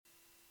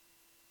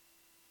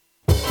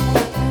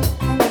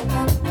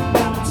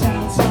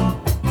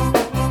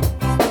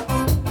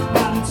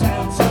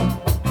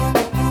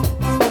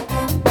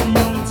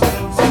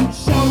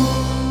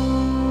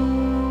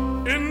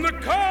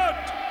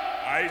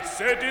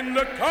Get in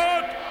the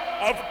cart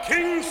of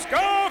King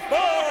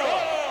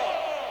Scarfall!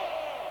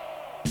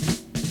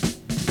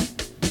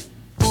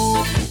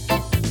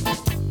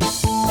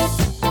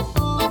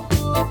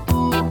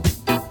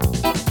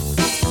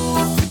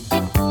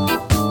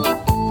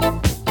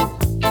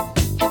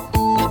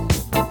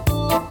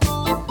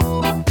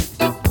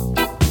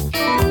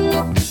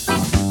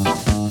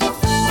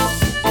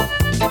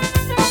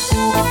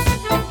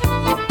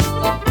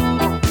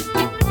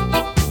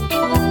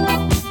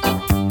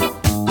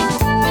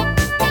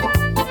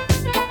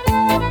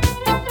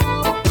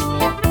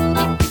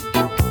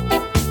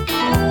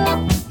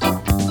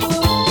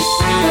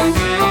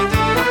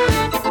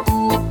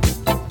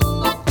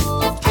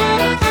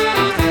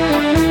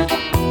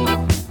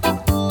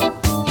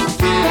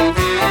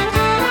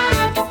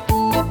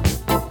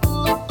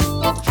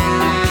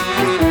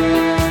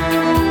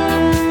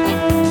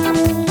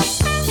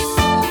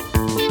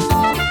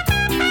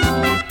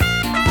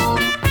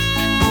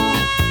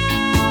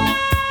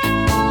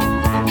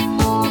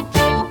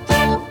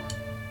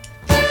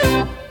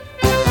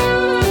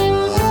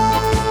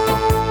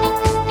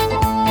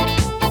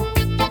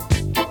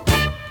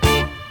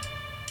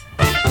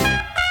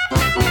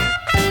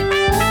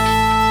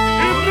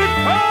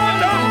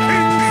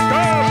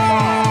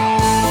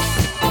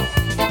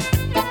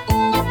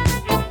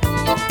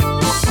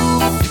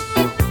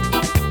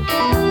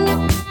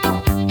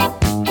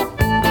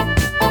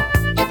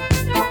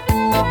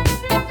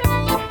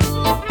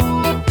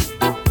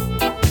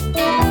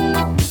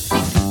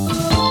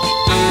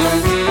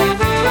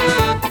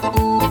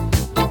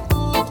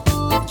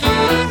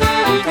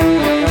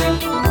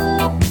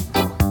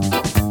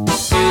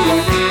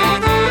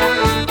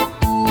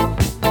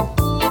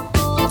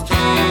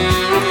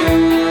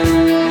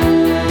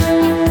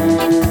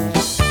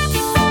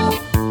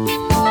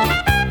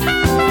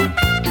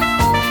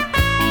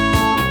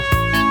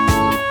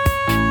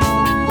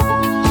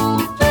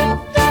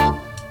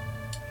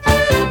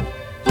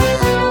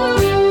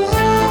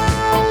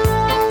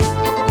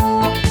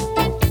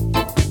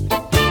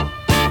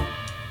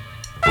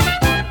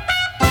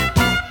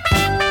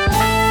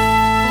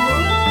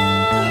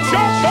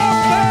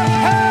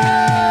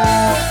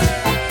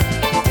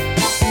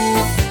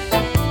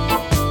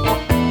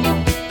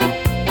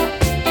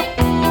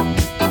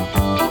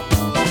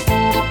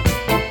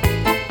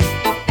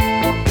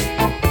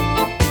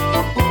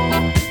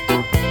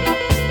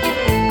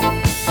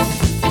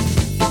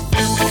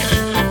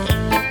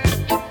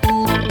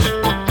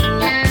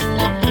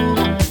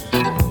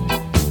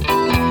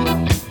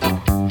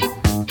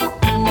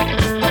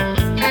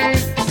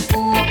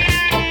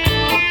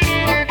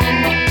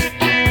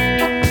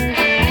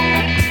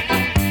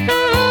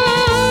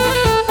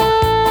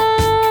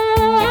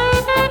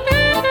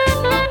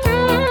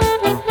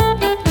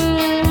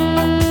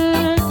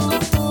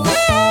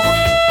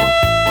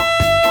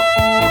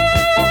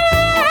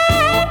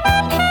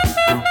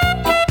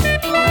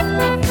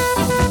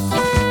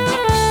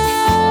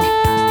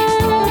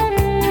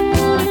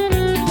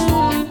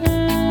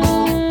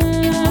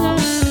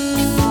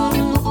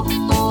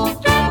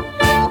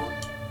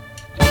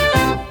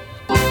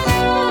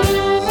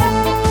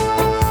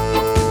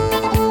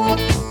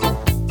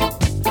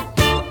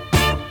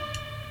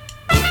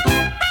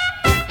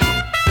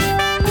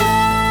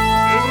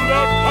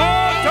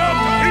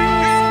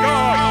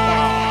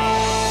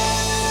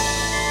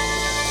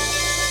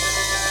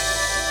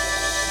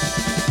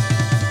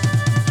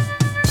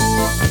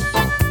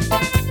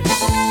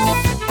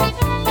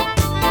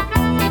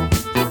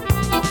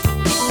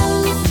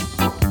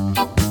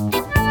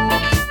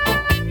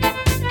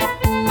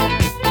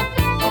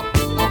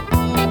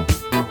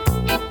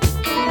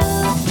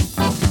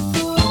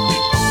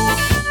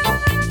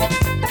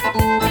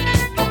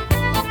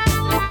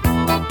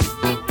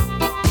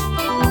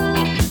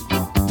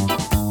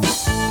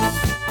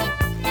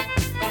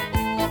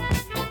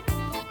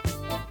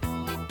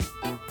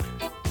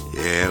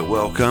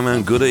 Welcome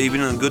and good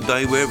evening and good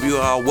day wherever you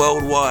are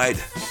worldwide.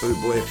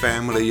 Boot Boy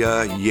family,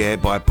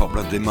 by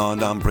popular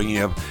demand, I'm bringing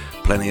you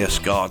plenty of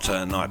ska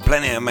tonight,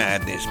 plenty of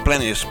madness,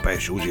 plenty of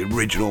specials, the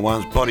original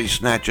ones, Body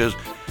Snatchers,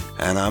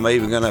 and I'm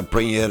even going to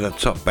bring you the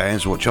top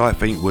bands, which I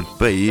think would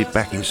be,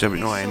 back in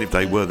 79, if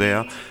they were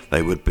there,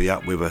 they would be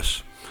up with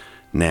us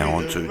now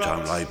on Two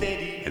Tone label.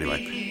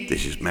 Anyway,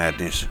 this is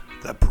Madness,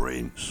 The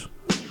Prince.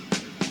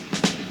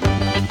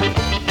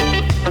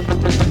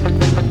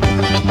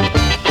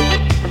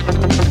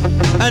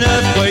 An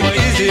earthquake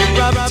is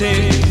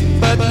erupting,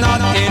 but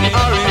not in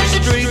Orange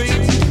Street.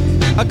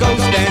 A ghost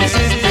dance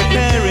is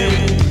preparing,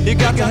 you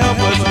got to help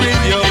us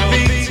with your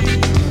feet.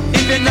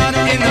 If you're not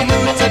in the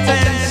mood to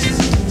dance,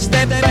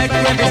 step back,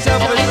 grab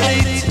yourself a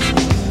seat.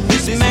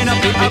 This may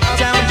not be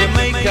uptown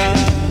Jamaica,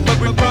 but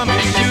we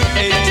promise you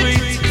a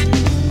treat.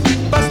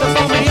 Bust the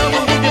phone me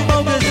over with your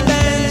focus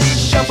dance,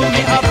 shuffle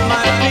me up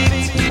my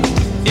feet.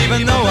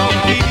 Even though I'll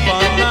keep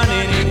on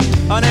running,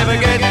 I'll never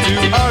get to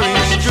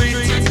Orange Street.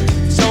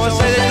 So I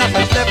say there's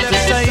nothing left to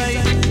say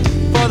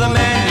for the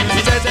man who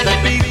sets the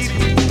beat.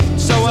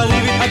 So I'll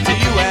leave it up to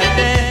you out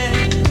there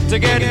to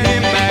get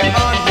him back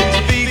on his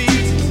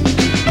feet.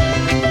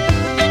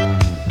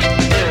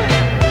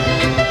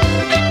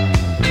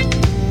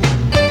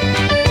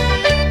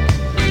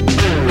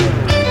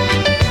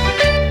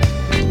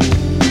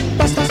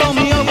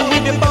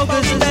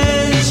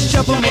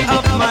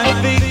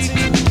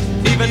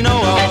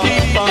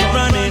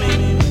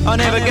 I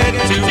never get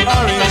to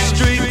Orange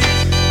Street.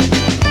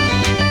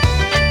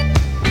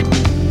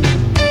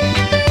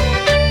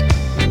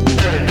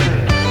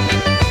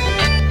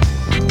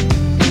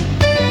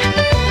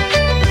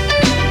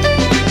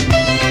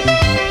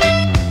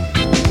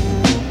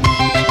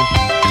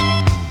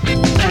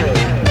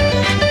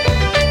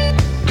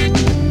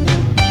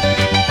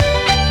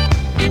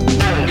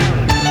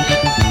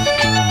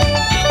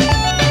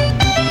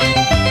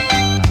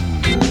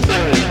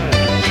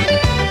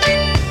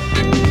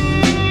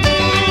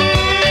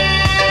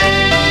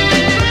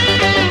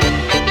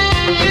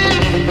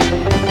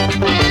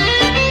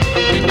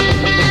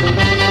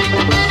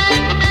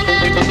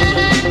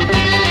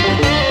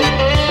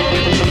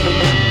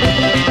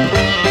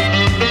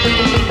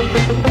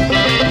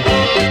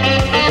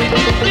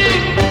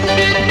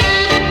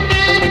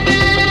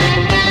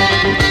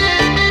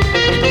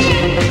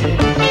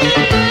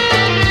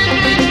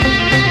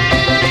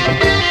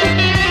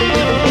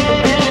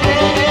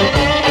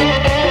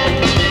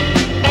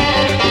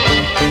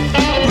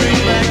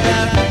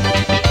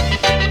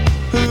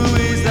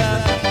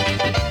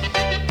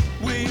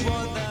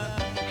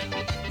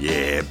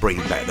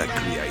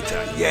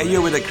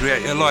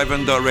 Live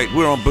and direct.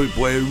 We're on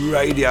Bootboy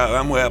Radio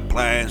and we're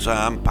playing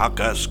some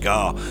pucker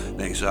ska.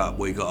 Next up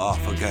we got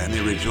Arthur Cat and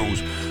the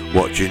Originals,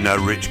 Watching the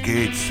Rich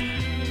Kids.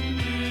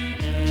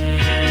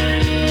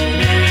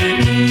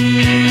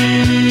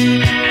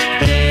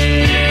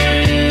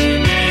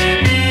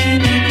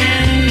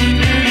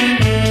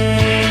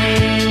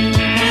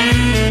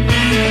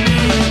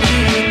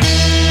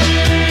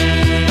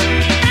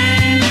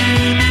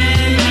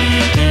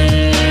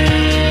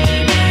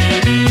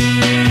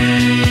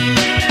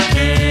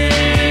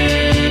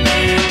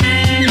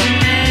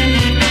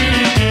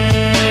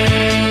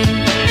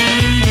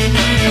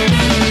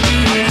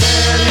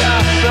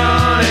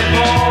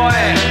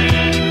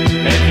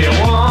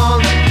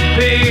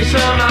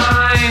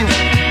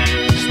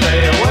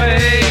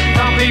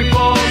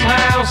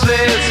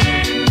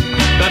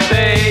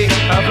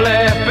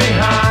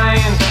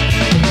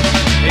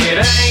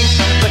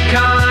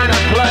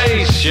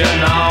 You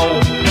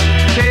know,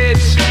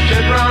 kids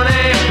should run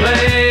and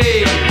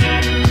play,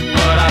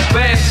 but I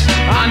bet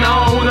I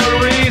know the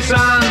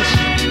reasons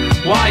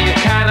why you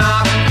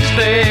cannot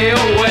stay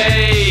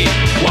away.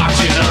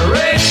 Watching the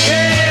rich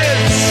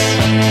kids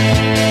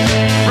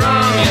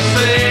from your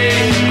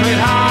secret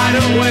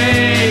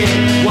hideaway.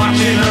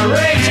 Watching the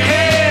rich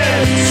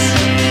kids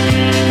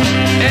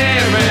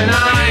every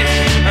night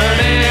and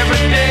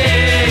every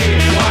day.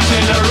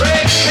 Watching the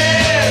rich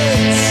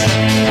kids,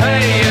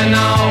 hey, you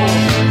know,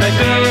 they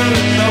do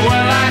so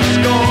well at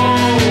school.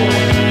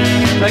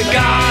 They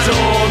got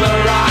all the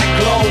right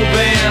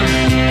clothing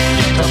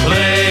to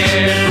play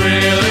it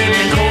really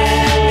cool.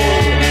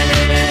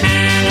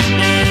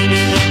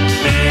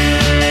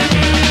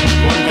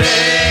 One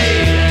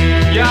day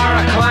you're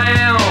a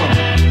clown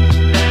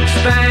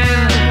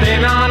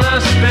standing on a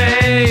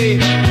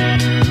stage.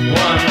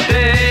 One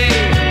day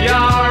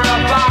you're a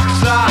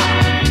boxer,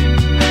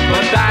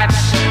 but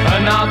that's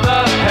another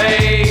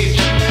page.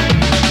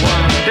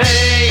 One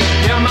day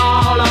you're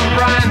Marlon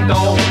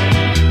Brando,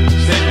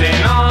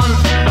 sitting on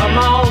a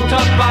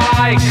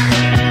motorbike.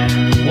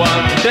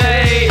 One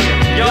day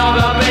you're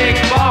the big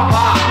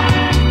bopper.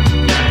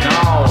 You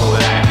know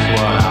that's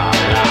what I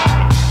like.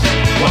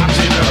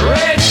 Watching the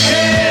rich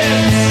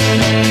kids,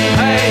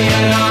 hey,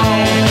 you know,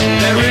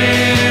 they're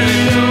really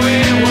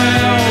doing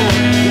well.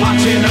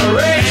 Watching the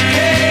rich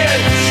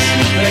kids,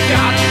 they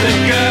got the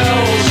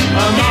girls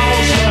and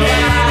most of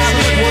that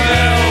as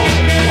well.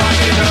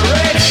 Watching the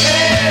rich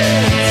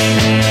kids,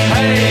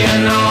 hey, you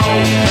know,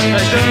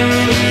 they do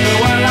so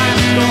well at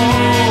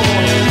school.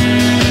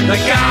 They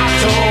got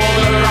all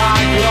the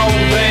right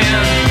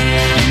clothing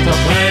to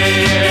play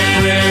it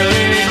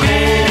really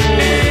cool.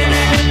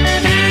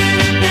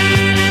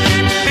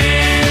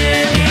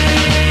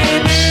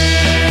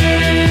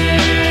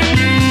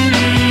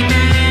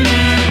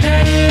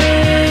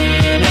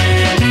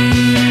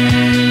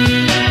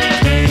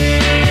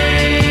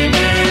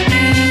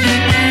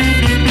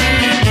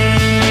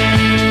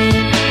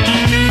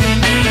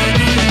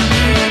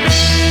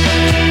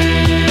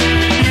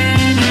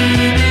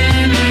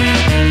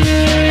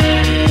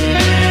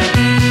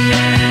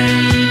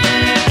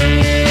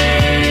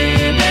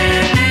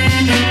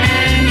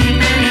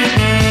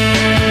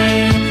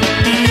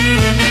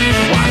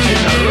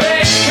 Watching the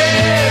rich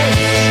kids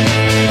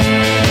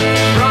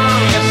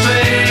from your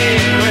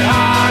secret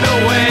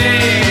hideaway.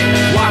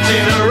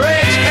 Watching the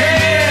rich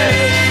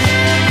kids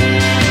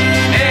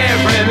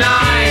every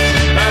night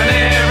and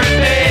every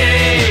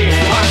day.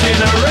 Watching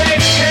the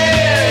rich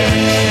kids,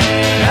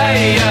 hey,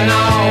 you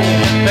know,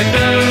 they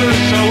do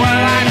so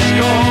well at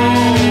school.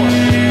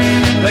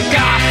 They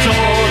got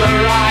all the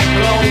right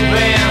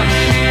clothing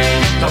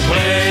to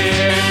play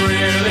it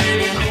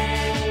really cool.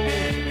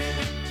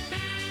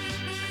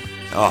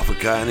 Arthur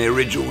Cat and the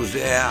Originals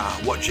there,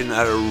 Watching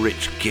the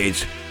Rich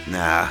Kids.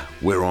 Nah,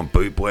 we're on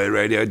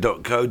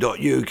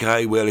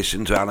bootboyradio.co.uk. We're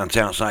listening to Alan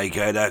Townsend,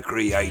 aka the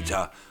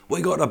creator.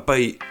 We got a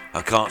beat.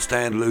 I can't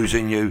stand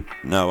losing you.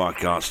 No, I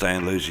can't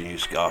stand losing you,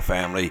 Scar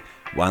family.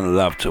 One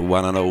love to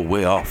one and all.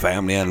 We are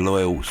family and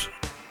loyals.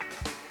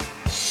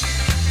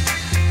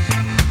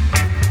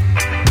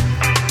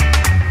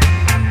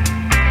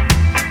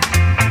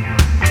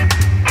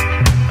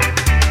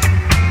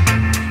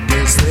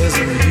 Guess there's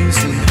no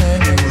use in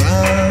hanging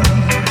around.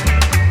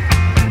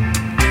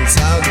 It's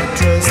how to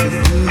trust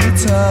into the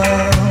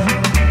town.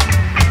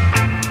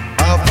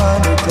 I'll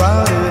find a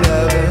crowded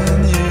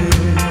avenue,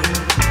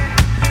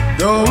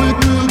 though it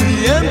will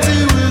be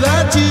empty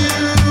without you.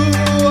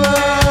 I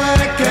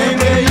can't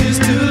get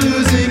used to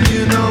losing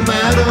you, no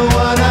matter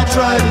what I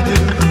try to do.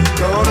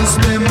 Gonna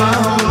spend my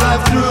whole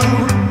life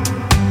through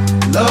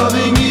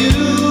loving you.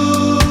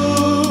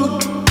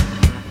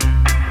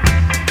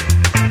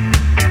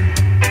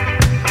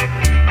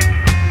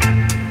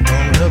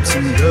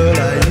 Some girl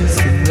I used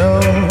to know.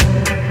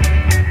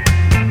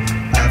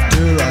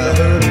 After I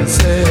heard her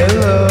say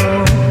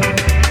hello,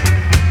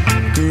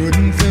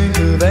 couldn't think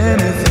of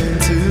anything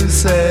to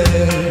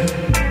say.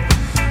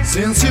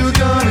 Since you're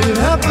gone, it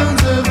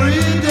happens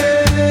every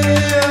day.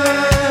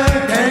 I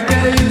can't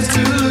get used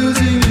to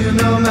losing you,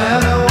 no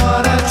matter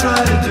what I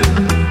try to do.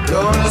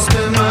 Gonna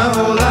spend my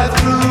whole life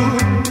through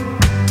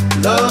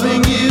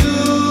loving you.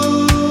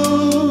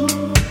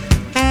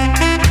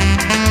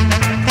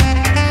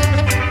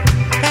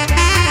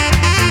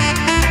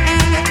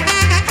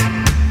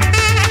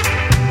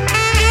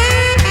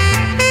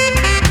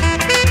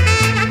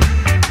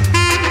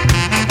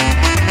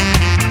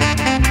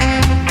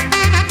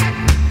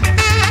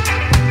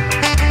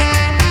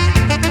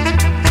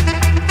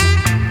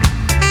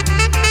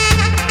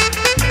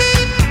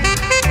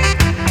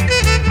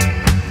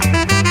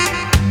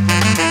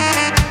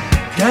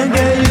 Can't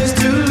get used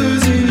to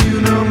losing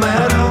you, no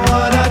matter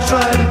what I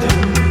try to do.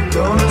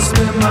 Gonna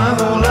spend my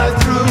whole life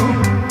through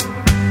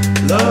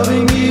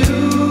loving you.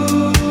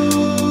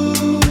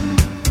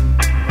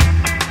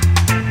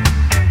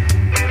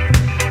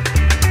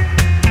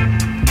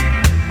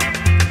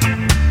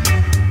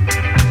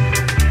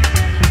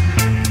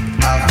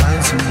 I'll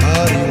find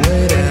somebody,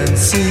 wait and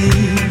see.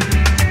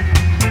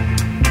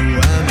 Who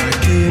am I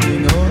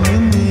kidding, only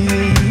me?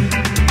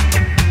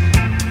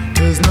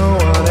 'Cause no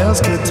one else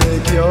could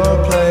take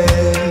your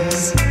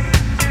place.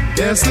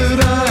 Guess that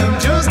I am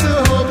just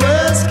a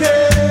hopeless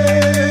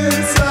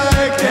case. I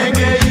can't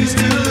get used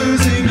to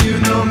losing you,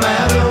 no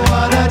matter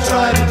what I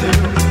try to do.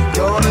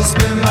 Gonna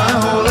spend my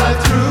whole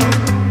life through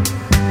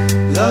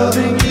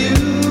loving you.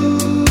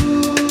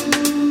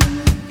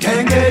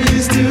 Can't get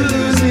used to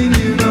losing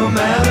you, no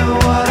matter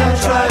what I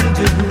try to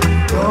do.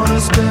 Gonna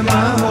spend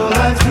my whole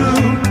life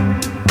through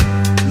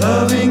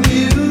loving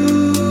you.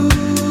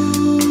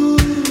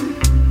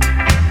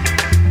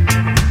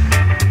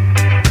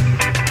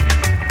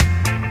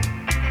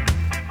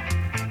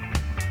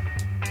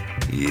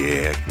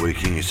 Yeah, what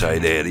can you say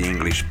there? The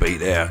English beat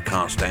there.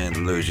 Can't stand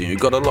losing you. We've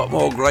got a lot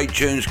more great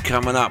tunes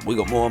coming up. We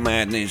got more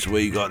madness.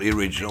 We got the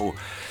original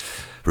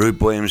Rude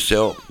Boy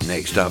himself.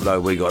 Next up, though,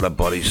 we got the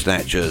Body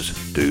Snatchers.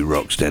 Do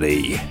Rock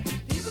Steady.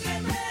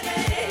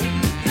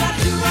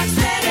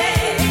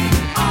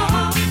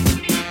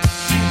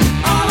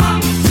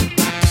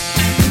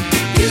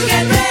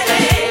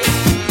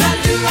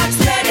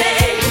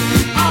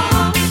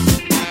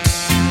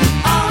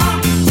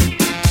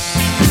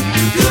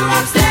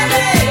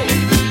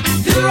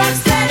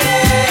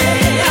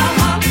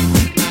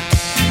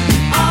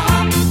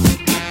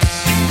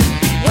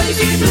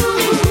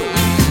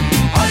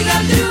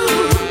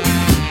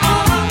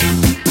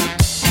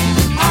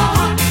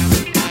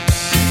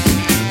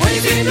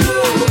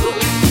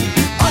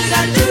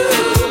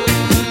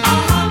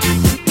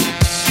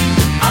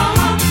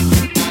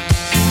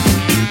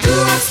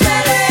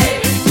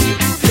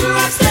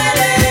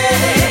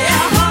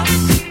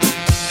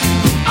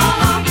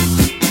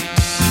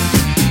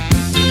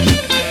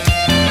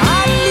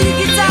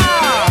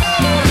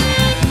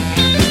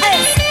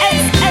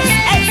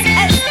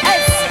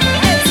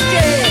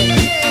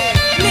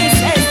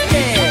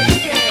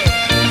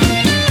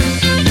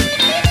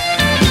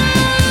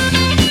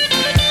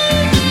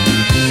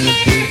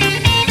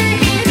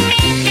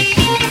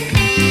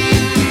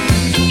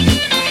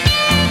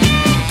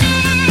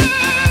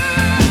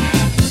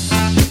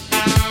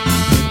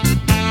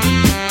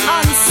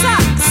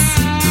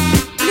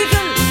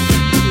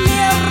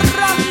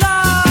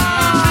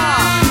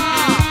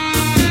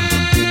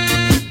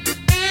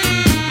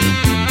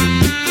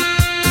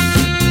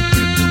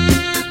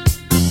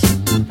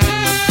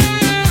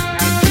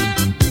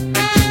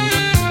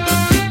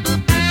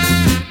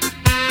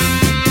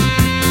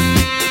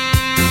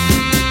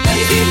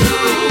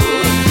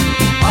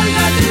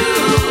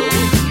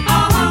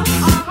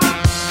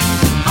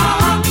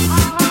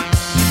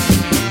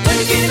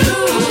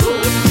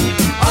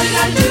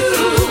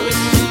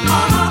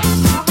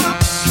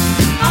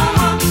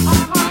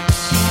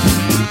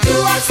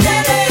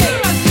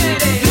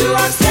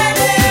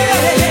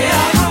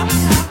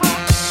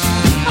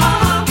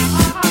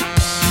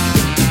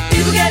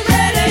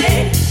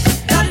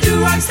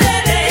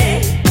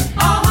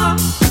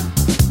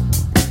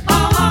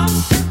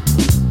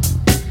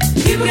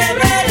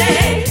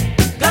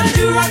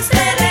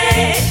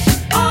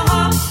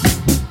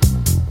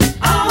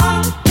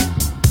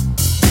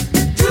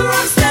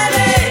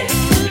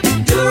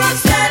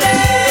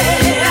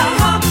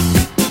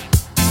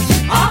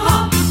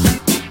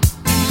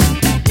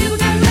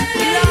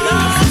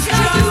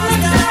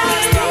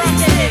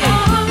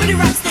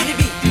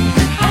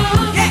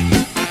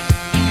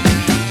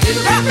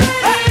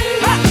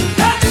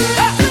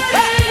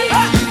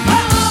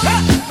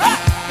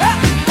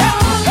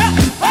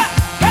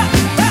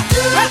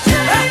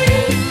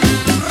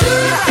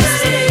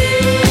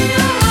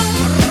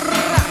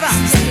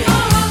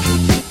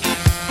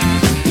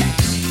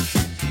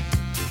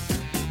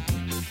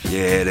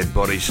 Dead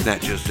Body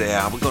Snatchers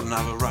there. We've got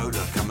another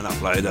Rhoda coming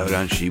up later,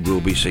 and she will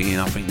be singing,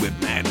 I think, with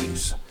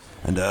Madness.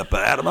 And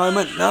but at the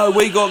moment, no,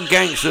 we got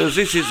Gangsters.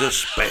 This is a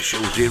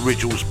special, the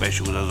original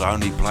special. Does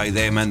only play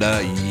them, and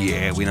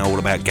yeah, we know all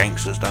about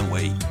Gangsters, don't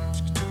we?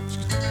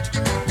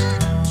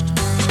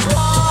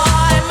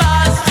 Why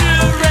must you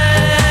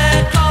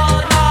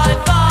record my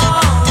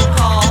phone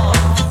calls?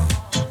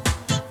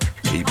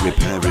 Keep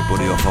ripping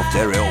everybody off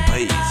their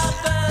LPs.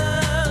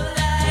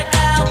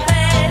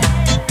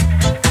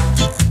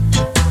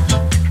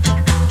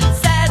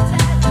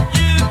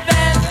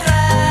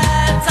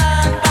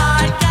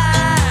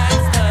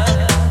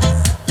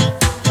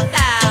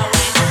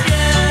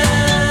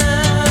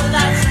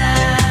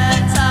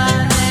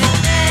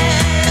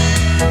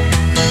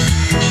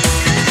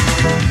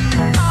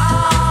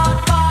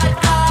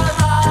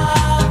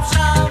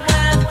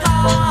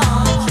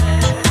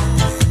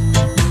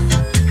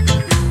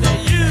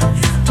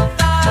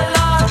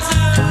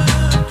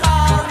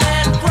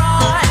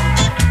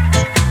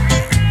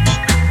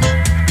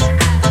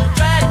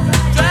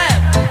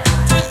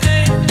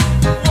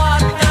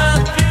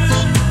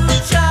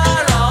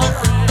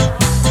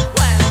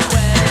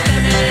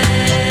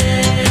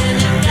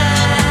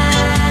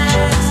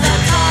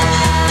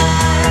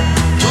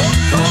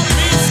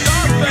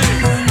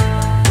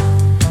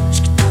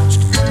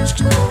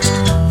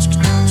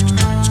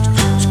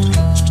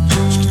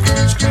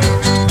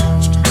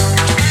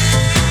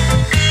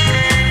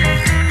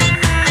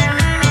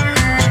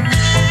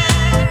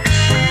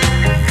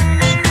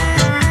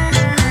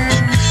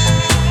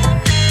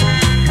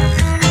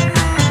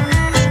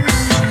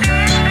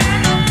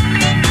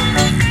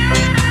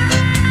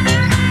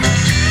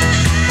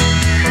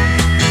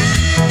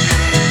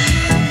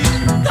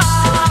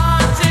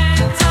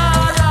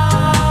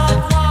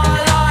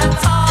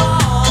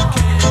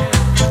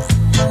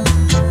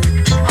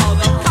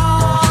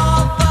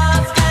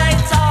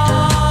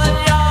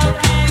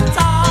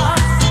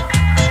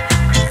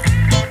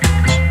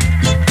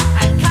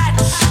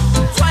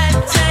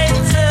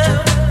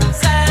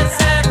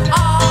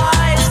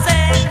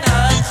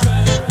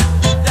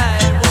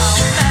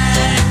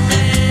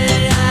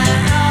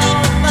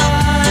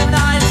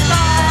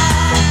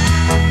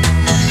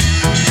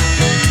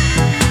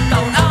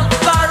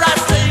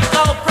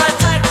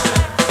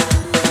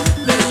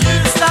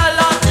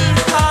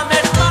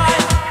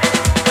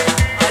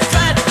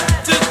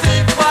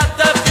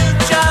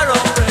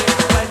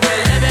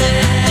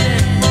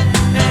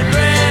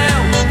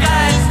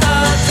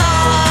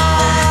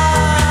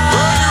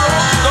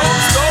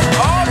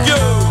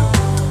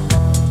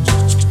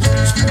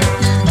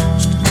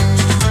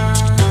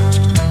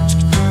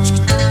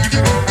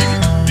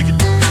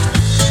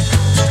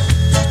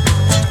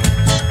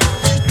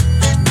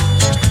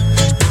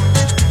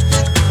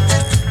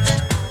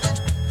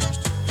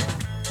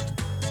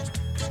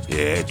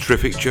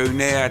 Terrific tune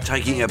there,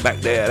 taking you back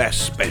there. That's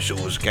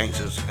Specials,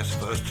 Gangsters. That's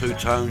the first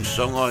two-tone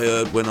song I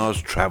heard when I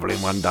was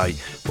travelling one day.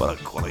 What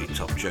a quality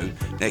top tune.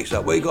 Next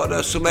up, we got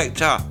the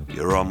Selector.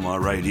 You're on my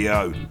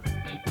radio.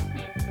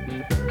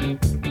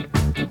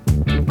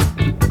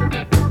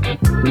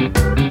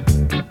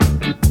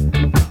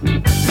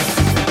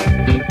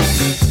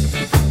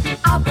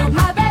 I put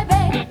my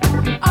baby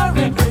on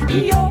the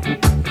radio.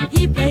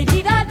 He played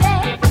it all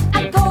day.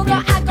 I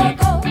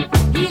go.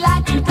 He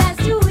liked to dance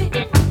to it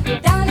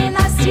down in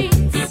the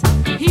streets.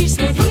 He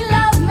said he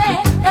loved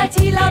me, but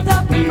he loved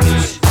the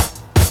beach.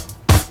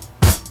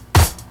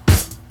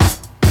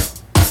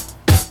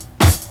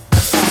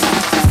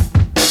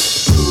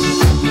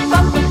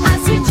 But when I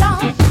switch on,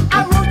 I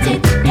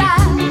rotate the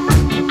dial.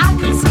 I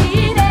can see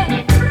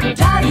it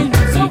driving me.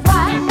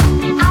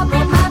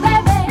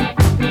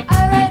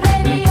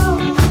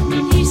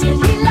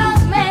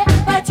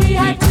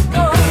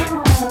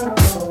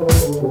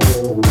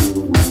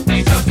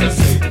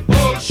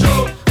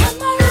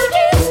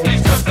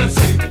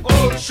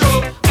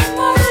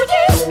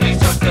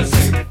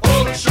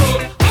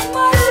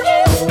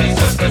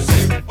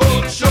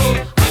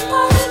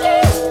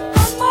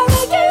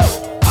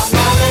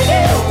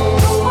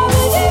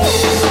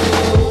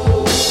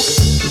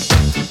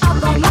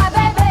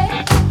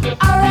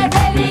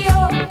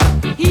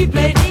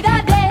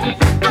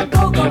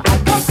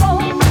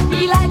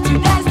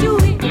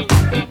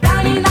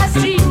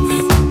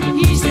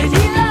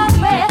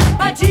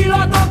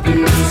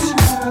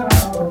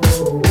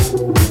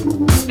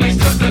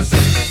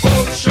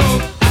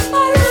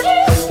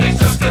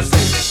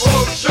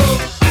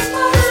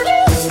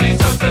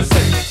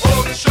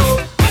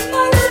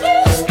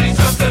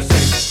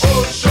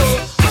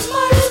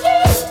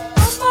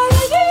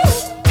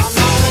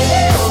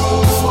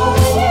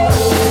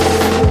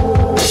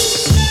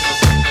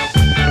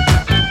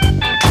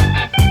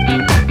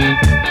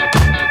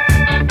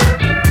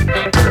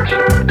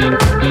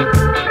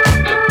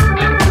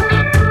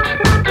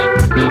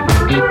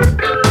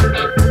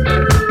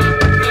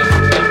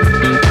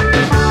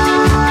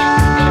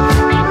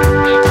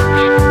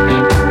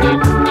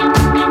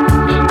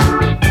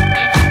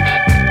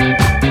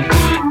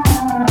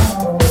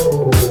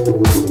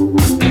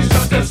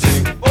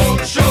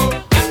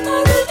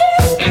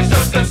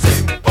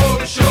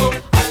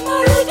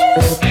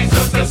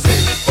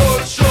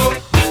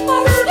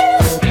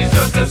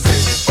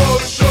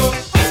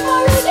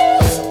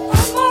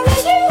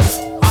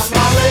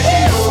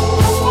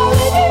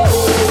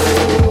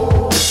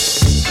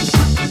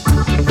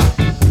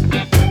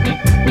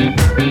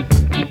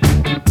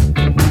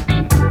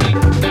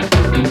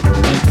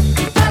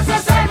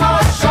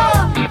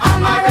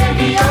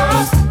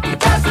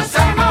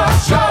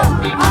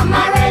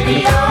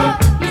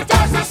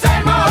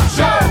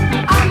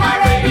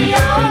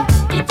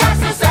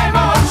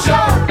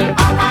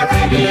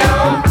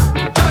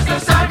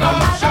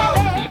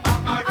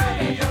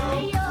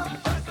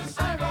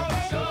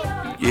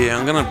 Yeah,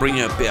 I'm going to bring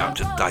you a bit up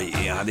to date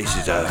here. This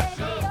is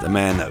the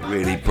man that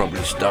really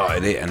probably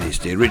started it, and it's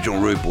the original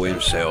Rude Boy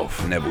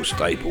himself, Neville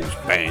Staples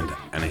Band,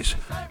 and it's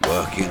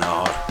working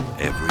hard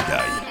every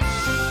day.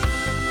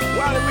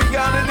 What are we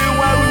gonna do?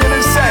 What are we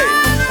gonna say?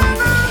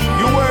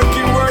 You're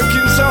working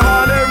so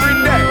hard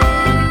every day.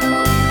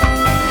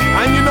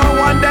 And you know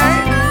one day,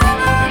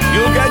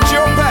 you'll get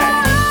your pay.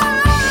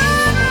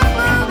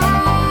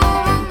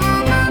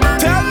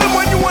 Tell them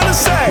what you wanna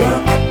say.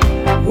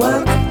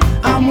 Work,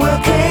 I'm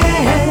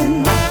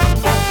working.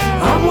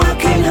 I'm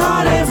working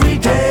hard every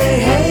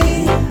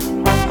day.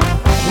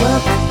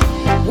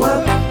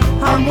 Work,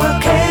 I'm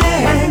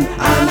working.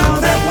 I know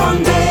that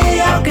one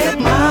day I'll get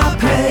my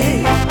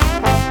pay.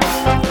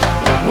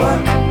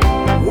 Work,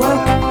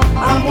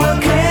 I'm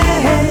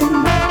working.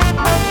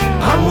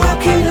 I'm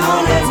working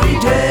hard every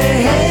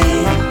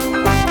day.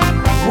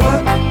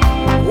 Work,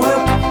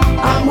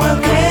 I'm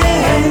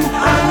working.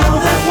 I know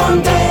that one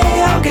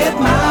day I'll get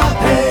my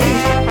pay.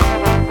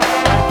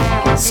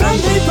 Some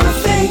people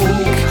think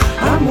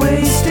I'm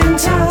wasting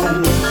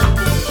time.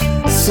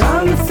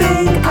 Some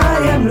think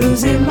I am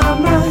losing my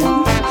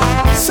mind.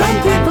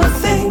 Some people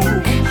think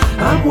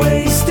I'm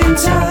wasting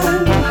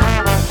time.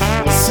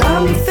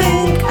 Some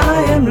think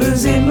I am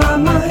losing my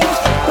mind,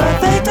 but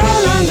they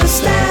don't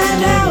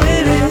understand how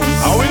it is.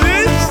 How it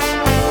is?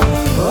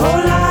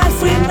 Oh,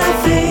 life with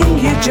nothing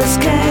you just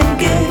can't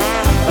get,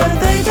 but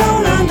they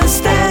don't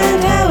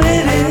understand how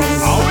it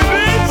is. How it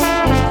is?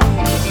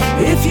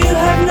 If you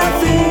have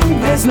nothing,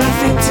 there's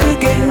nothing to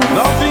give.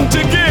 Nothing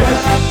to give.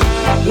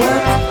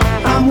 Work,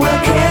 I'm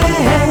working.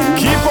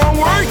 Keep on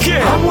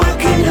working. I'm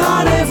working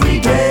hard every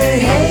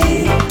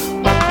day.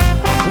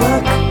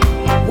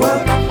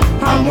 Work,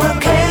 I'm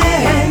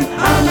working.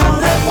 I know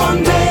that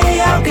one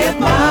day I'll get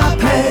my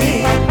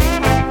pay.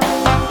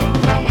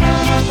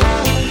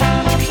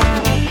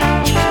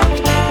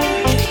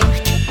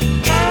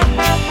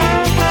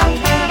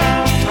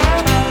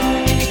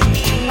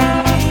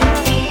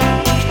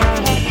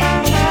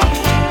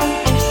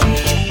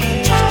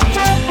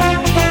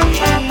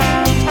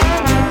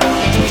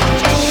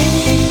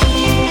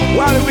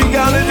 What are we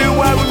gonna do?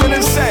 What are we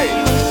gonna say?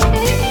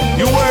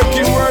 You're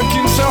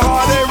working so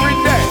hard every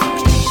day.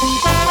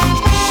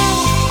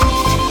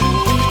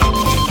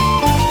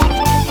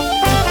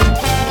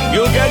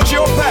 You'll get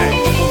your pay.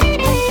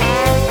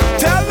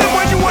 Tell them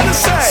what you wanna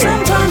say.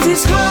 Sometimes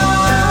it's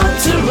hard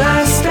to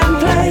rest and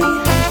play.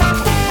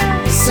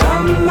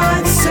 Some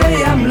might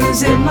say I'm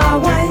losing my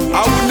way.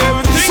 I would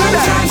never think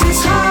Sometimes that.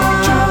 it's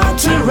hard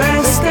to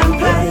rest and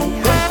play.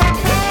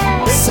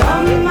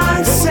 Some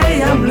might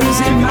say I'm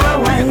losing my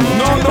way.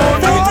 But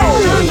they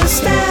don't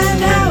understand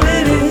how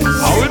it is.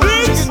 How it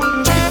is?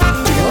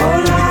 Oh,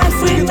 life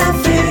with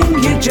nothing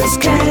you just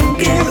can't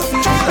give.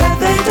 But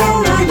they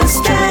don't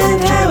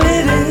understand how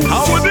it is.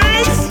 How it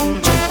is?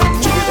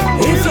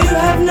 If you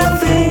have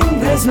nothing,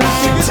 there's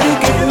nothing to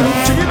give.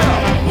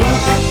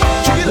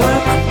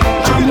 Work,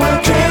 I'm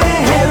working.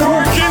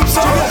 Working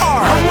so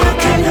hard. I'm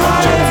working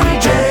hard every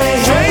day.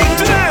 Say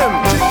to them.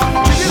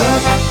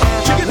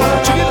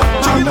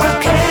 I'm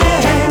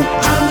working.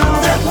 I know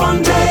that one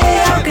day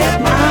I'll get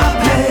my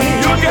pay.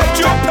 You'll get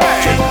your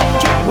pay.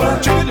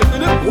 Work,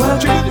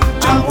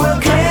 I'm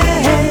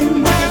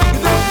working.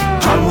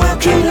 I'm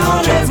working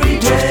hard every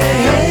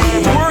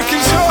day.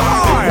 Working so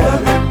hard.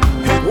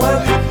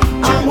 Work,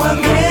 I'm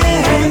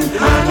working.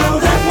 I know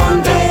that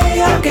one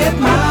day I'll get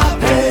my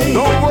pay.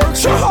 Don't work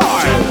so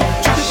hard.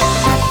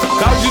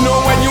 Cause you know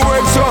when you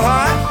work so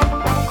hard,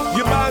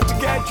 you're about to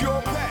get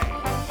your pay.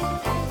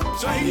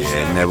 So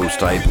Yeah, Neville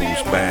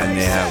Staples Band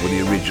there with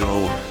the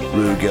original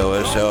Rude Girl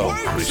herself,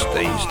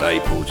 Christine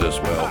Staples as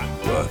well.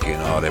 Working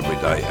hard every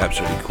day,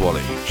 absolutely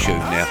quality tune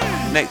now.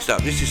 Next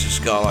up, this is the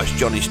Scarlights,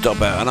 Johnny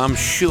Stopout, and I'm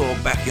sure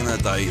back in the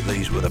day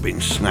these would have been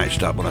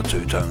snatched up on a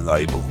two-tone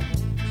label.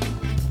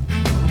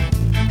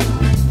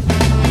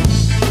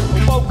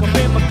 I woke up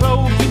in my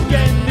clothes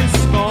again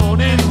this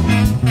morning.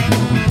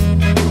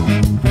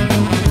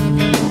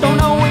 Don't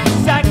know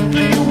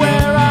exactly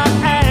where I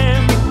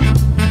am.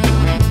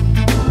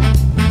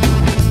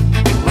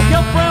 My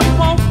girlfriend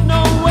won't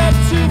know where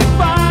to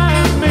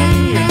find me.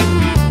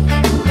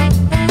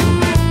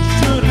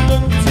 Should've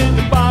looked in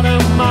the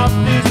bottom of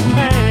this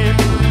pan.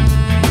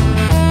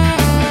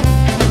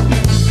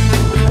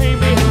 The pain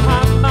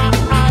behind my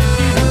eyes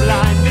is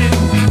blinding,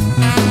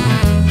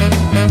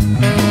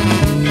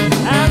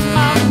 and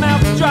my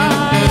mouth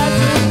dry as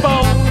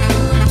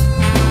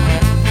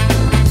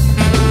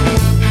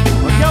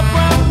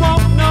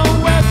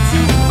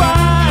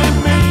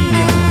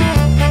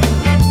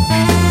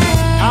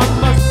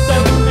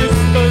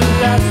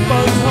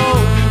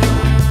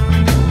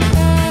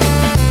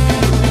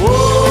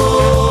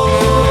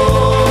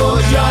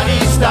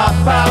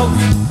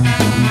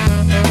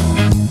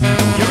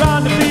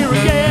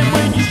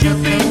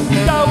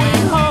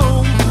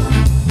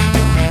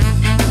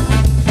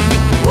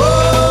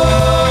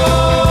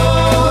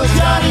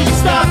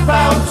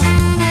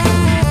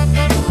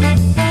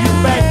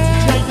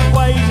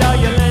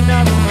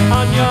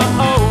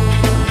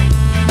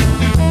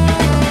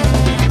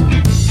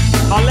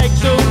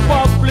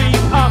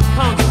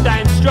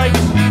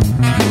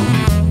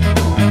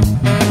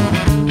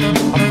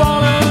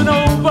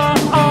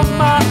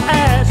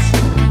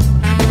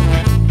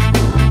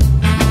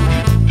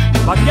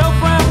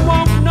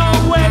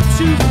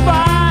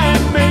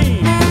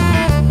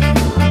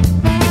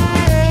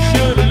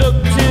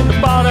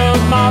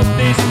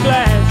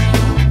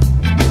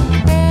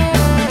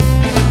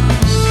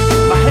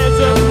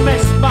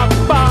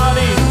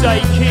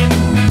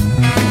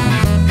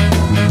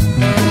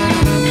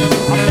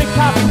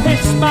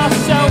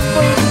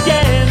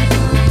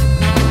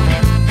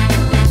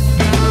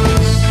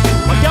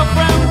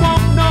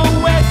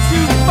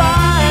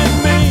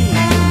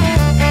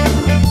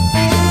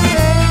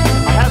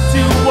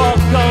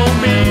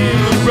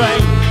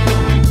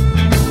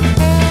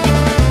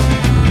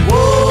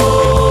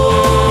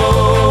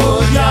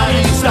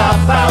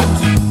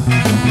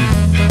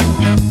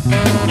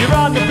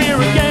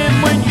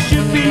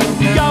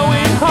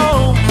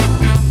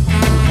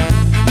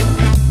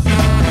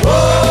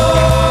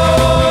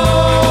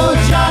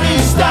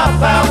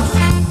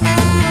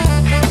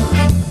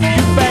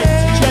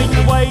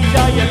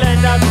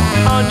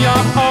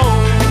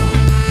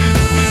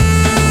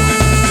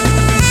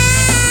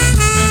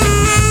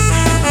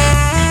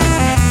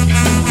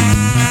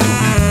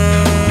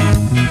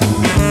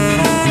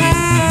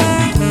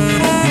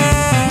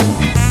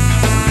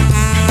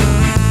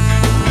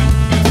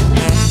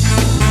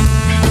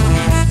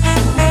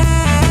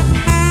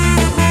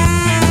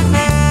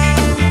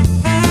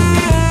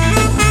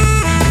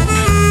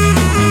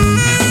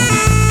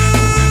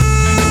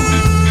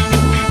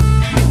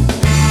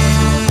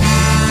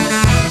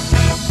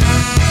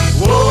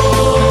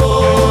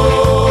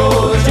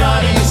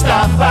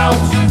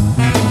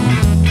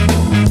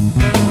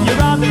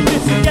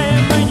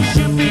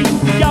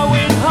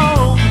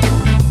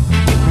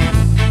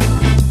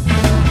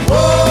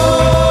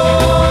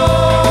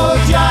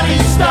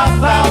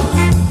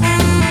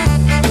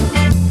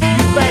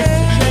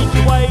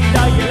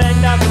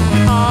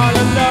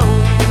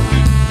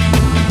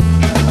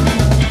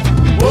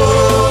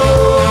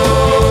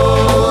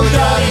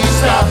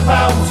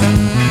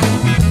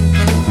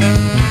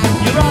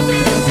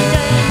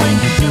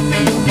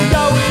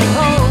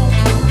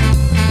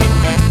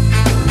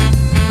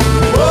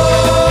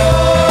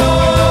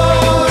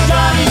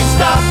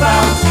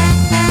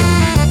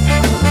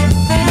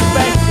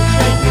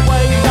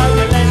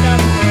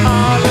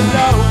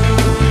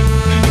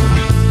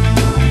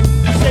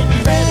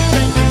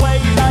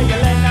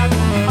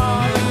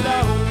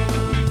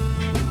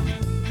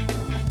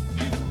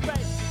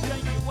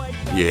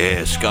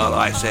Yeah,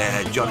 Skylights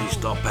there, Johnny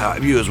Stopout.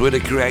 If you was with the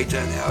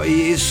creator, now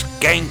he is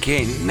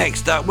skanking.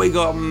 Next up, we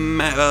got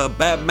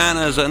Bad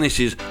Manners, and this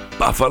is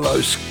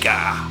Buffalo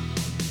Ska.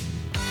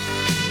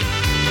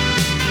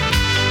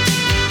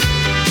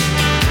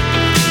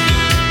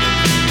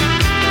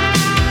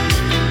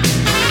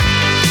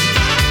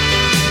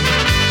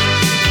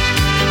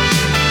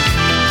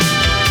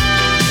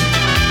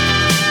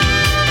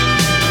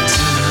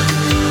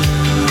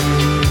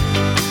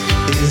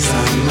 Is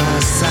on my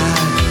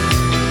side.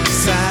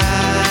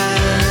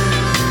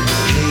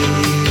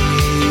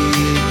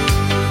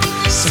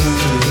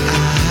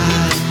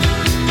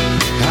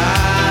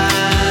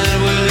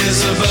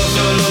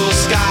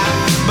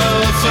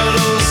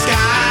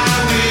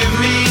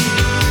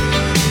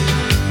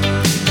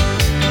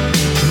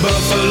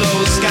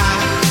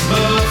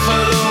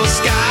 Buffalo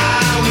sky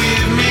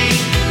with me.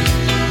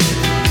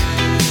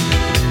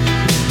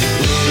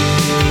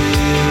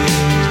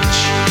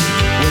 Which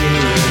way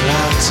will I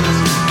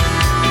turn?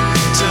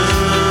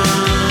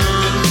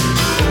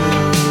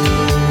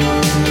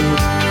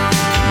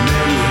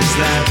 Memories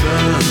that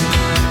burn.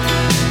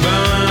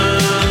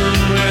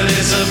 Well,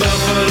 it's a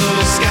buffalo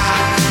sky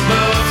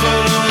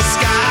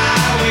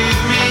with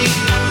me.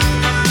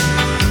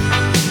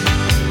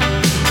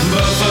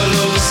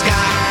 Buffalo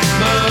sky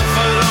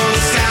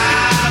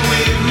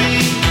with me.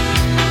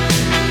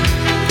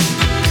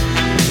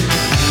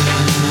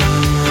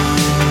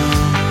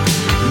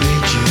 I'll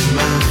make you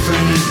my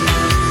friend.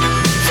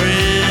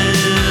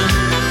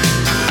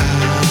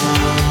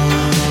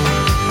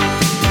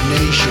 Our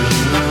nation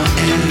will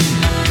end.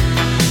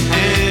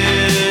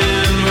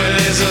 Well,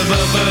 it's a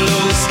buffalo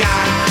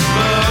sky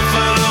with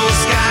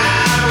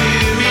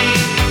me.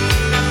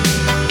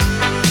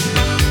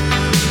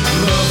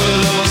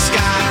 Buffalo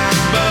sky with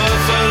me.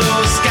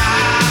 Buffalo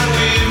sky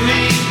with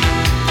me.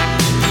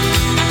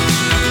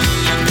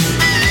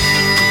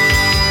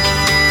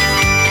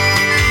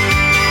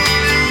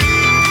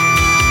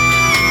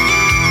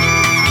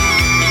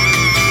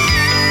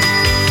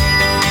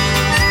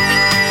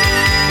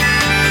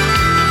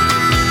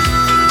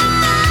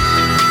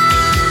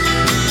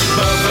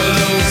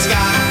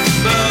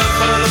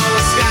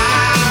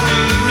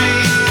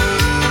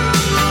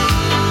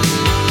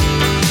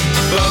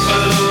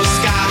 Buffalo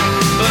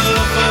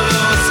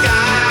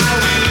sky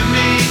with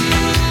me.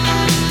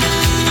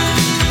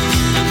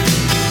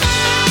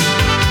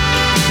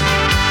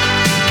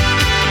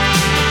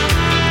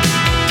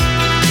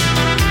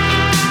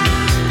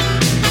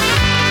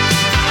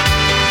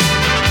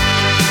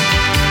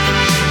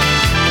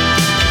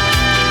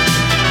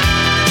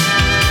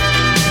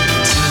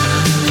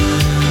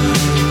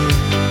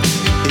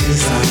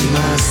 Is on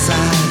my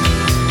side.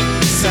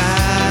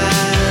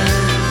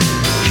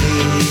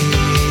 Hey,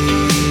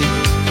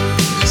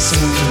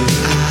 something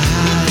I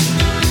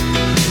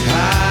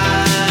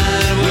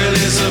hide. Well,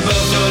 it's a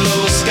buffalo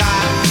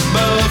sky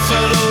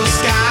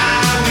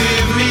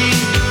with me.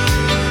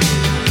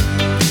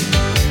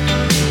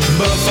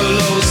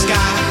 Buffalo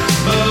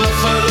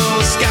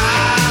sky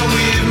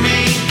with me.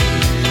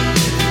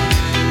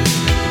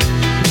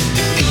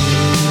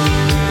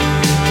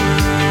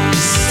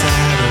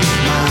 Inside of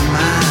my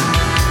mind,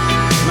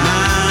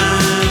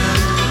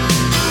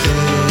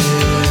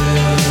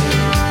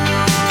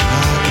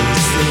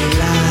 pockets they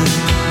line.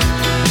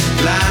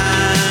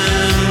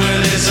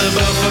 Well, it's a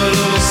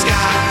buffalo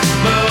sky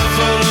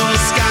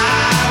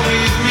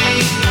with me.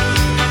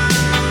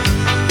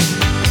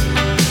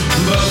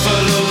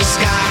 Buffalo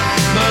sky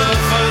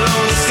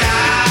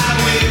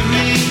with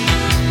me.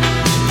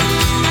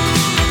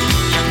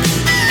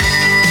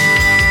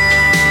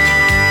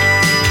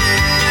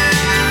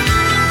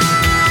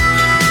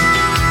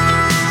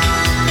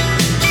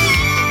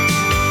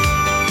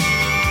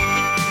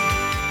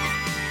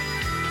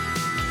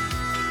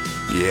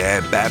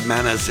 Yeah, Bad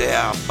Manners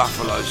there,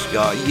 Buffalo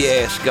Ska.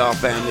 Yeah, Ska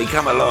family,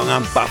 come along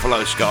on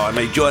Buffalo Ska. I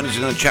mean, join us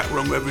in the chat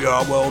room wherever you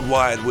are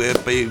worldwide. We'll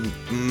be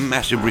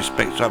massive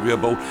respect of you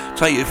all.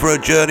 Take you for a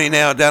journey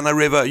now down the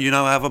river. You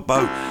know, have a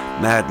boat.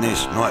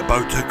 Madness, night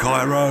boat to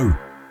Cairo.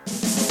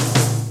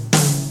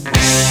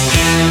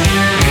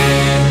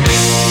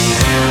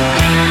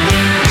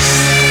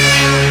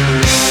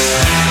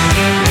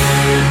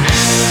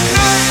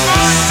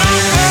 Buffalo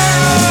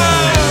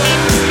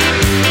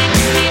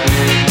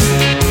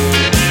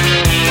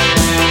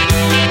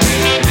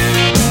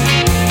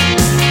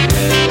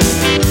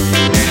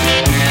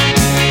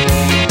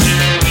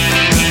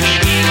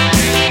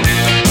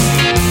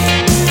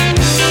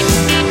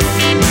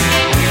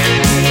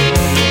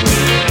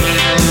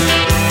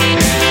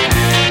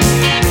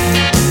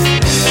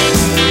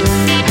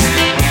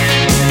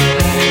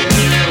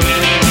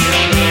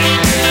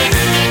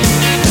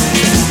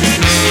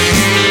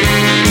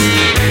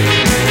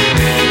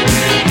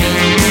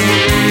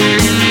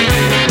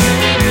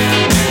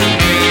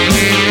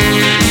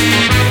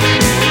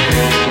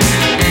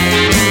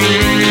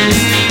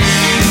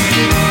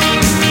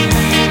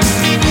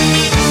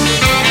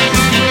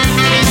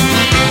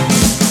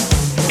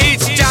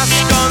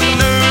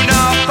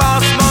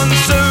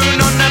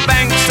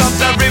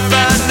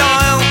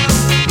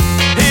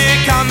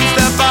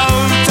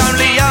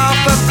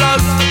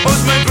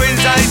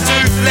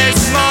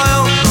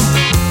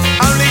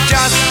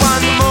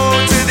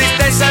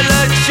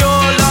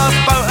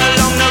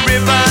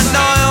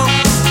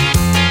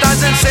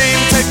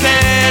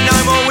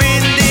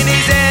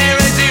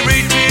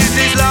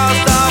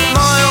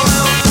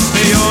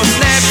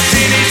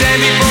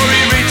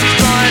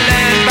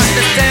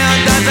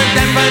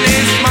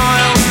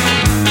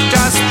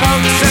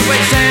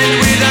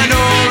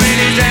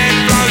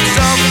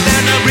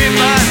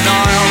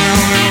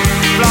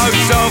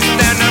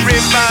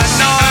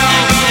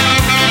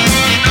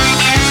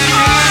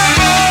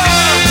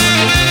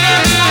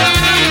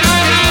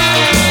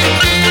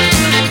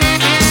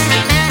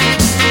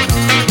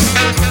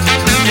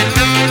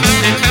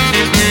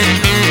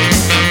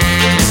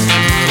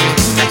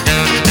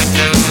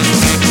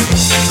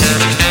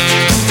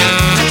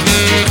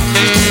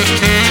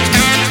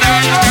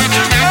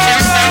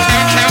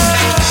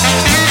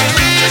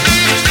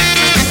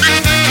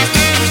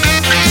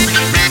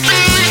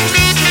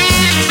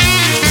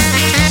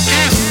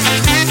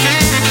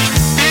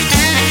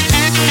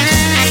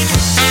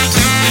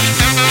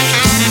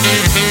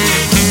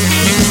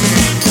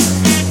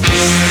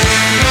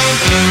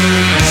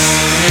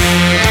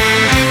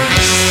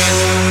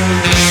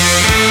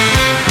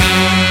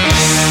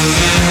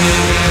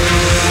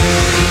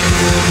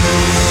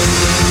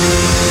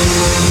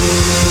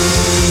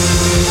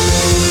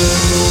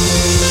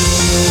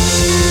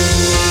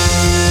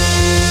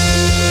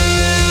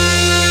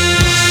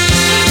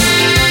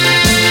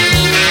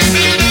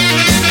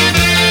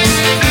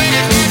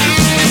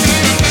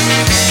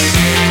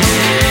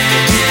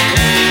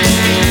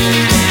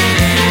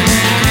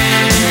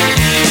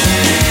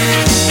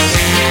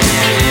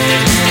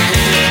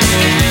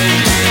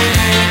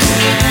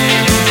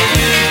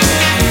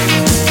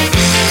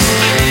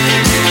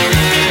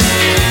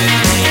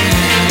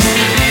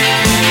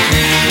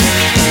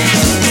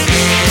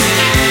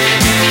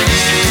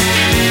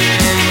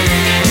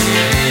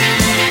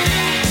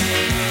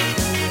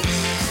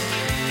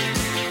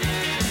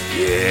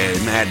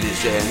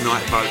there,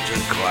 Night Boat to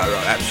Cairo,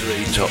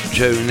 absolutely top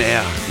tune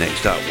there.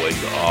 Next up we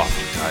got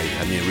Arthur K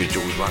and the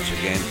originals once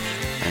again,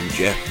 and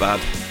Jeff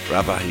Budd,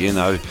 brother, you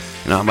know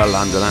I'm a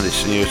Londoner, this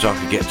is as near as I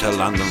could get to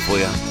London for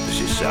you.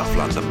 This is South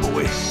London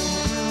Boy.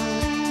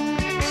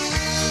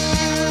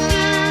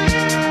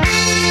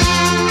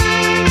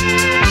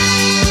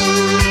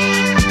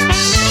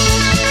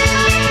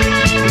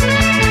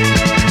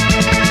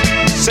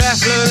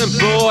 South London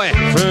boy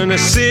from the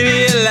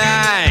city of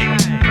light.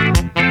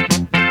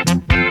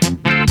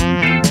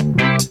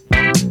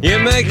 You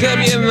make up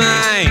your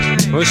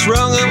mind, what's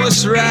wrong and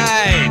what's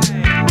right.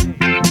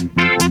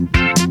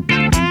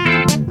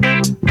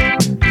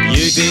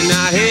 You did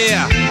not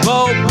hear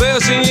more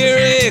bells in your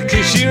ear,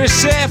 cause you're a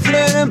South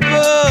London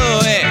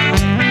boy.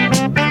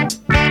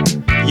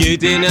 You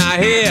did not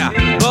hear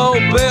more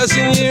bells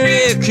in your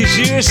ear, cause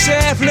you're a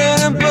South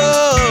London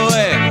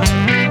boy.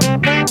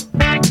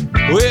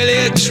 Will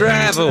you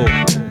travel?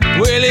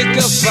 Will you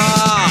go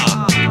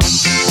far?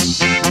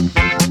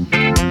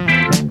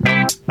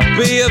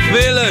 Be a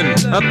villain,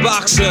 a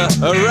boxer,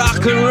 a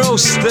rock and roll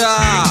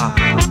star.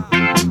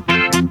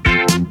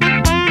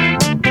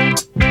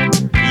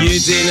 You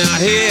did not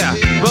hear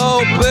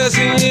more bells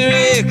in your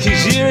ear,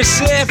 cause you're a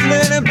South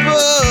London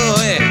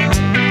boy.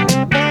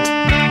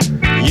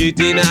 You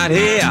did not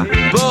hear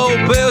more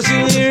bells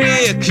in your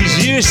ear, cause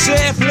you're a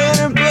South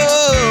London boy.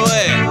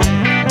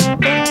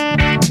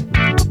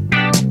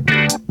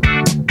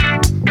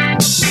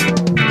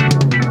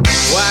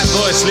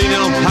 Boys leaning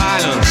on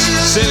pylons,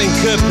 selling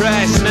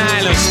cut-price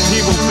nylons,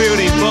 people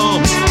building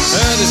bombs,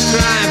 others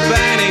crying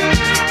panic,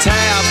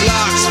 tire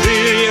blocks,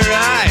 feel your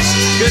eyes,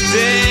 good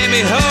damn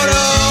it, hold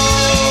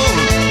on.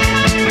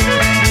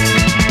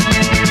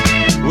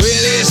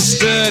 Will you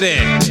study?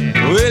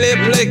 Will you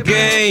play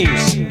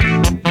games?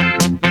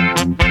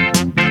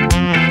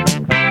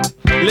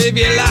 Live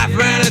your life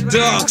round the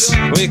docks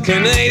with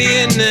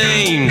Canadian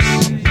names.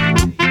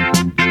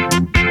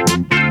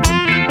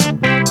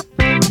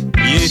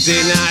 You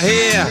did not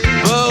hear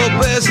more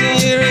bells in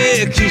your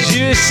ear, cause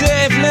you're a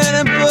South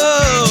London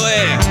boy.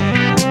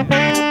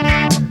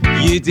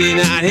 You did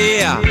not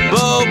hear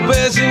more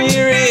bells in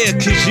your ear,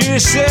 cause you're a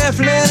South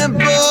London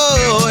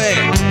boy.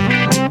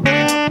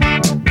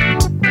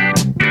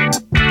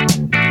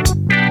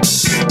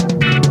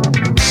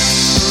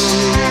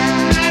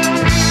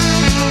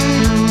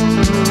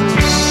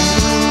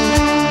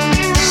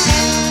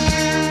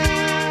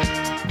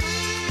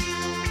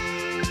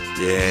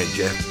 Yeah,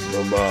 Jeff,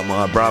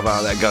 my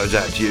brother, that goes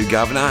out to you,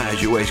 Governor,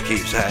 as you always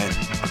keep saying.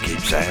 I keep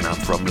saying I'm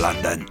from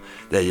London.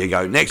 There you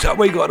go. Next up,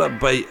 we got a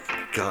beat.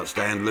 Can't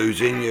stand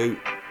losing you.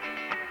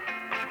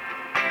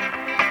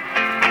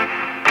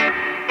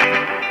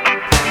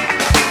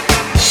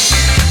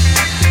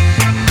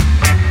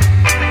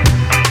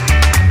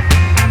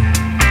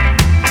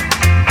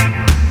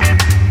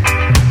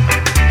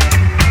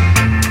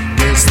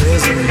 Guess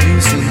there's no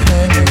use in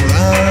hanging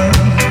around.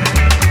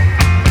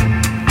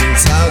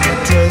 It's how to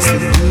dress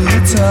into the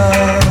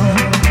town.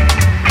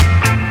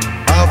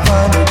 I'll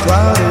find a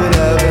crowded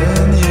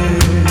avenue,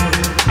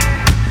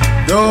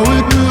 though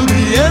it will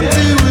be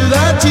empty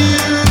without you.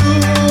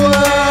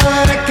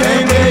 I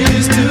can't get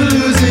used to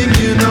losing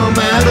you, no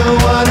matter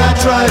what I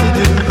try to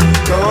do.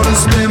 Gonna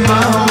spend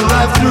my whole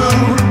life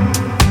through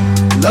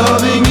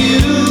loving you.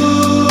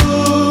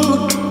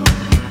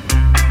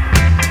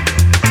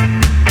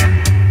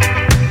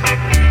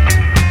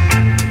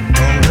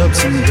 Hung up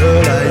some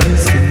girl I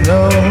used to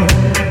know.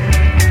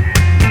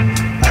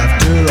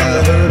 After I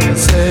heard her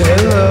say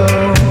hello,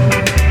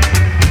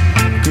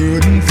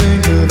 couldn't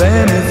think of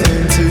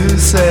anything to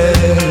say.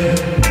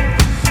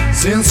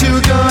 Since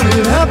you're gone,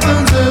 it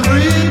happens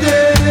every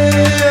day.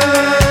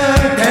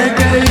 I can't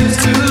get used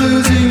to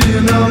losing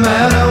you, no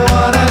matter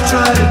what I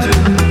try to do.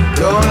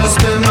 Gonna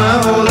spend my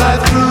whole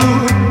life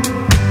through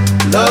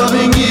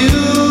loving you.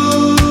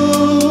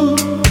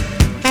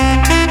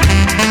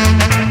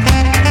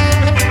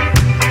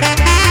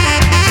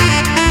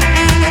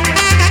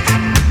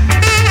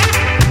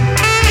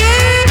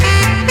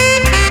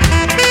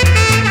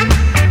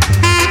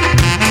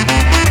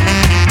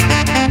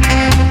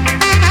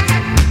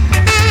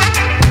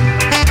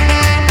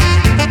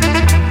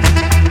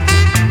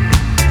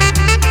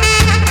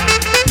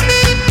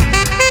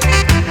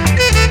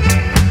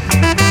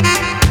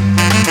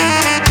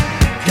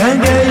 Can't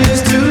get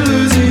used to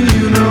losing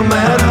you, no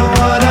matter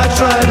what I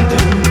try to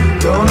do.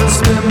 Gonna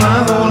spend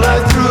my whole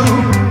life through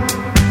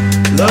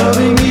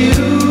loving you.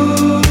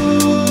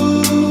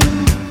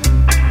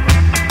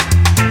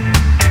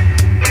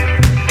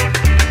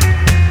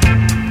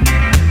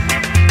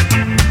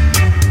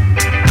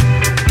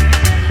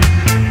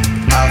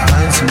 I'll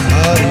find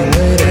somebody,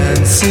 wait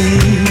and see.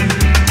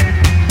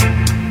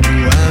 Who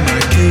am I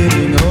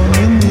kidding,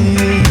 only me?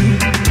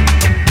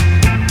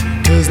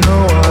 'Cause no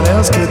one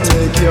else could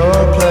take your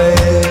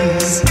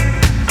place.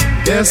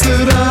 Guess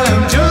that I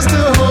am just a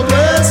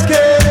hopeless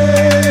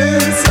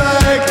case.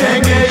 I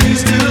can't get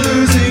used to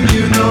losing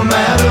you, no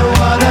matter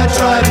what I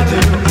try to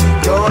do.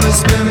 Gonna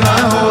spend my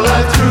whole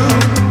life through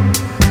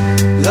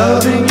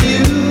loving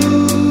you.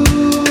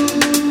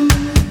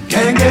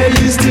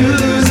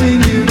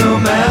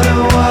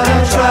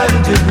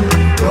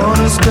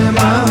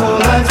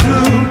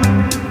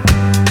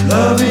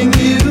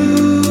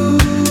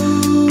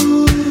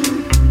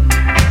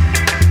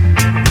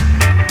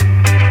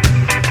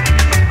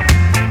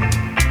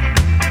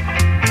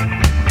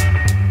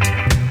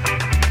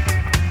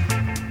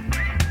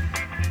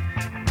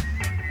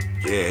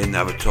 Yeah,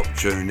 another top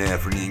tune there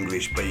for an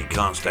English beat.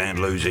 Can't stand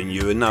losing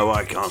you, and no,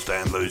 I can't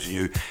stand losing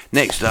you.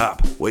 Next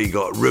up, we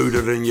got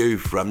Ruder Than You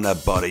from the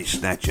Body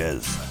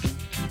Snatchers.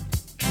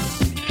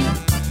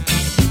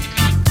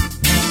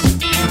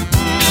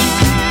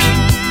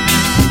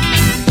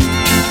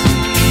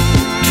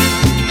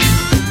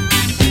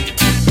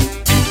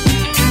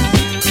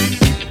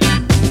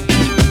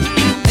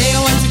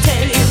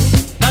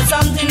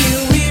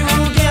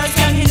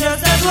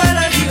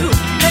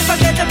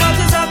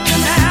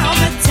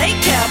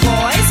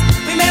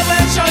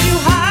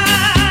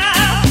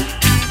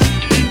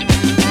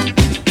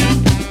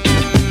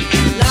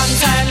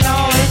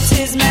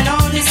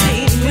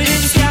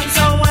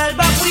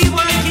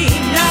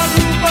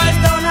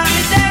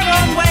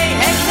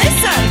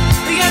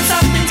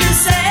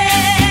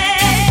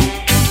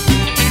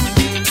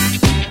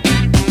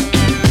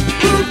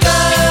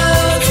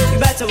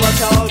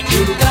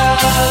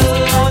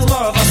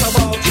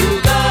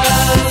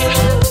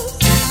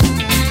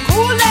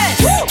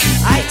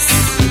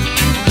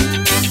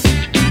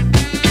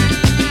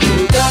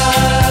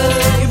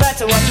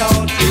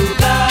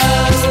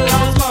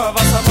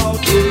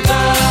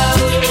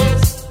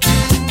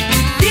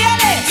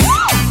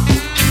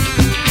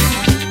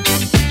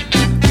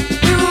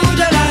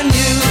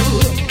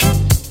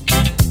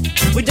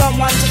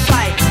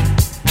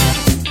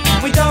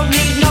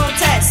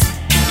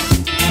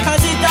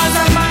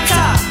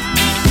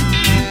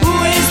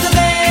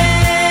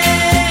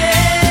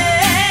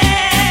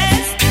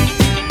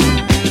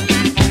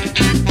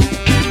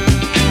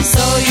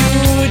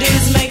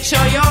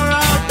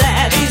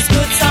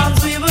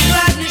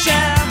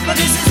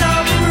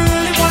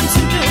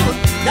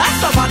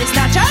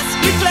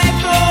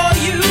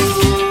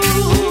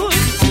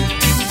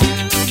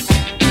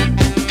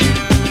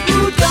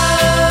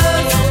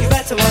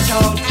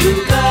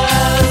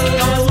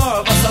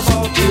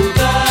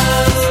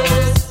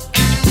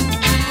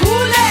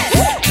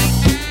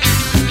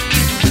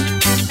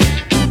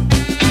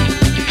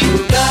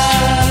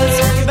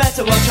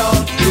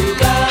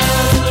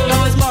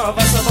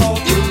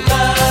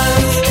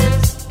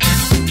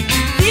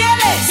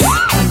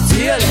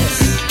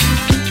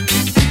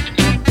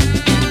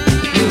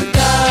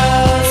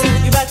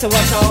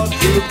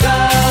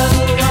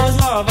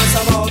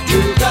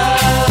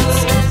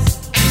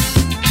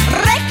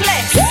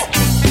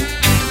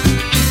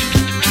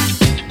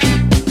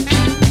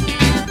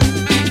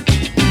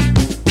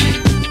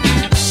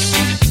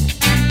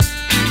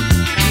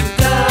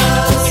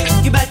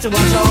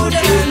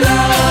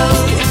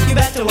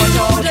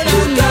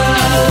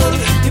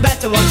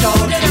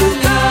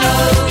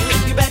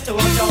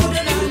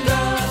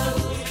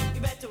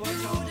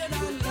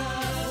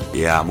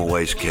 Yeah, I'm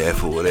always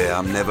careful with it.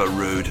 I'm never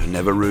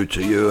rude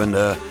to you, and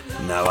no,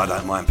 I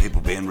don't mind people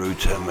being rude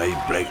to me.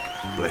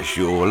 Bless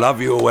you all.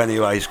 Love you all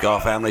anyway, Scar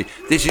family.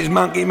 This is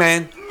Monkey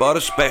Man by the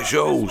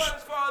Specials.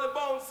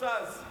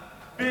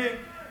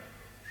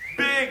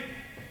 Big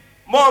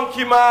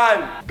Monkey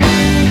Man.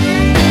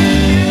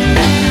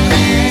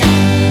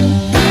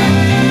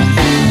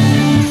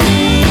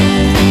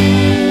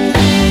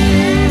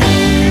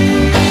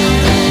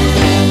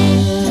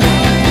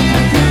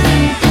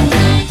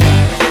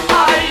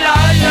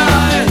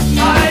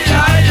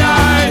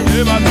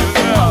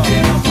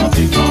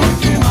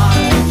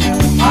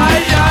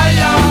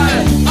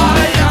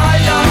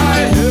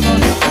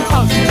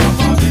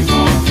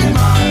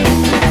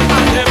 I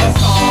never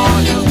saw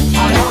you, I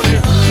only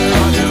heard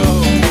of you.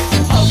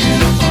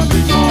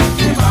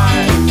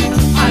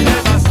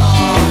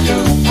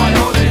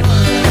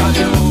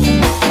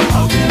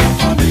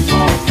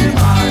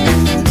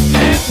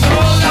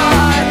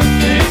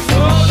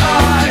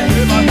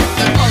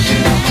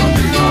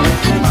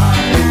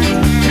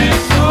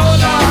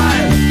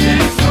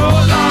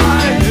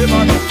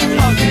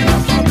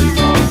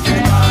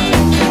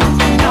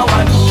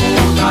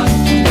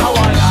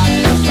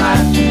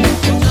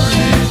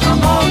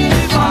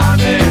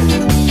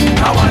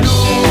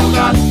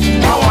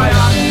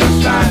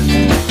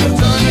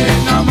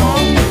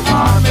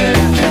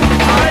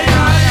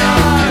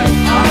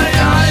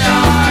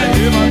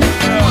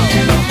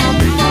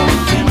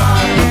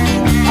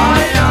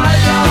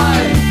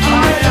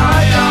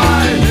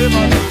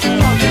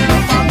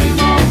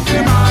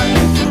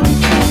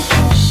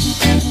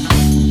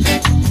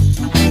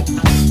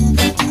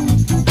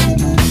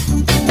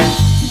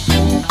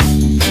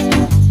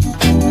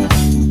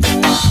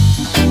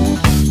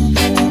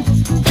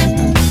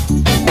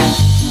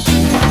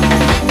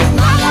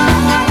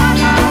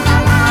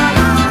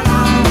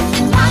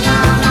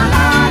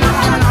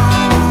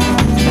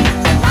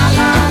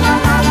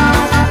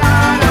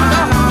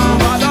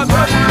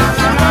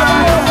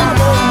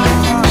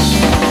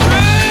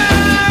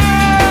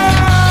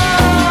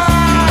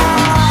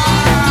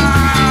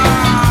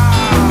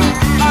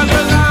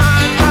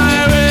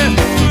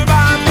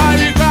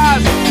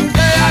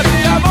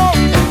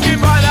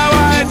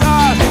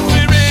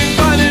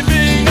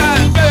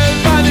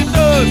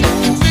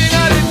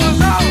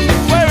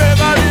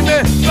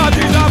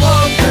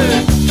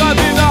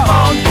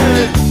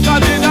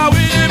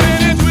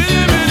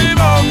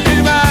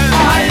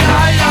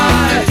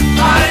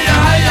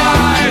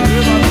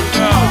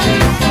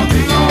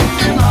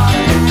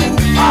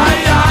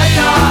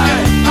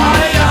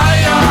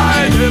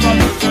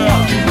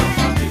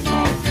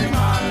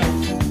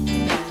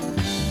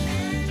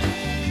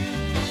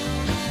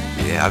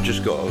 Yeah, I've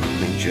just got to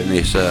mention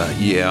this.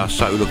 I'm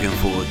so looking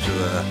forward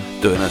to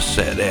doing a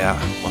set there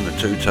on the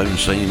two-tone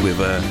scene with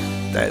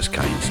That's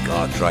Kane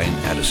Scar Train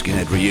at a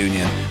Skinhead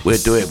reunion. We'll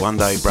do it one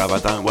day, brother,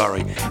 don't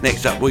worry.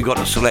 Next up, we got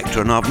a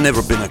selector, and I've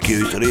never been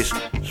accused of this.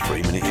 It's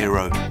 3 Minute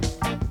Hero.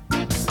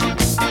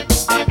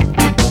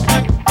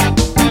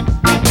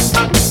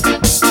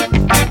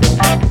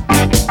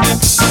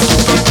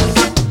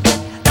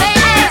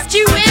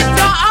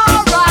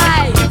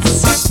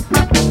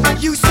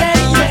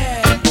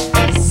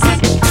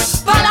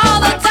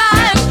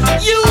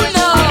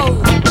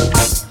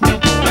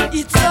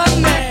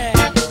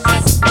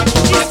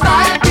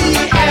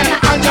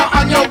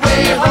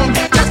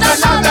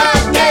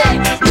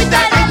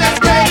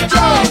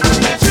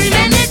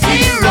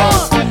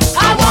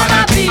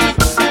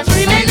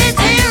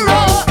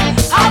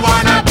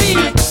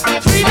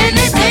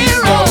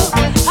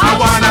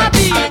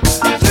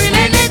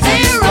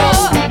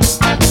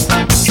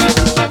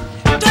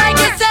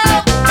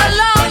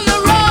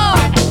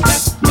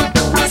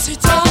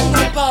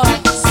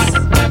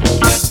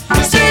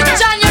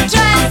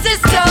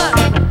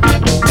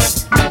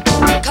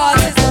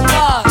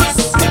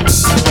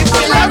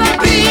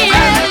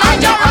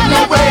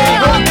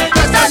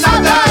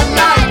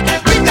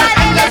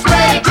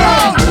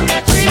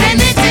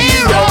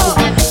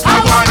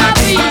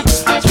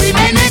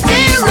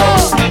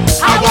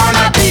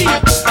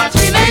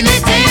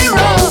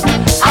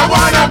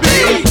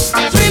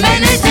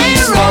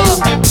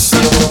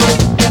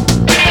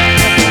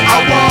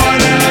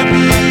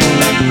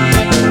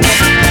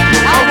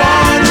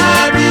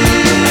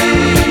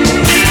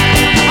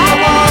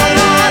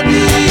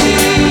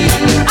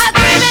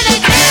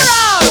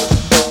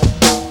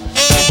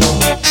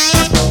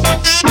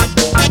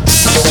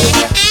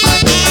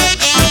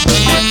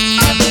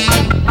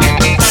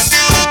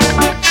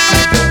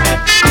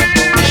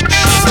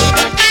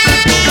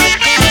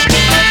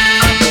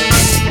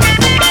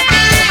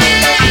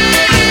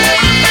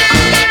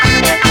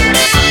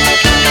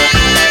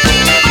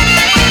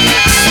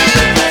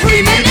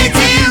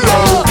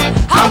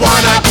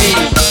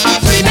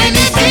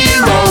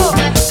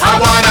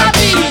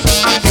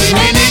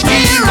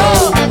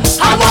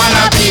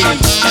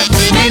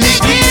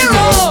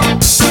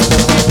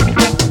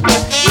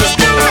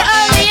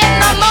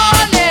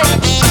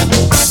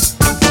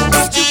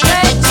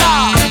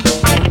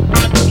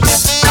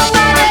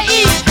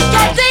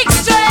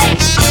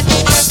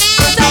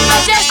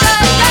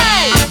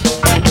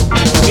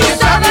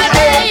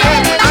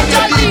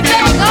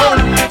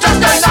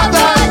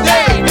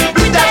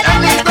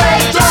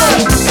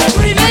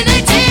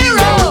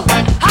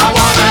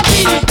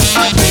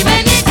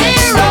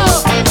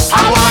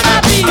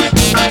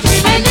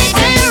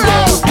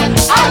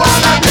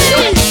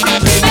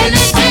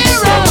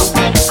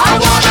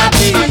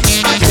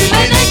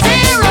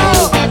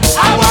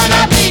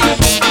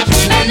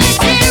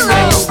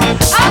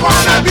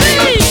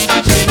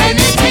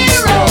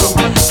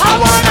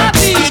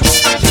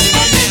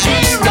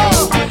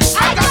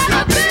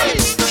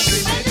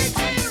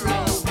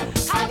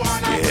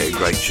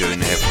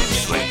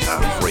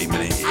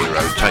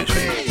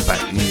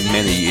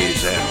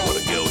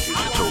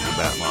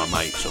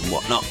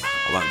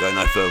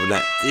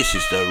 This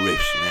is the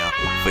riffs now,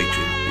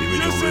 featuring the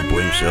original Rude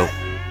Boy himself,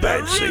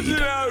 Bad Seed.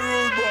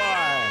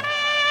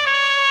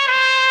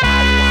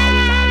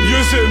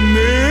 You see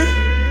me?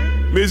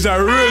 Me's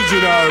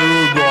original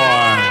Rude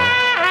Boy.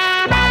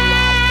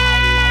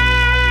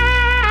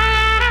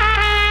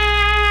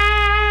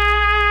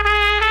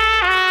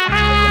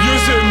 You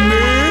see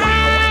me?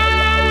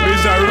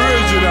 Me's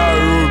original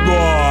Rude Boy.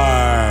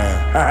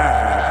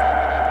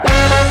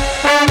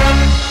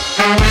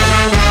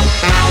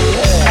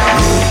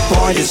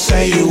 Boy, you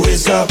say you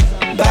is a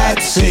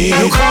bad seed.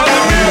 You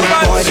calling me a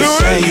bad boy, you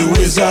say you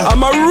is a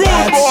I'm a rude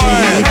bad boy.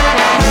 Seed.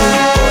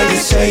 Boy, you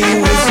say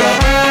you is a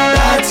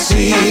bad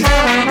seed.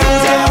 Put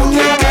down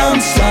your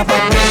gun, stop a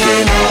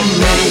picking on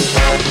me.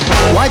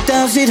 Why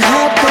does it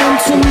happen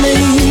to me?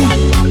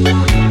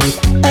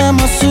 Am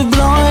I so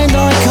blind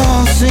I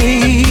can't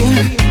see?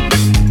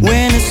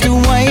 When it's the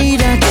way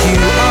that you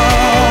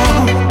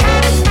are,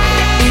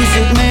 is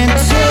it meant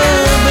to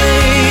be?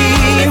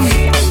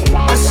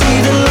 I see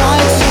the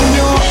lights in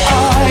your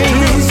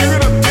eyes,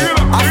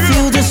 I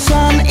feel the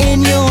sun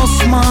in your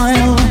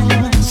smile.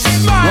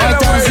 Why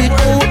does it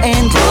all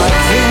end like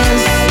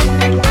this?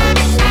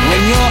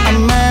 When you're a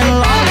man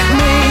like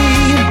me.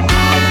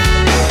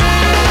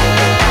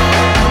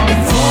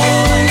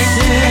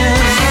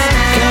 Voices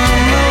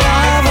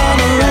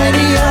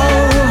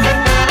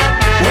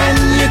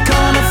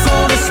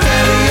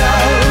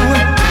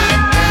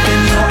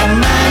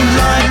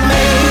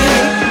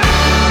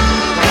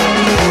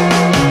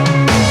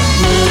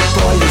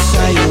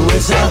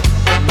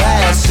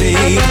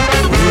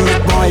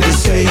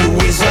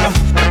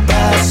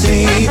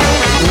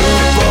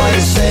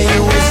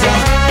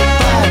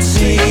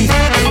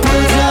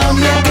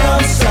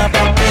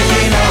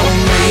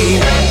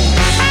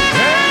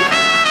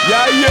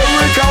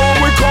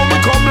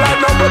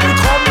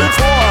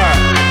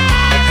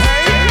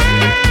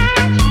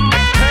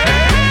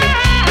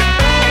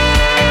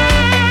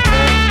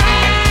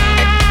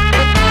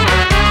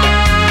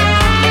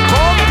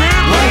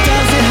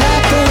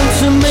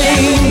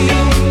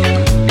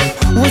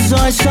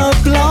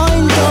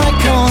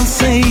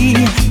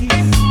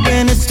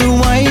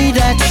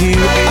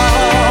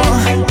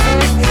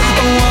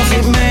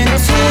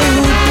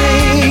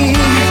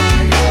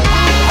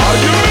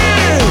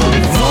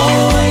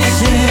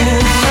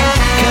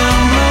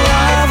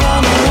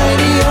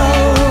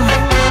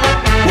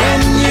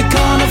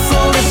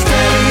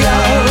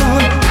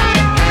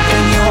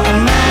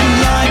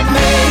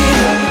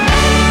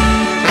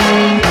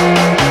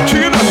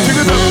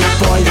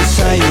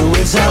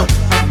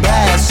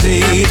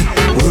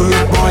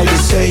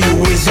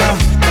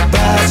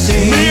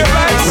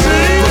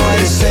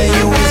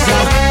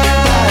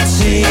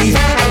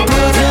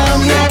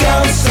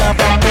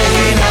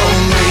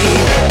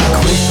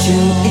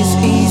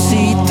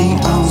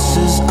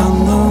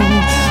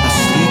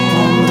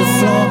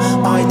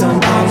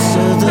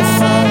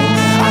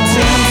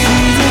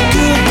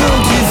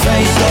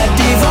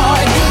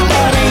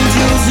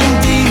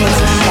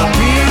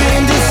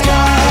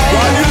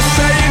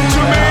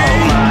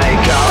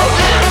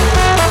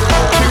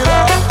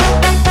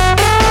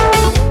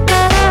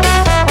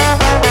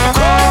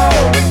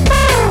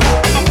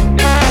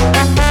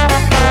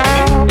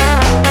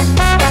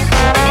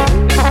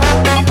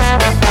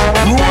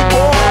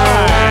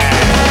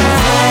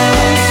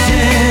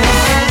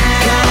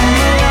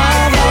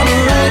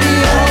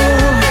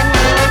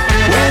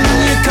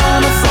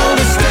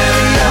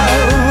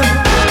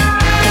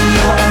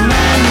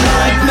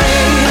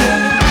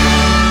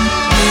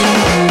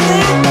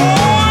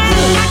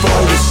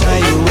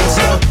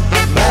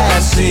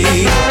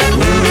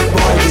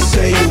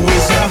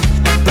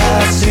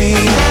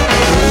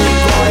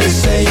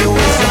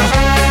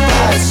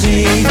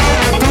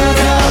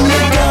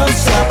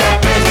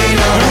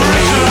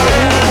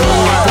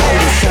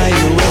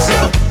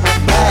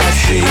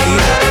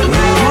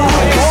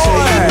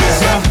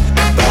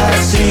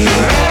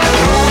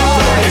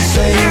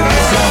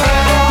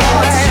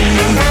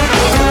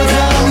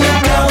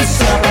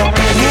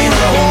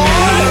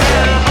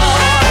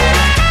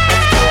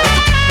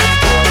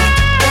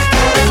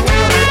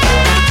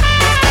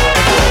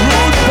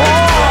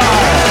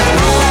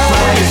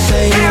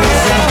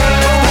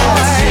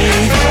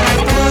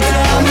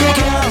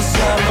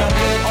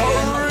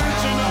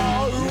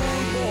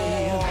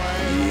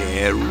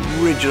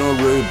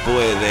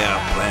boy there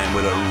playing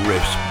with a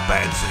riffs,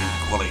 bad scene,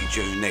 quality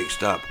tune.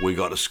 Next up, we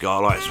got the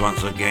Starlights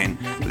once again,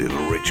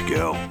 Little Rich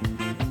Girl.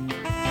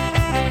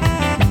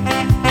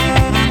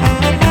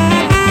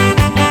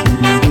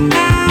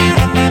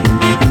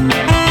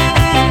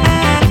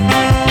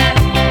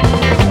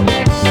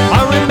 I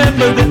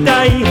remember the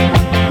day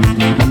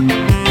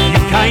you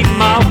came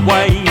my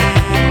way.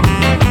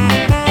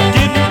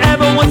 Didn't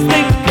ever once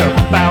think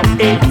about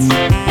it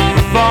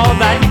before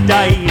that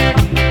day.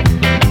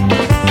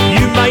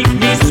 You made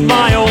me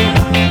smile,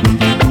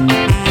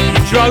 you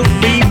drove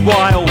me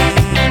wild.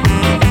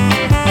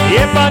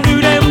 If I knew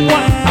then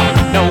what I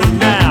know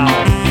now,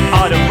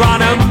 I'd have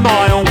run a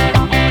mile.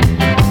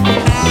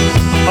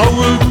 Oh,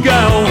 rude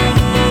girl,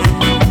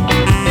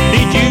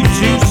 need you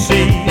to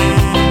see,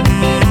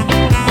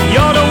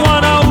 you're the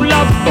one I'll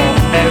love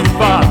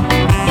forever.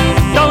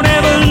 Don't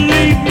ever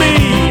leave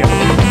me.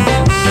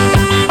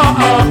 Oh,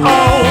 oh,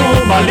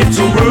 oh, my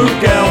little rude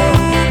girl.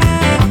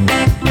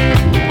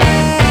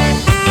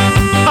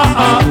 Oh,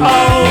 oh,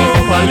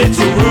 oh, my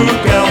little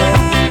rude girl.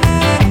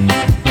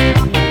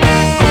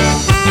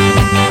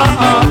 Oh,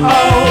 oh,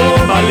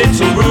 oh, my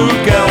little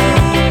rude girl.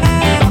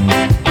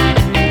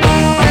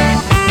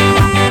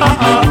 Oh,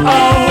 oh,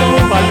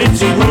 oh, my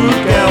little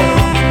rude girl.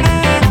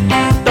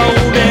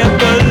 Don't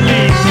ever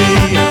leave me.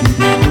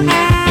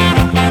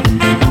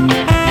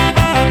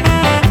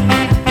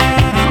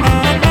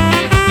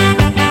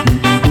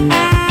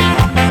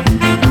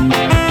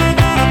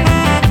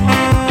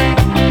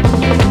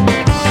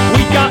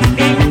 We got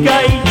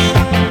engaged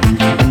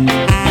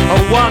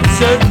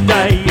once a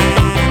day.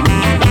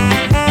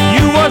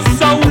 You were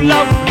so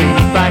lovely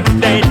back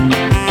then,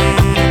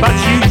 but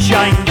you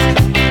changed.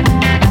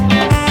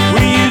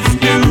 We used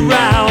to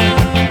row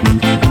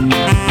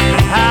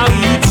and how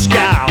you'd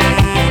scowl.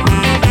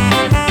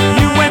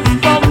 You went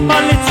from a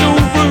little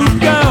rude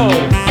girl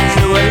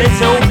to a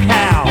little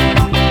cow.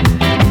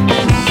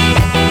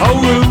 Oh,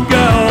 rude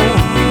girl,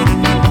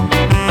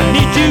 I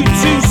need you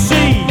to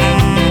see,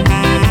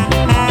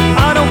 I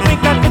don't think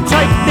I can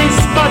take this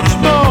much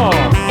more.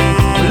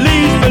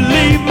 Please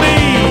believe me.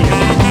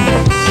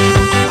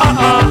 Oh,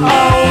 oh,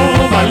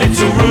 oh, my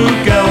little rude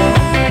girl.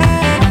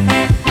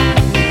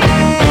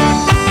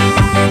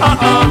 Oh,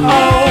 oh,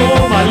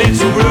 oh, my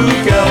little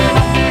rude girl.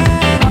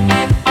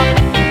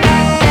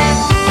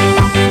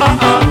 Oh,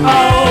 oh,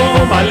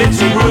 oh, my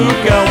little rude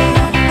girl.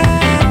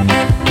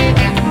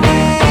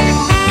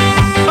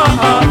 Oh,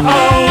 oh,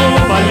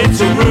 oh, my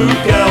little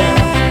rude girl.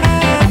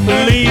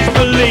 Please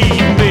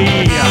believe me.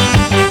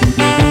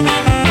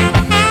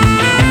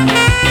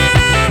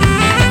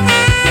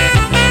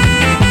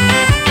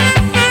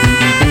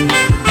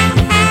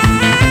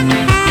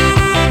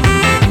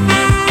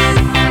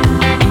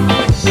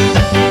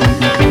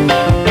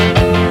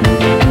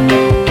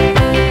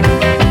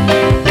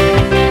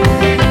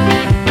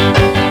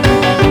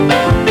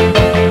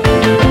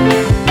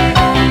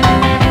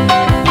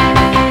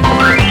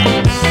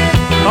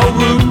 Oh,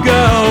 rude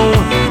girl,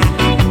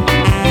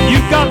 you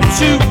got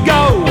to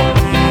go.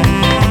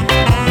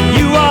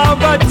 You are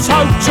a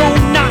total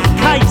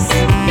nutcase,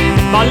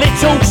 my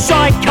little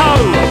psycho.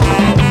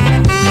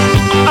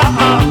 Oh,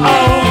 oh,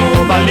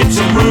 oh, my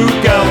little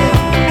rude girl.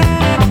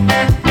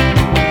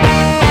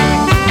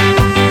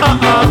 Oh,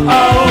 oh,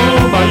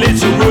 oh, my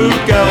little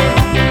rude girl.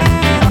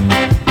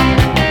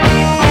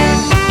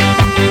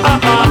 Oh,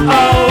 oh,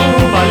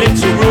 oh, my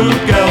little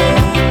rude girl.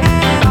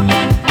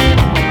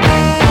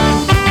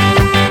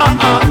 Oh,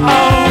 oh,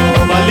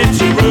 oh, my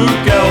little rude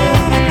girl.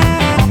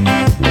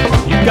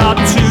 You got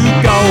to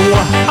go.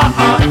 Oh,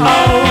 oh,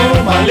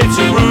 oh, my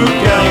little rude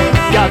girl.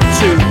 Got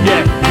to,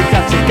 yeah, you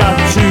got to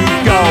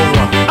go.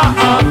 Oh,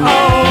 oh,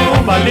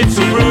 oh, my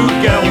little rude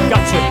girl. You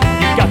got to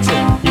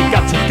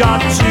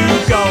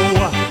go.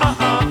 Oh,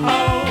 oh,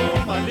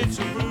 oh, my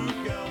little rude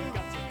girl.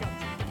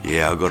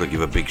 Yeah, I've got to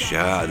give a big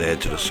shout out there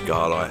to the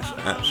Starlights.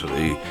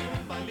 Absolutely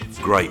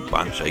great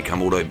bunch. They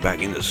come all the way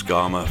back into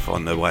Skarmouth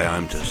on their way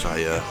home to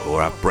say,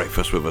 or have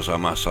breakfast with us, I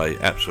must say.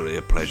 Absolutely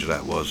a pleasure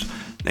that was.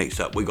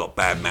 Next up, we got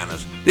Bad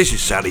Manners. This is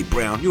Sally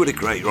Brown. You're the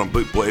creator on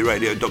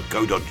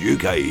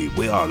bootboyradio.co.uk.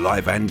 We are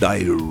live and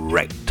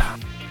direct.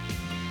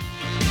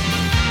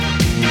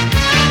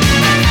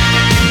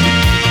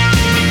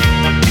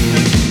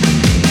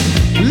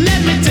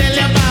 Let me tell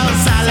you about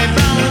Sally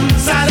Brown,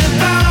 Sally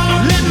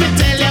Brown. Let me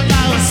tell you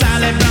about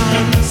Sally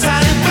Brown,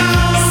 Sally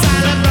Brown.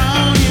 Sally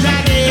Brown is a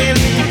girl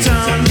in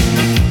town.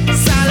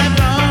 Sally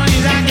Brown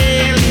is a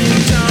girl in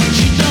town.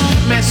 She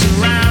don't mess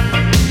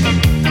around.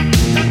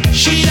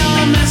 She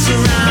don't mess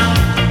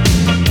around.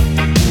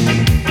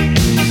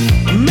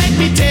 Make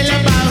me tell you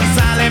about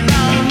Sally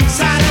Brown,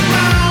 Sally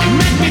Brown.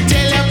 Make me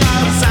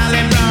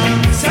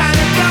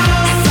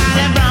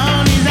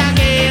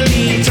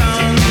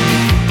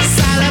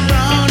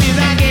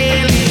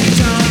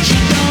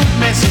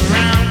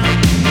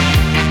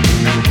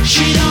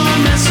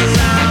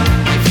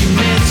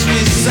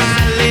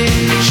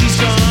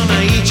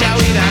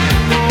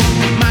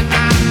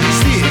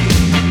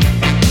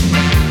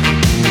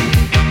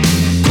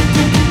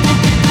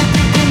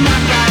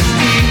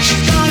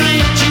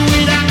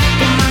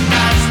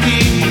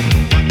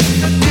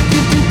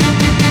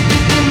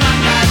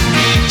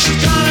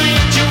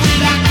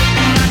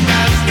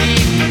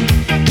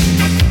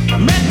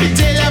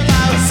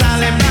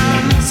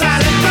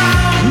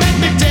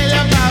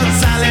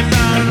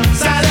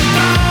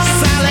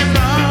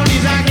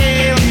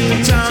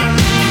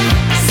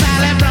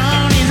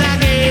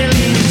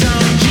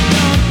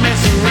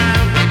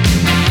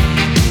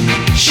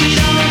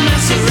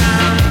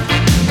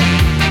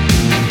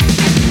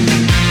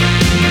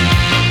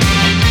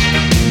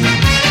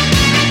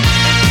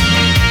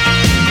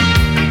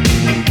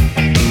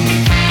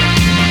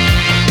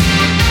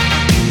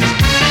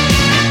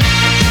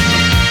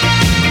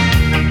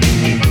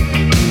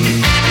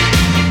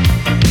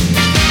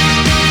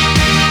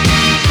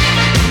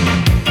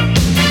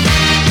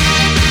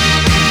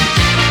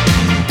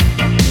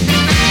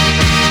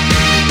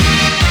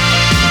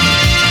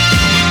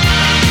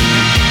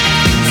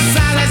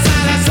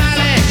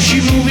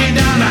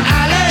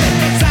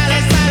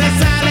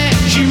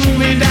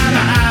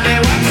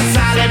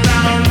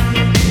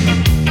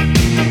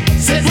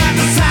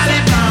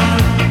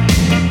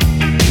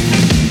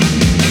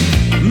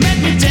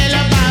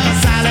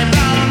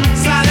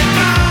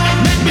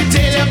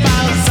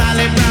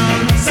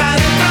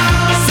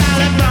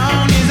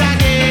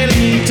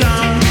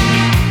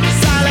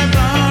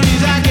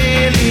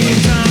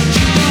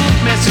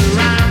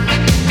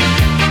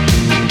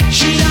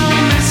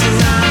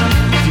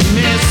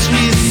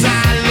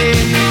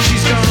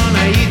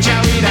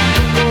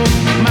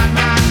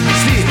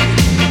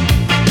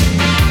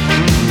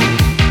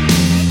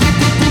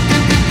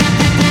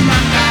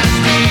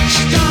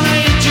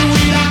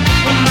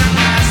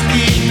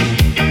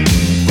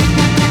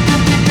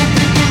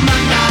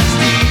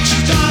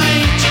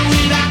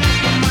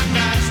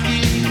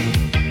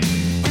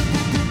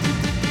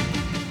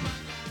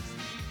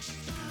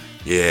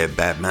Yeah,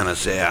 Bad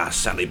Manners there,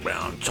 Sally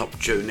Brown, top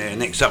tune there.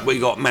 Next up we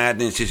got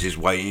Madness, this is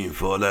Waiting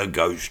for the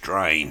Ghost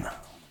Train.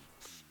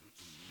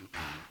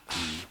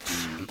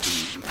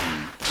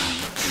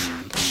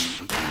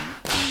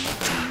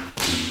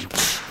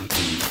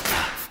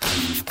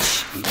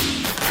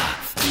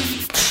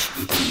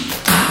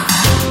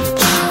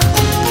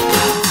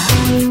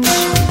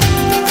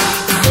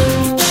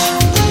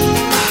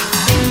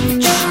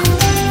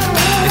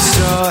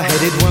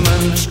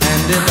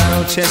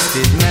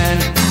 Chested man,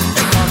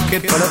 a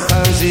pocket full of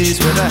posies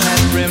with a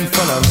hat brim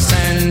full of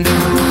sand.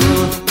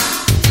 Ooh,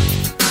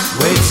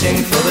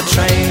 waiting for the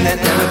train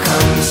that never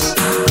comes.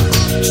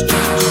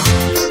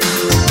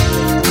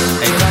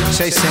 A rat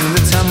chasing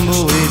the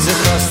tumbleweeds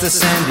across the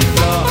sandy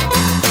floor.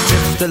 A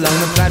drift along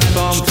the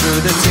platform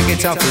through the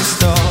ticket office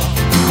store.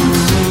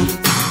 Ooh,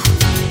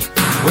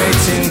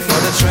 waiting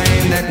for the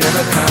train that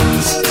never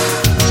comes.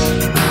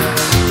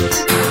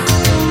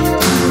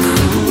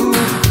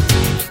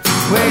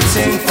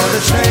 Waiting for the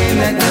train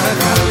that never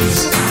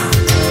comes.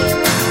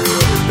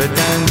 But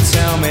don't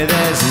tell me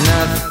there's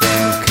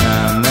nothing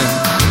coming.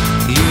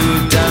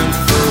 You don't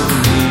fool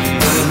me.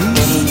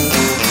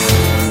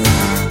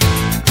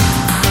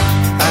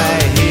 I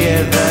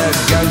hear the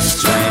ghost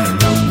train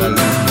rumbling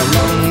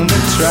along the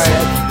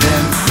track,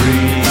 them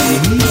free.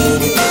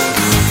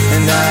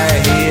 And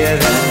I hear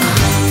that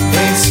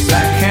it's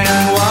black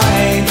and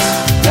white.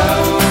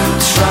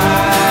 Don't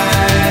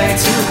try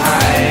to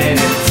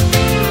hide it.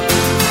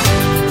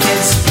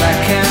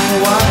 Black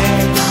and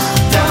white,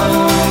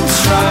 don't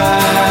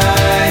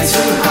try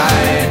to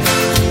hide.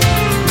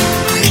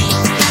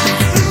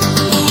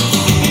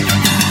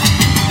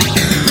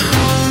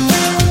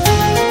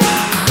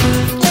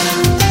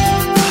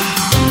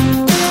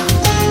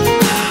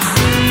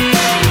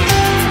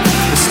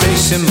 The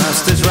station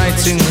master's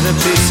writing with a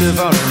piece of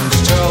orange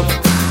chalk.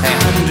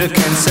 100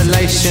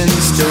 cancellations,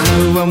 still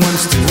no one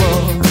wants to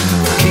walk.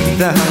 Keep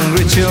the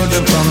hungry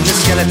children from the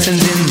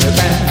skeletons in the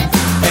back.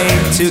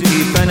 Aim to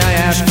keep an eye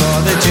out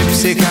for the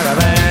gypsy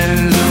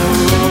caravans.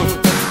 Ooh,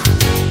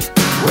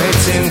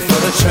 waiting for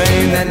the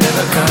train that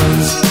never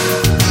comes.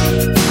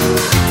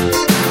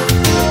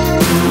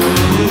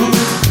 Ooh,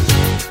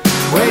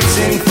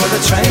 waiting for the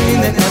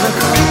train that never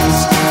comes.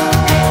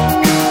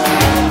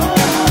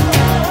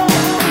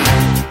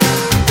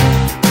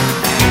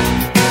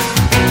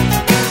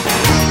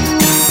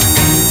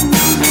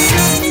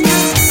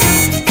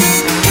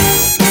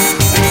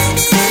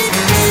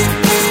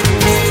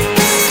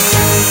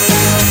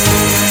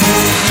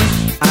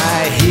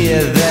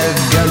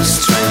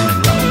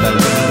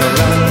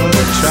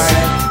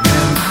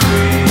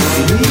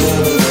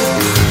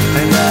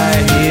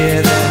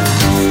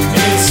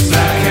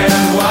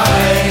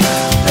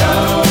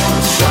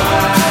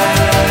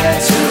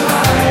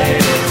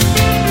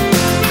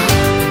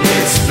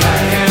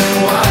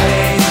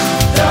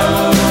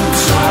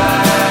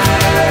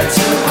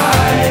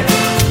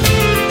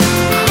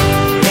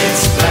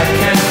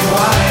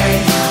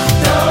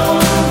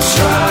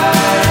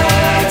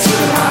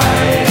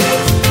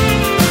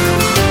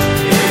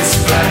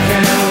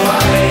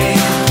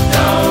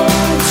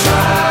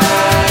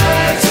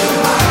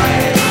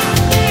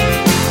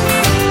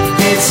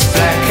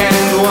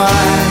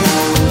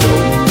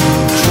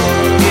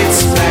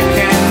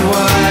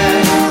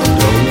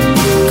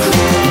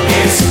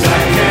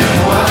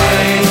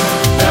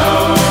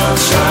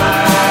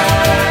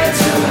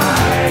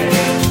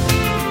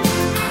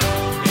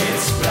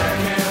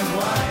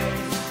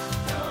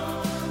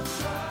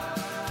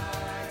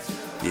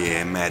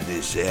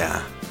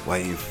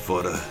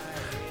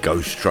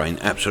 Ghost Train,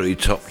 absolutely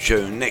top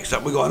tune. Next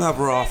up we got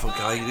another half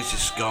okay. This is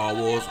Star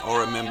Wars.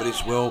 I remember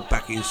this well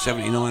back in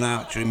 '79.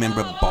 I actually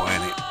remember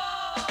buying it.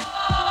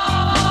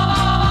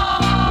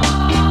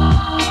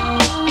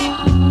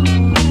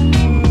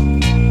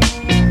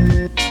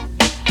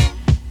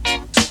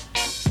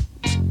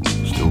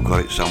 Still got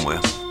it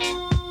somewhere.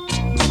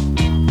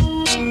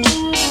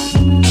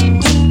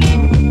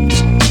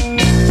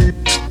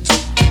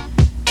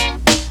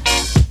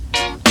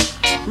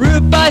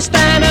 Rude boy,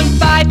 stand and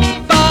fight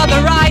for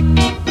the right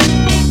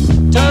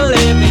to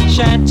live in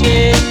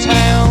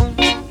Shantytown.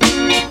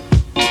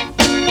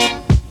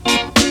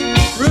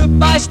 Rude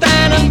boy,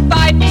 stand and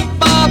fight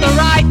for the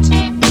right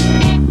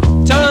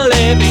to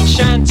live in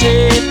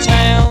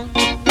Shantytown.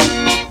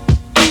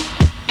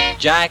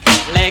 Jack,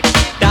 Leg,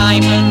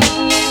 Diamond,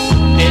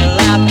 deal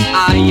out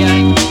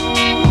iron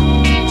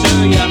to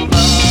your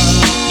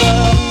mother.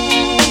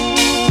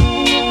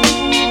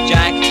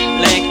 Jack,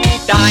 Leg,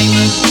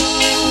 Diamond,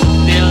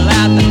 deal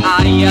out the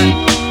iron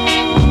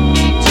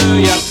to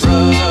your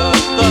brother.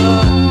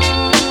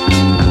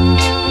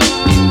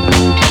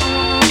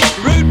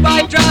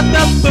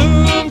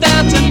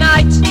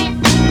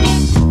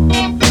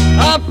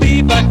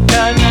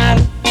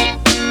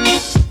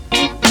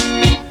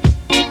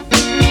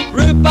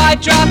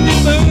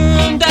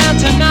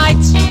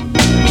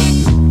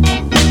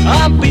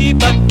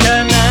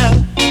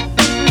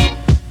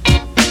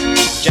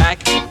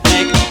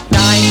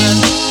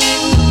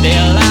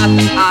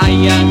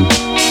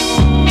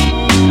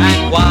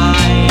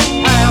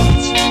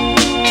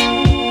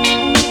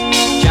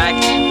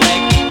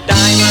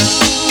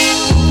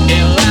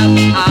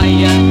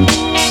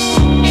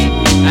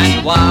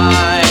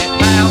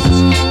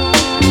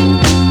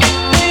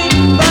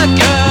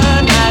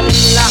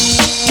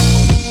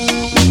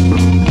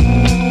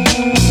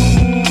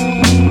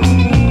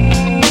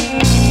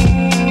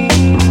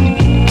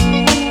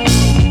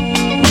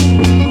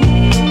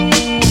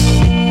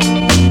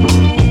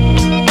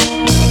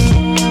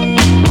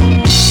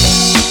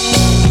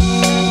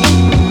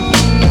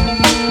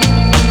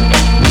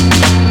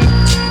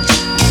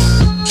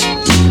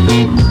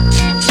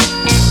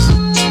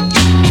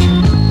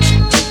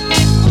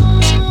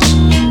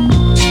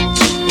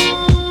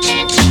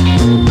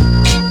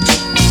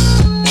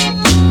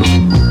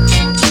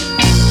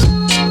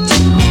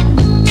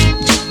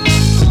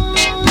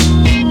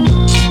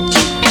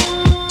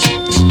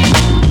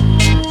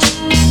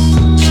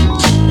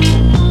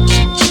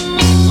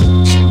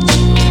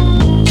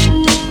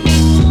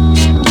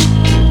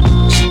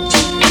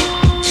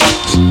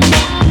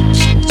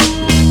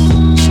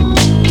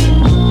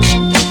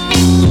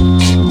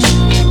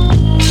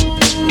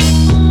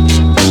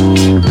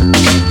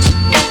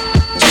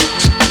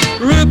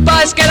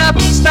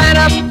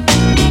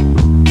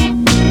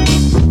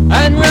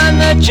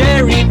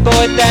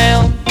 boy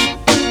down.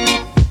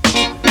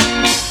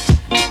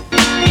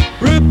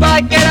 Rude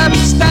boy, get up,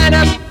 stand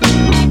up,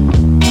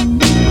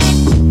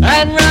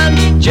 and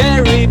run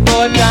Jerry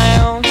boy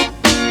down.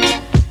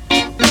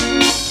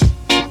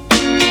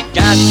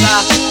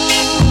 Gather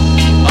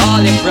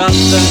all your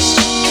brothers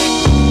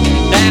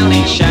down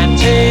in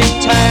Shanty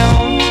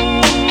Town.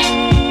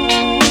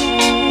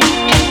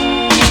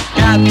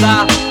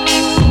 Gather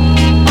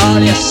all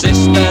your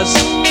sisters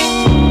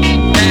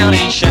down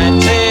in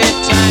Shanty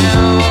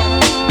Town.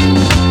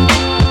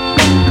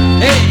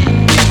 Hey!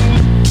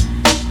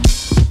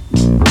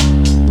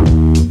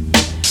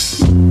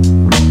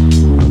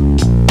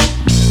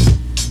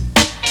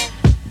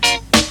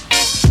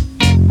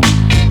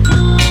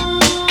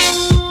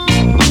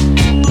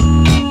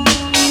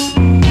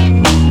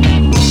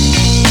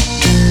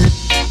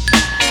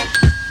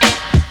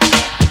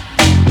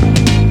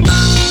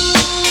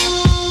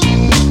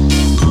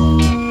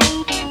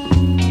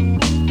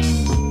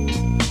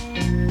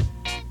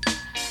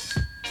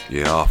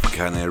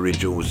 The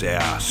originals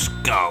there,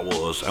 Ska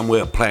Wars, and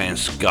we're playing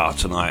ska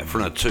tonight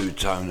from a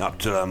two-tone up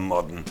to the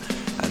modern.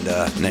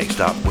 And next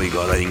up we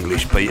got an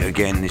English beat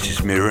again. This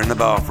is Mirror in the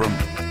Bathroom.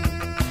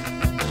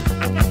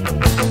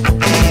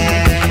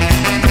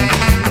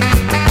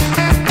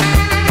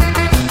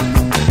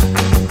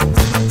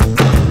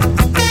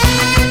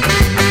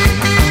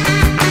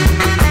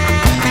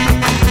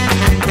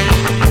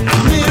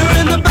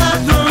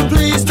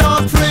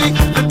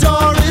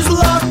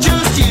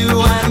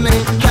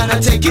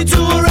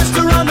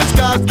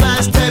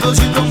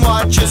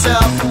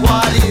 Yourself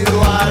while you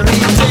are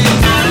eating.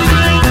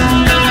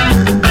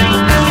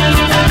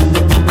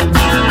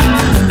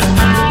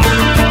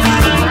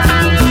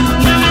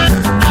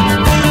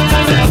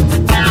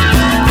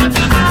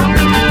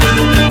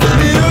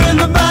 Here in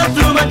the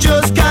bathroom, I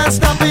just can't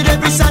stop it.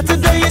 Every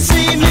Saturday you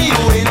see me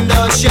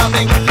window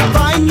shopping.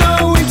 Find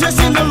no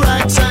interest in the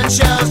racks and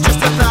shelves,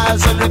 just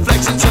 1,000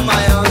 reflections of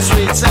my own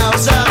sweet self.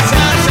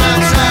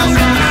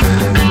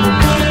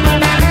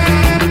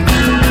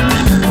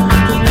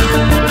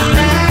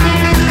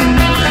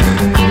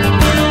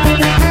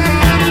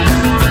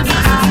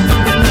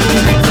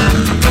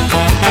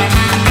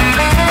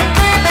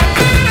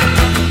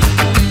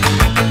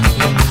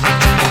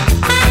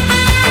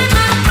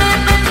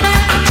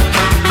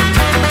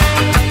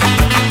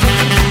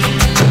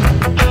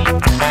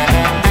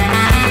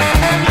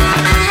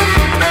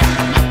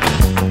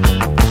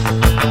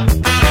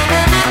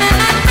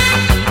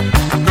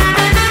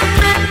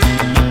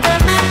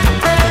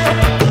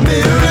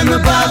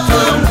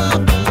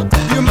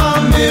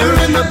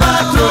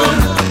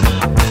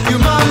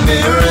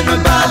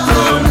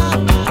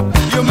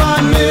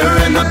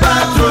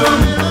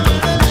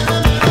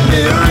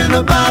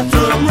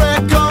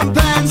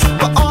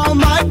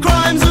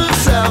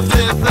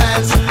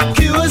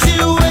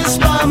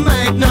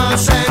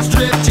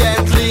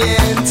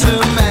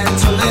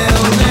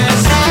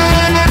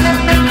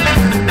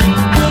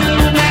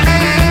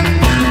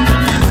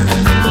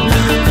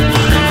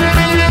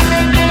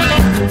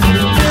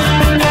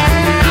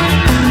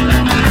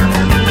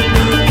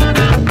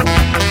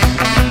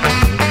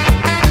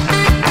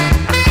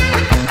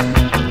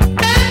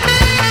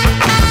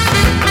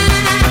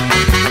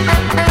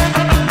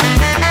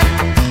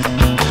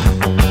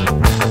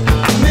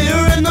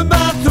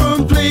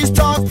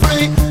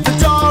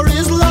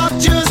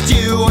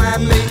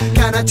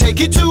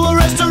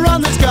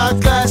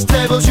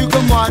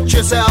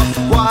 Yourself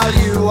while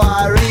you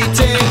are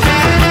eating.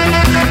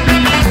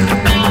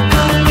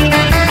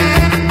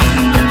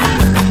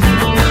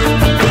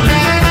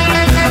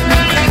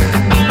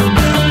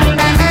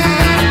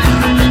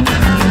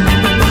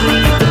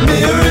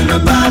 Mirror in the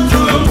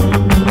bathroom.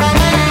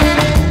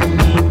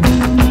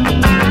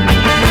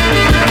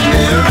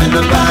 Mirror in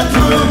the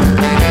bathroom.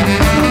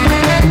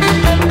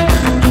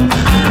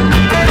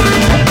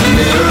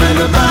 Mirror in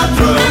the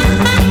bathroom.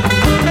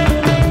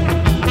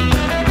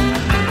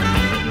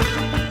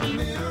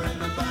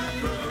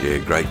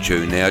 Great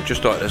tune there. I'd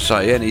just like to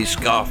say, any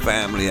ska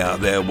family out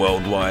there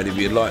worldwide, if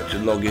you'd like to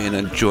log in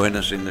and join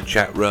us in the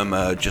chat room,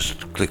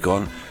 just click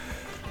on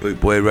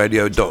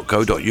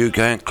bootboyradio.co.uk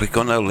and click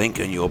on the link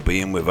and you'll be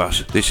in with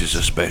us. This is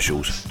the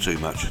specials, Too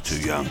Much or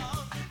Too Young.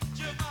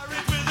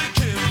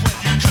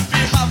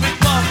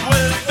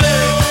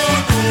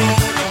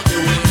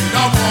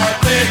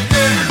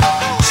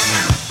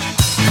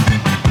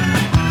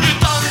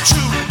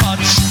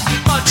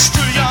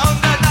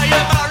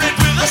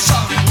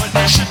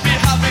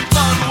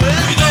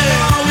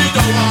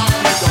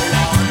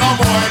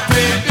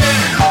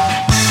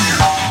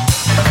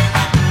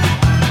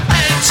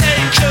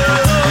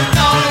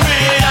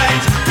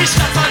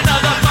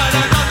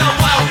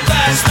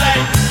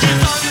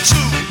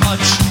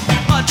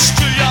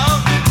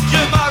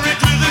 You're married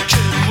with a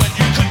kid when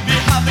you could be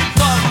having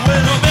fun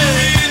with me.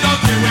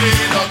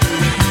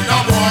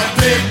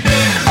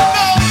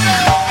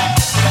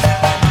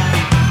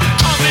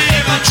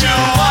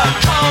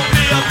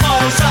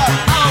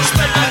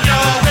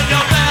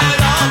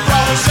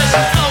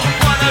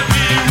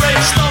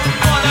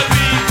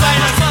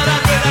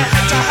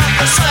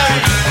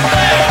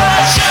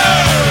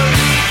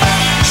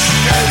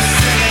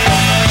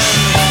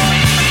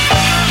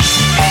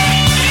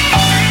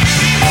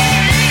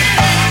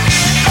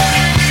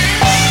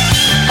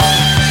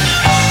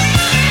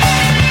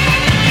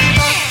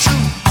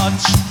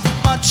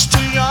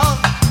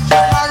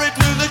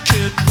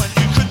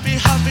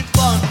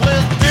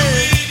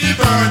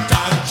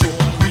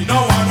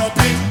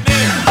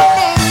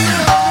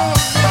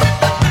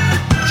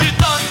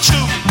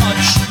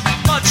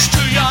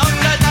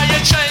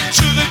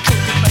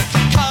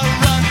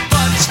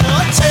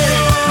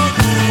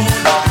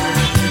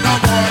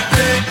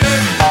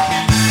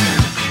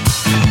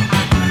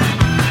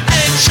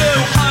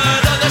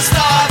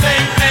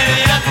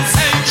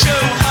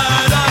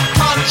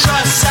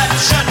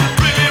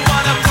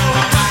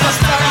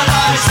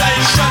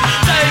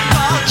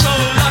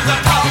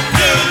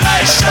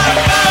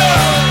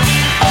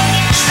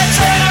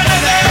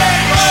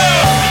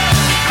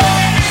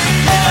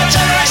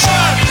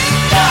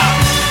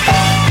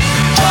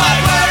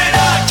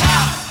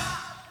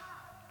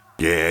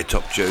 Yeah,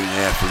 top tune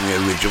there from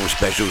the original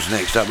specials.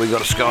 Next up, we've got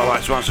the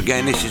Skylights once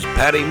again. This is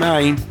Paddy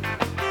Mayne.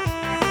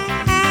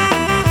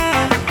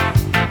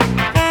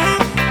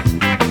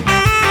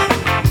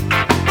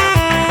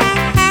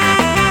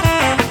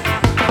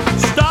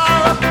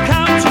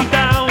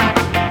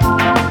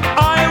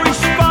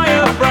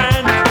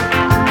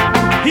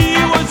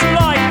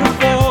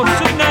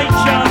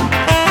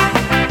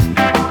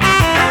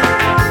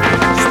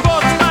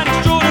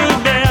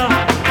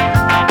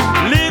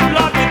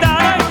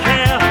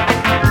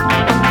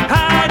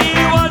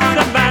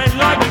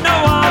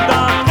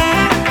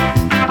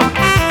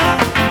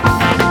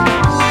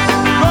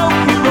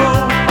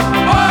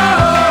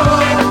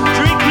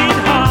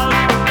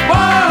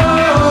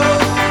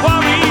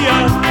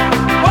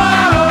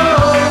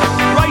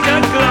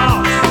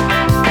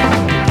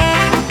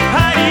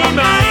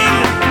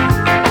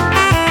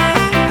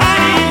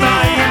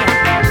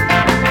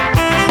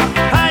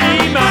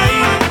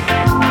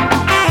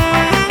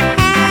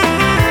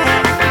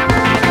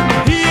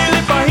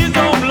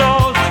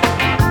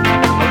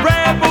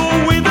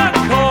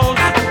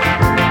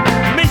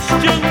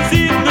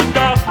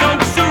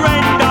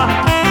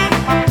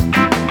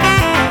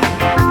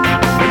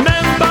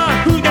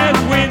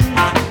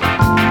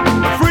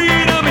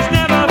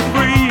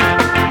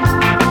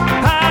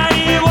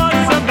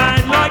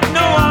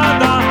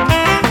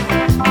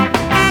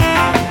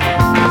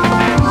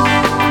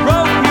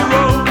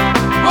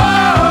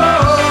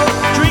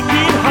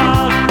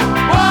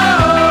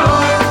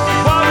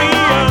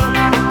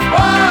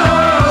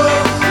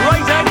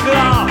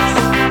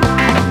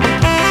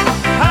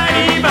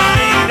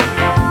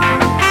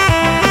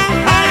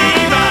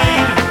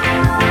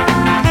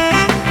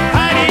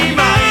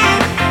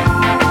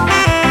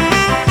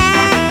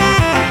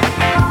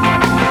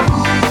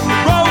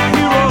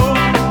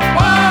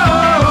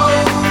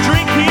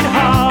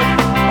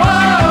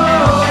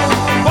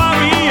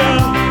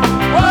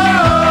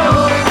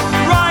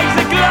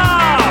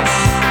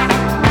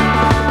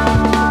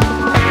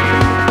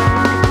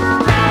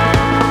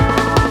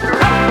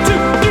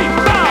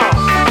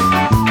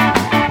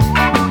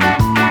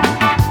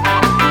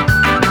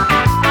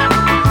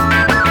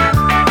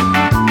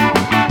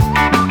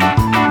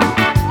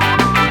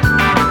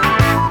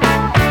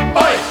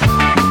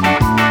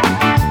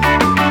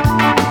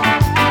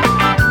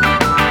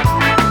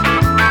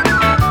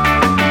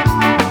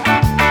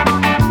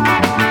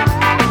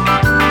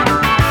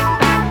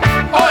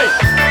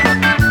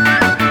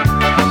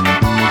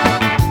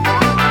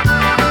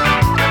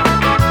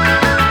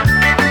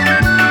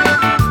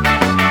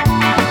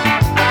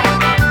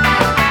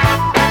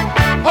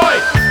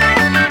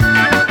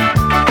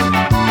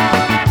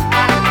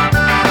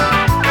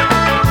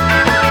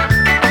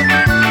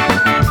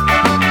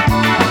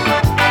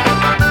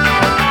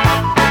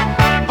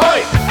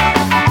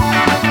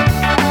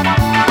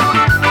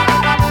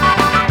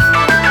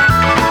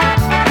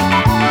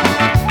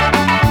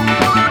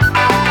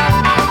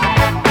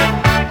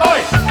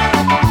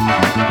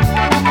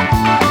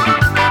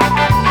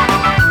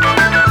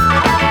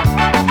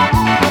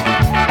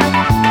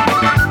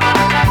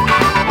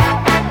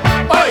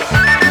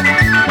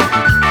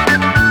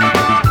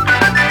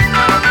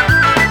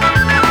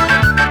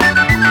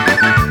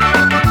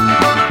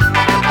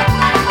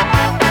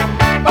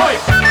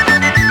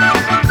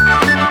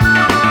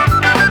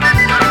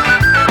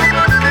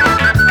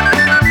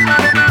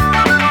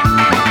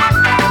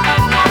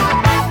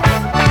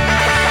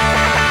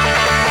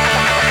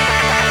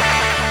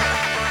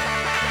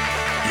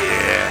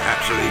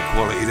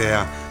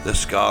 The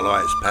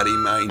Skylights, Paddy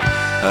Mayne.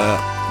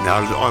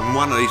 Now, I'm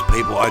one of these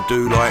people I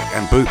do like,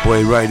 and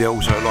Bootboy Radio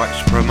also likes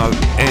to promote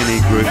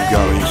any group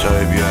going. So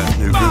if you have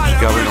new groups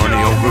going or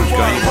any old groups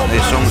going, you want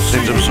their songs,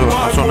 send them to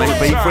us on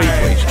MP3,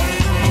 please.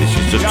 This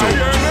is The Talk,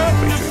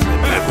 featuring the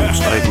Neville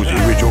Staples, the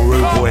original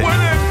Rude Boy.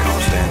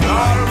 Can't stand it.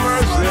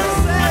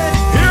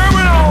 Here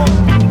we go.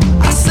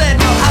 I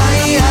said no,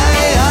 I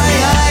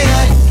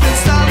can't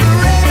stop the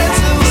rain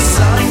until the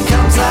sun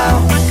comes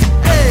out.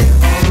 Hey,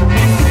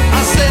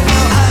 I said no,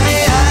 I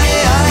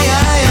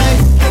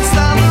can't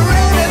stop the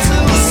rain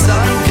until the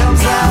sun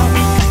comes out.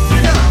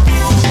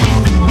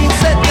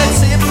 Said the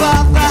tip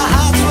of the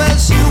house when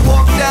she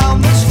walked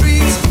down the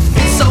street.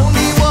 It's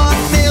only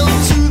 1 mil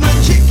to the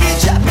chicken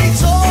chappy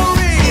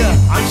Tory.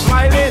 I'm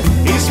smiling,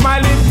 he's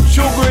smiling,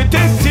 sugar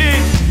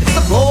addicted.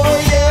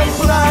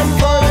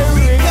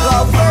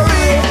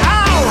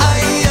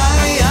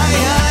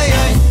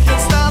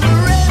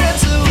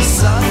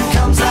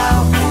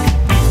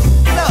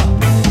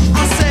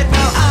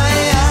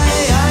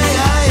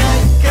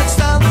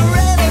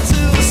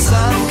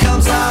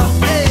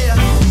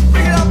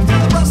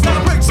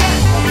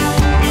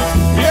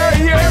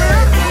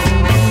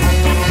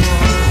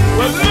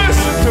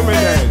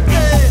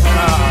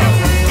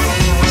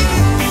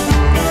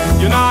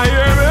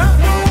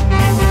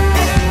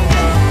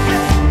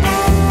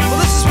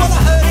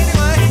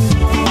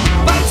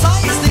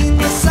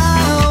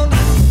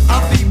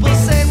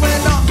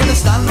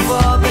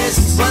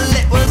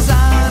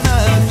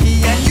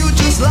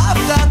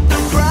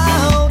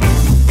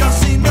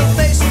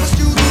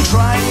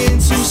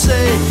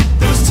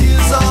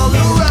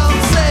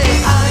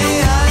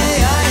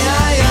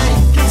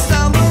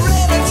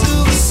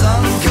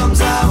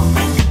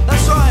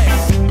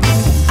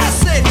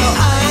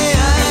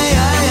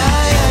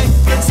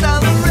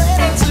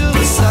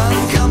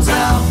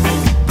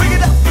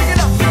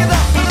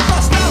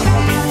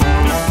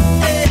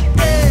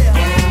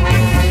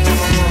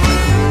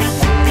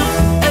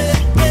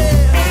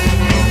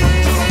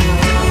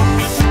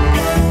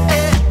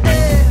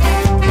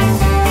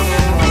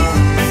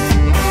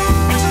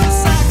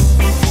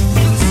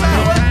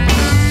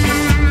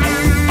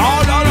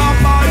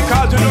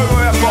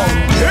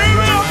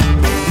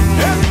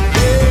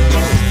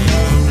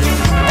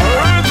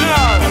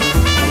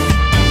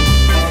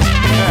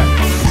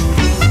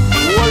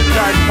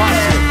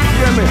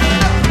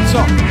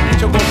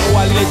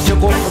 wallet,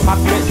 check out my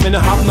pocket, me no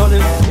have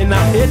nothing in a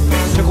head.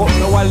 Check out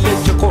my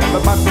wallet, check out my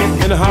pocket,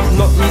 me no have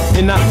nothing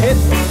in a head.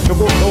 Check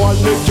out my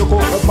wallet, check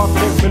out my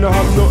pocket, me no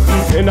have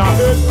nothing in a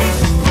head.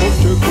 Come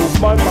check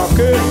out my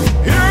pocket,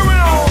 here we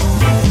go.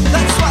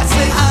 That's why I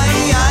say I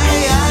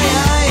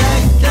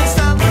can't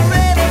stop the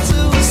rain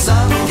until the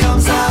sun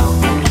comes out.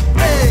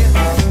 Hey,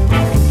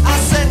 I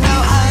said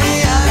now I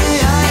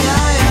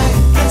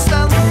can't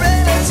stop the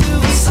rain until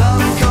the sun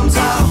comes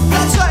out.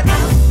 That's right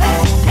now.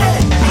 Hey,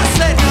 I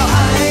said now I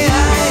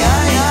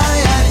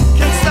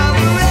can't stop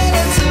the rain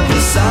until the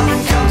sun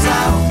comes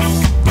out.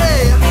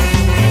 Hey,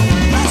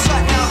 that's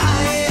right now I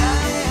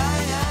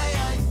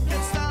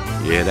can't stop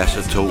the rain. Yeah, that's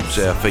the Talks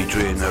there,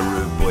 featuring the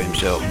rude boy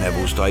himself,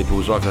 Neville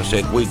Staples. Like I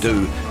said, we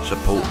do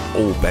support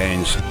all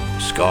bands,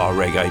 ska,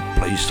 reggae.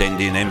 Please send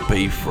in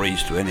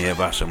MP3s to any of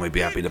us and we'd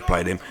be happy to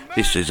play them.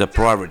 This is a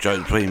private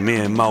joke between me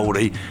and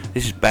Mouldy.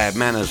 This is Bad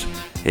Manners.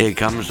 Here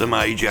comes the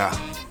Major.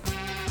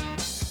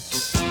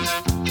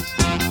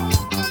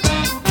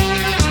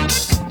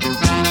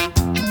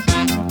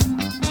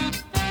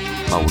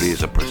 Mouldy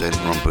is a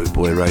presenter on Boot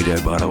Boy Radio,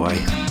 by the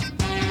way.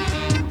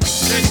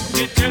 Let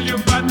me tell you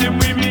about them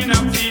women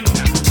I've seen.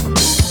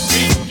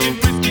 Drinking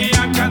whiskey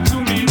and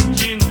consuming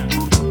gin.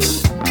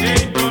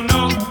 They don't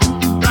know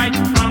right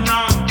from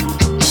wrong.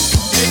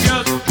 They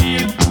just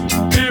feel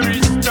very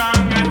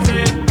strong and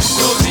say,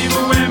 those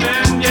evil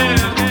women, yeah.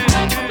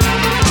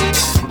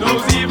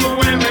 Those evil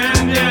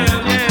women, yeah.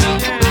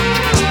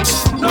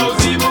 Those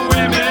evil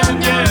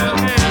women, yeah.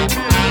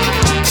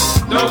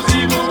 Those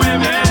evil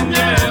women,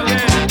 yeah.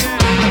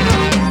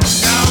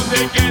 Now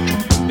they get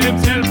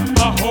themselves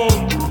a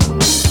home.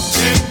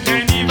 They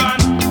can't even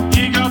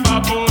dig up a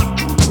bone.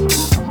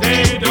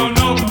 They don't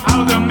know how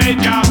the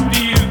major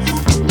feels.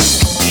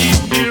 He's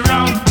been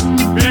around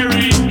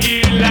very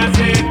ill. I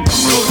said,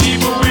 those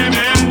evil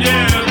women,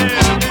 yeah.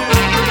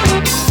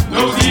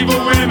 Those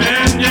evil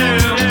women, yeah.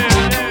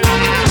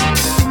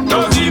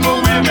 Those evil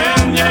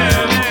women, yeah.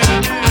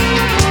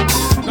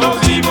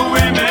 Those evil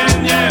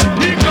women, yeah.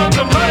 Here comes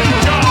the major.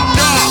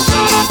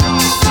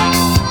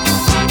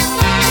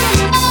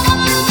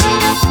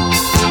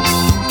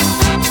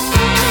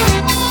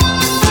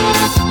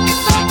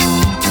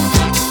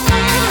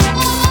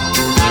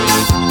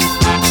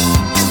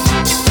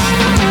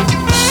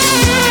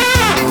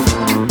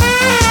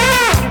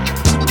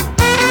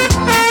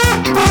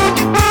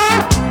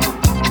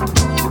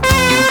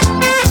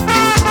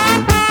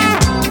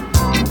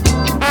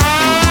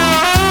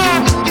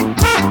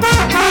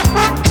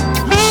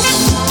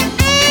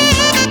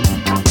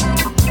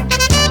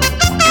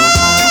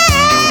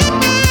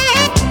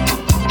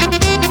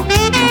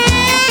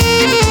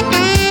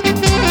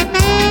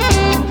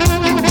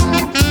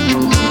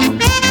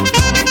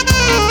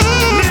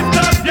 Lift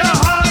up your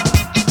heart,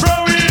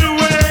 throw it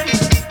away.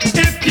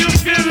 If you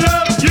feel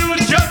love, you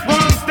just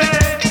won't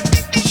stay.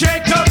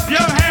 Shake up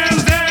your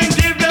hands and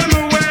give them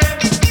away.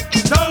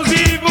 Those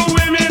evil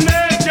women,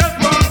 they just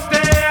won't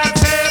stay. I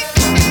said,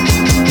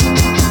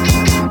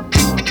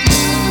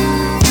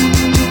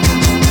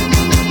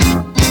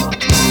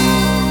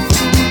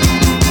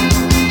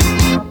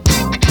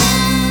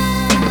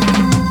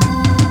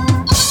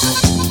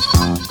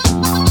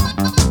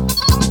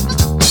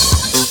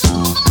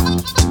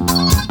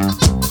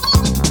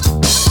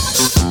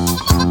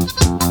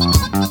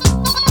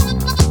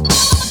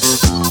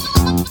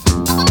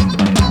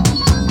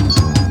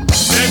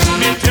 let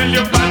me tell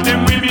you about them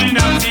women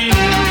I've seen.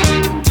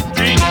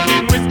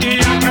 Drinking whiskey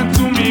and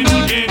consuming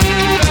gin.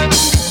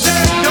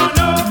 They don't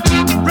know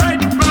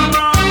right from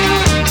wrong.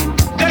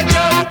 They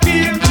just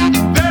feel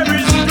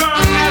very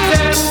strong. I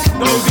said,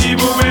 those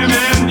evil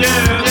women,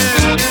 yeah.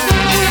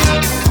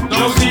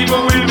 Those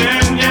evil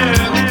women, yeah.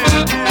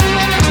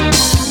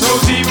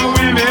 Those evil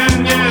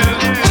women, yeah.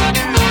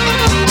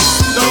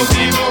 Those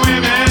evil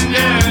women,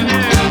 yeah.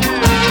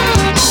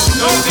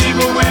 Those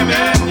evil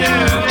women, yeah.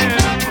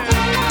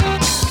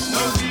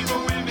 Those evil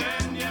women,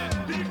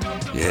 yeah.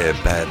 Yeah,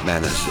 Bad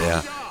Manners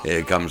there.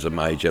 Here comes the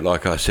Major.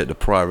 Like I said, the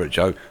private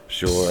joke.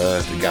 Sure,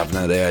 the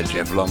governor there,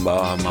 Jeff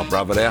Lombard, my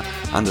brother there,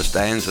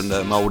 understands, and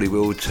Mouldy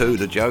will too,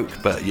 the joke.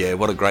 But yeah,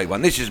 what a great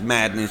one. This is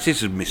Madness.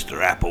 This is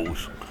Mr.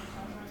 Apples.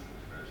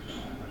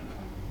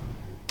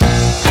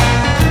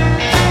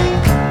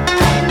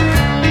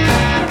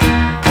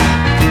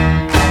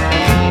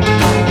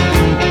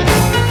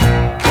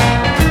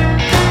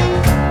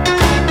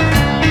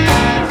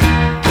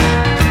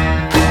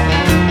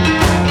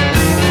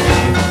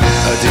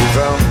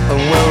 From a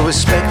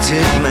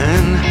well-respected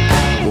man,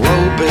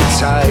 woe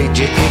betide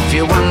you if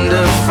you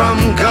wander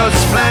from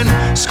God's plan.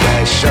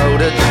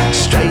 Square-shouldered,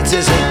 straight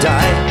as a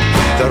die,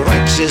 the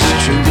righteous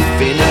truth,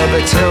 he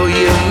never tell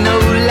you no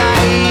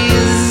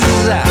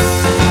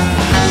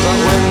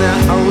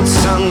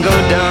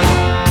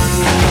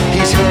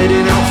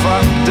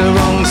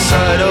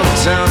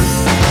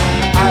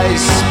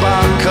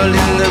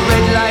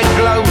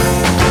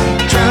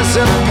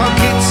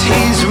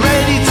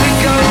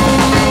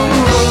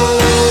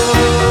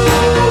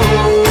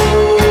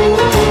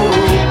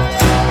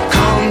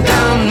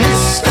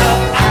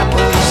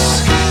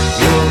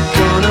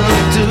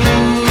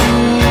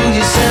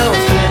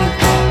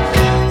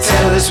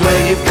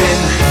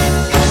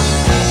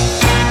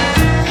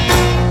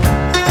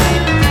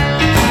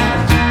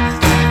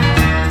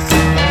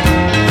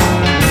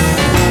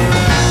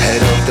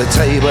the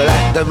table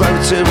at the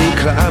Rotary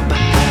Club,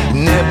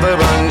 never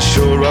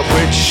unsure of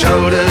which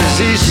shoulders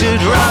he should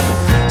rub.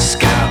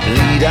 Scout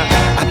leader,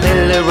 a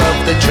pillar of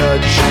the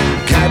judge,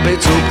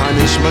 capital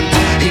punishment,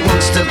 he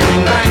wants to bring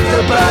back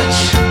the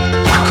budge.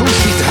 Of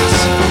course he does,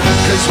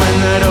 cause when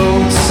that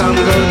old sun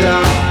go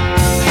down,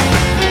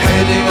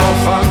 heading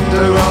off on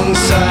the wrong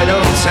side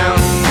of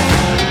town,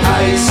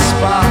 eyes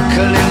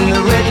sparkle in the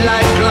red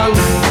light glow,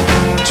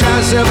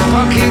 trouser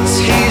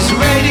pockets, he's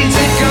ready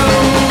to go.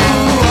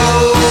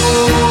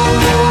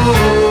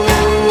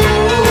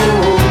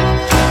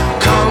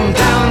 Calm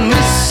down,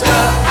 Mr.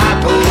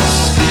 Apples,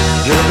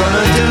 you're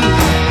gonna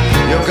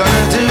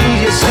do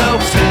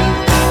yourself in.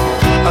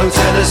 Oh,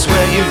 tell us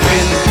where you've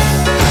been.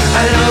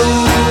 And oh,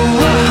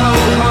 ho,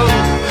 ho,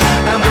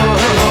 and oh,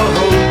 ho,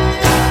 ho.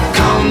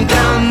 Calm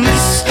down,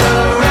 Mr.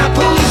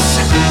 Apples,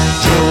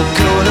 you're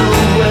gonna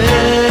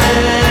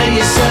wear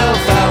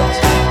yourself out.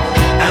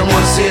 And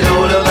what's it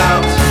all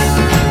about?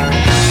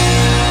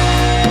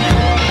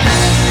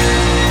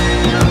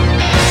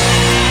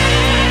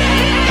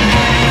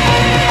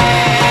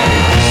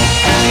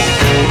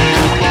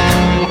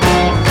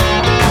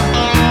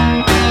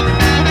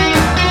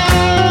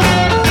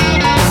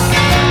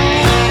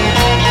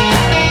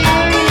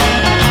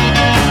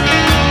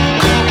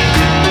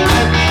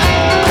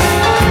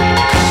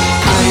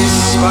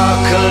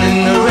 Sparkle in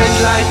the red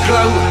light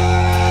glow,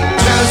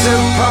 trouser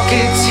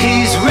pockets,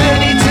 he's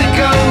ready to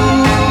go.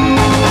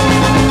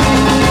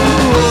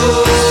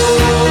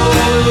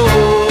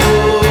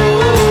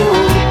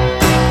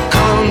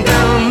 Calm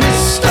down,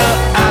 Mr.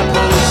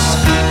 Apples,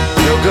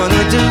 you're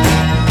gonna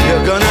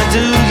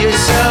do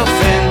yourself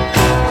in.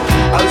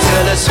 Oh,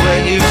 tell us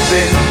where you've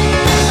been.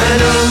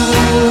 And oh,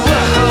 ho,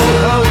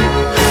 ho,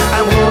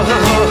 and whoa, ho,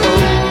 ho.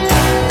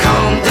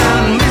 Calm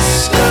down,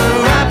 Mr.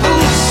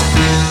 Apples,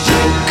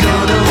 you're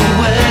gonna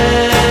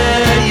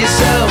wear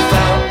yourself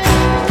out.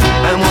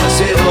 And what's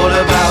it all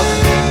about?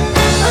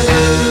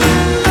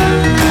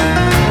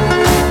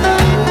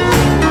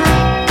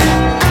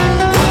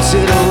 What's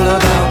it all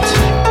about?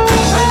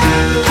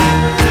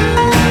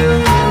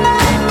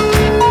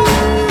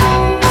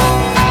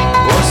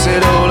 What's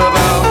it all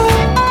about?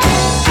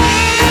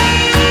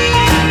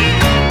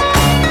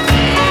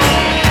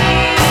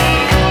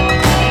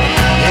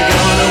 You're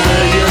gonna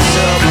wear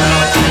yourself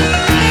out.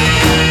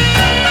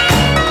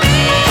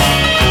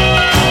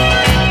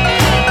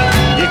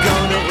 You're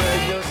gonna wear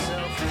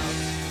yourself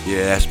out.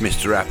 Yeah, that's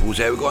Mr. Apples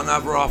there. We've got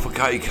another half a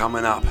K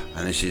coming up,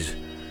 and this is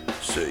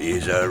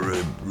Here's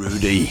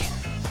Rudy.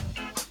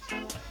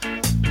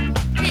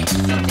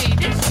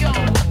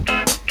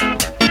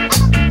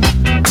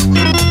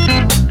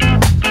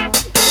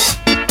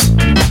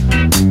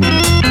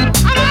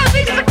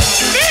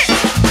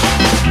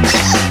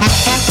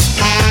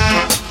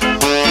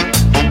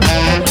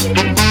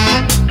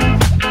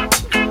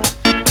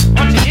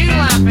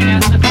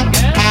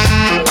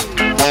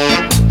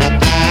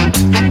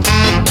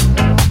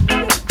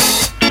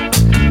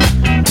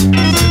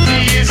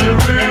 is a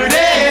Rudy.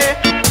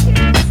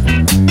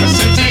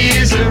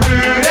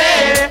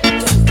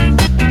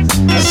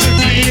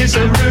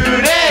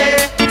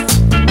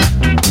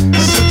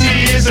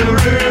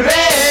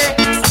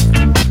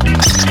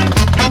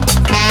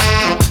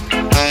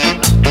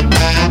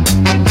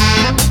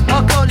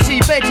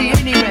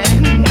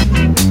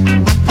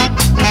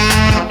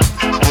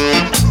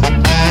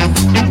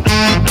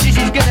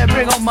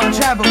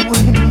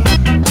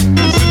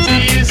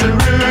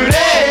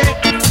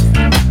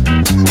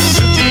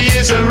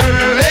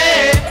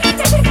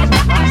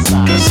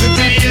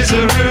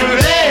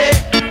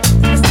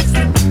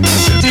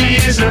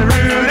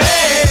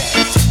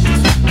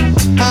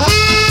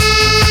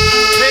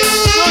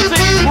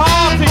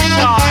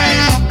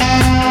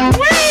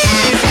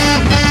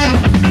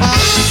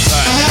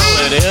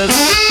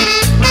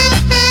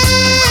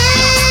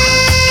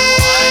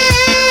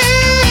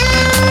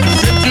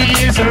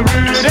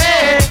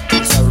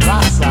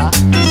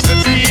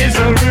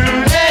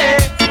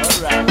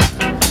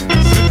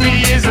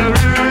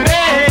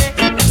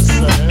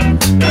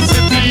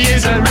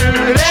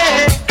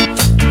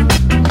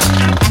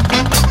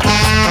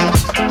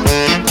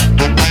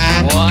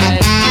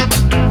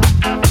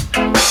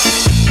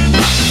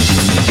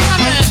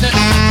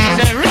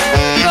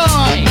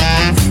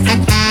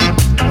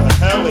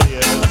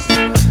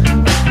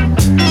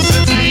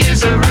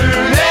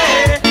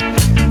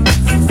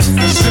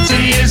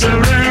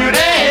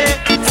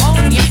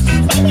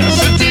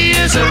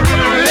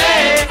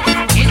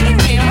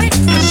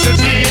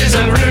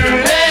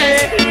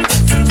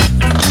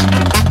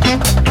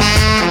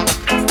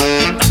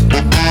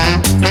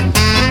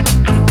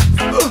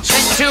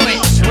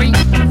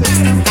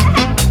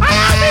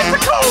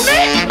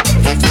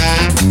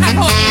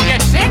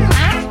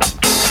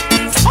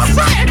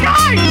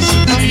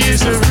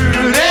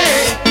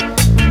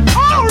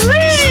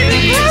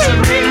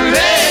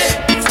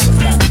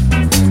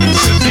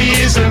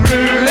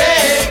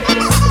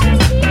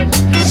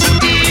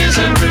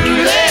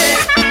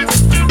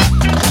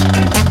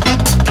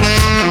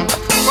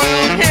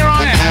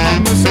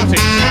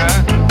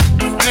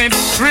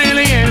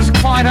 was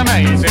quite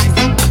amazing.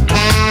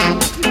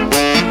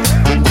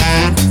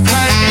 So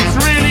it's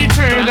really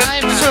true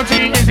that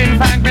Sooty is in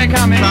fact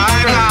becoming.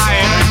 Bye-bye,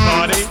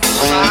 everybody.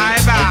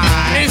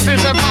 Bye-bye. Is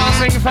this a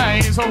passing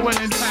phase, or will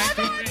it fact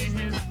be his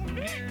new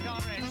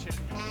direction?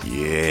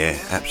 Yeah,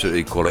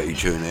 absolutely quality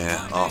tune there.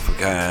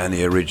 Africa and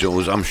the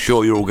originals. I'm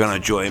sure you're all going to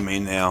join me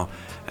now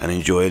and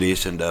enjoy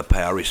this and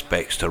pay our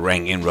respects to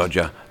Rankin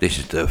Roger. This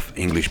is the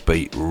English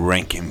beat,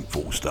 Rankin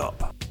full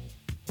stop.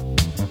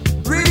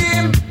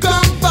 Rhythm,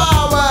 come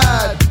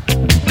forward.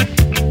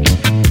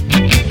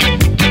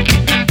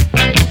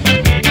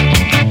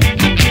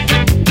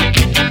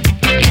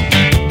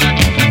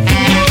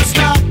 Full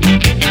stop.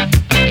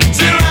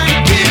 To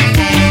Rankin,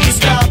 full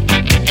stop.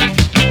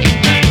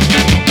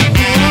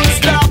 Full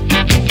stop.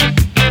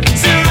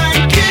 To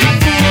Rankin,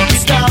 full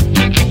stop.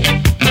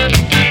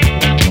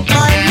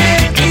 My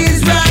name is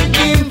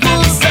Rankin,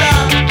 full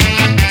stop.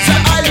 So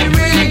all you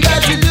really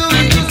got to do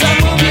is do some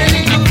move your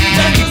little feet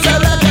and do some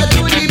ragga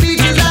to the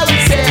beaches, I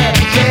would say.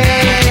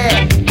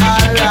 Yeah,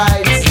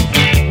 alright.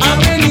 And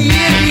when you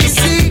hear the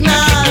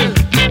signal,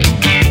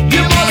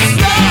 you must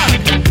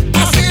rock. I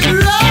said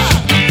rock.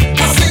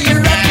 I say you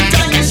rock it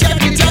and you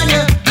shake it and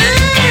you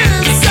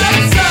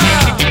salsa.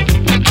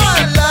 Oh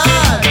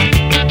Lord.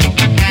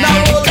 Now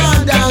hold on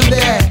down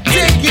there.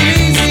 Take it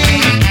easy.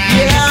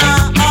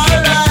 Yeah,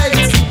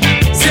 alright.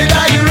 Said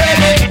are you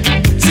ready?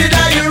 Said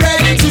are you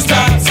ready to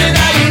start? Said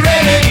are you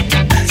ready?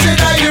 Said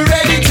are you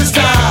ready to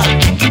start?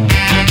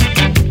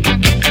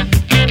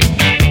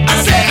 I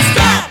said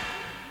stop.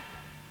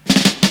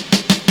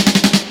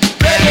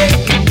 Ready?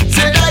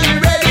 Said are you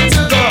ready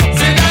to go?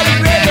 Said are you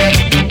ready?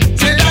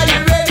 Said are you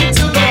ready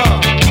to go?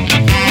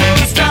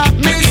 Full stop,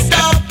 me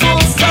stop,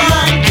 full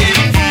stop.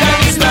 That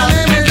is my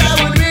limit, I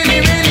would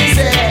really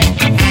say.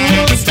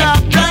 Full stop,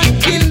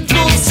 Rankin,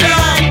 full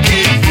stop.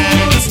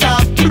 Full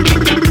stop.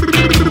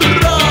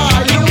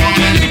 Raw, you move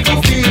your little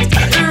feet,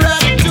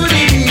 rock to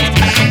the beat.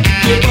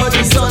 Your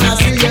body son, I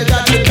see you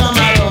got to come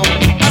around.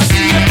 I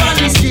see you on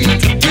the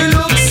street, you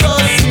look so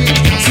sweet.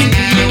 See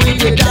you with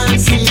your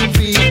dancing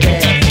feet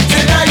there.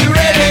 Said are you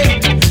ready?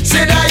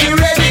 Said are you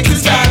ready to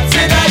start?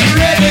 Said are you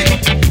ready?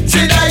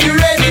 Said are you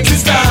ready to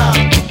start?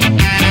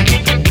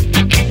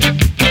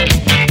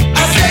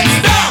 I said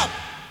stop.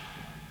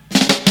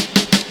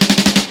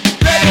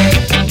 Ready?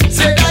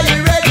 Said are you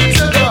ready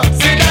to go?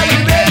 Said are you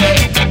ready?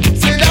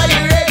 Said are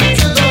you ready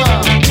to go?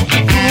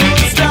 Full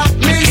stop,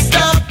 me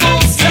stop,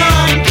 full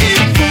stop.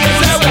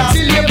 Full stop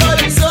till your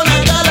body so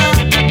not gala.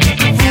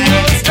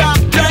 Full stop,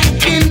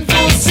 Rankin,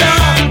 full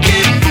stop.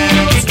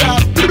 Full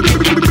stop.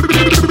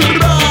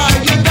 Raw,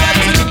 you got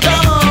to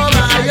come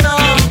over, you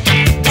know.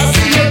 I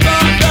see you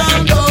come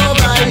down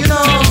over, you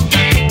know.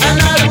 And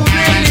I will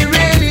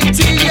really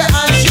teach you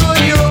and show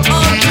you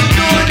how to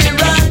do the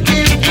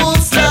Rankin full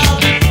stop.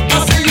 I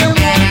see you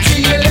move to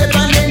your left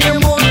and then you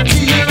move to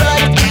your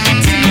right.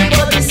 Till your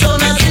body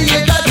sound, I see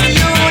you got to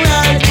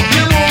unite.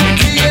 You move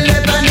to your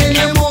left and then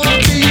you move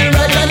to your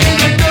right. And then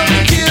you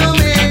don't kill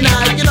me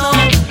now, you know.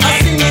 I'm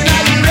singing,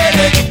 are you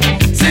ready?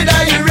 Said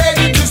are you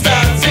ready to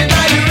start? Said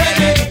are you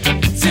ready?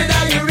 Said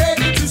are you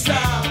ready to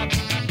start?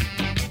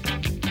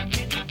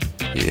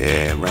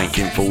 Yeah,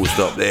 Rankin full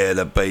stop there,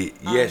 the beat.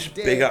 Yes,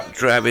 big up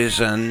Travis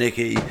and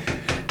Nikki,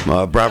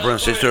 my brother and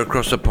sister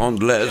across the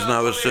pond. Let us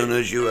know as soon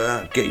as you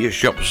get your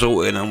shop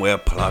sorted and we'll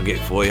plug it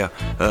for you.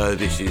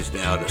 This is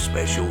now the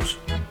specials.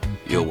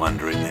 You're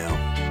wondering now.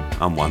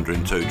 I'm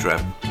wondering too,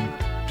 Trav.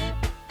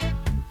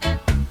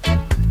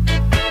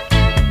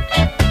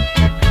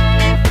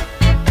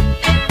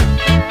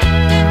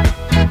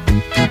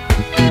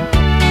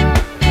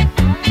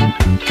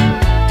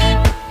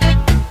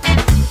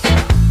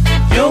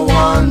 You're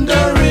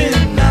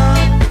wondering now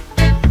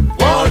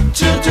what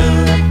to do.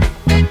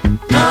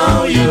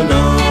 Now you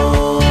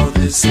know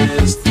this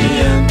is the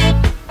end.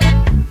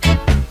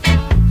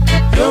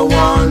 You're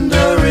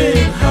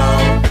wondering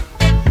how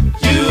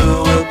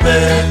you will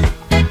pay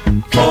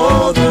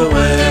for the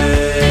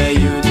way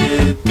you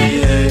did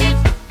behave.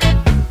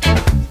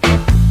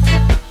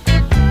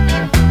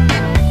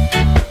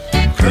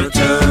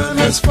 Curtain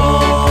has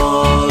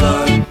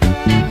fallen.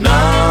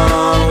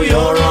 Now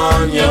you're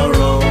on your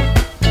own.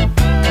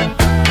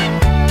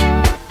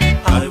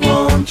 I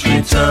won't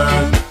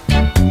return.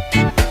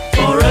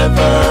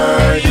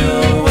 Forever you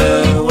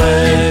will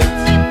wait.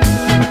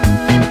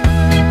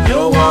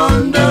 You're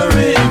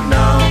wondering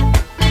now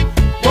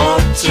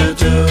what to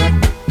do.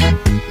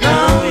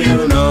 Now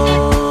you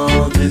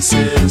know this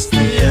is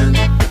the end.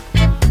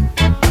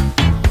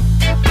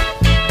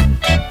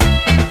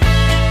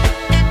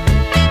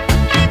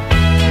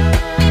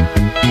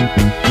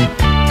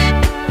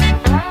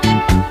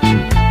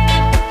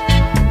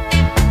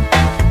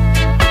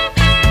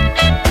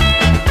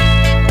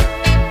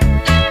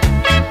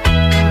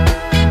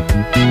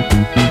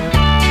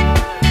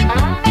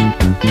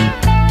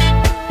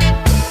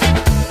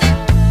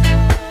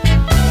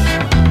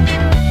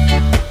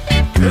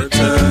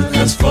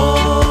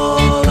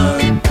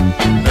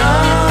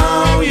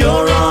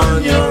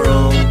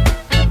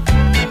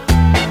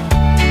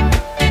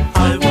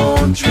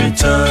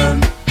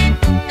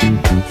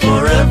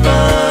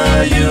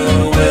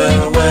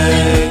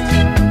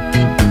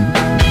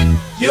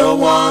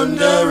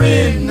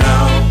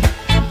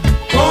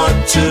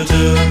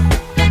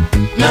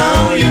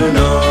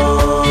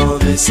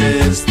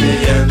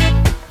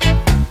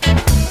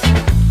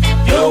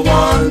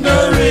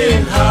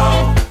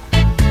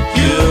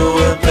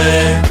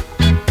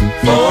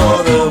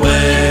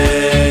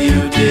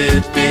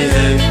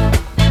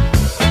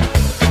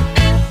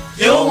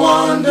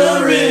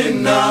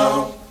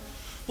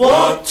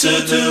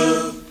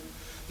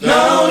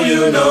 Now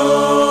you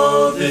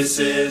know this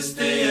is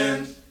the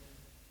end.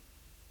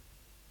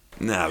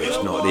 No,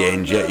 it's not the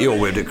end yet. You're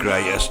with the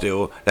creator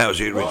still. That was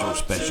the original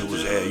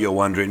specials there. You're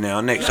wondering now.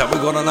 Next up,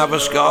 we've got another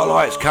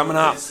Scarlights coming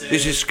up.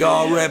 This is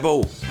Scar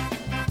Rebel.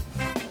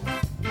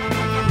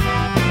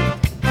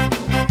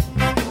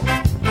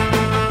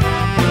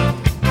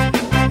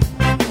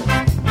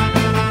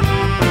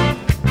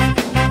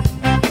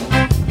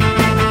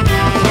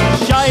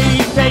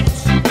 Shaved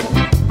heads,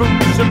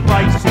 boots and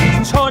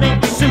braces,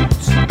 tonic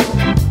suits,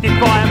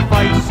 defiant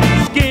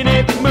faces,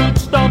 skinhead mood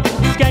stomp,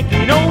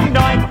 skanking all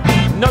night.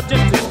 Not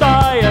just a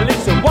style,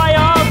 it's a way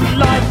of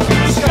life.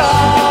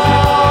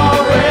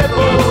 Scar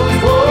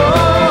rebels,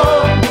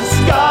 whoa.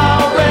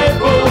 Scar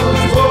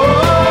rebels,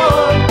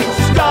 whoa.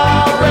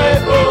 Scar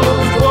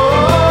rebels,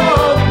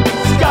 whoa.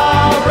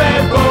 Scar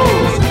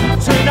rebels.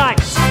 Tonight.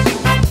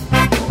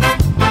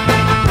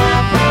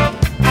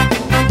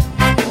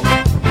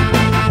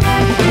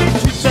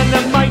 Shoots and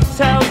the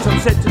motels on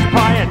set as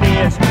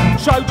pioneers.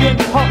 Trojan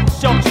hot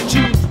shots,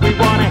 tunes we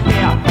wanna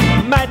hear.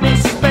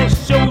 Madness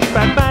specials,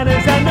 bad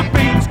manners and the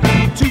beats.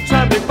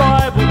 Two-time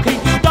revival,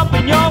 keep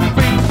stomping your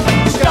feet.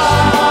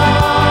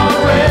 Scar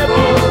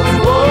rebels,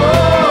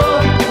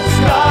 whoa.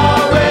 Scar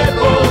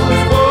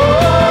rebels,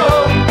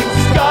 whoa.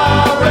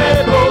 Scar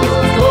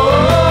rebels,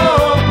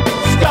 whoa.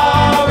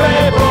 Scar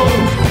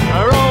rebels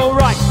are all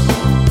right.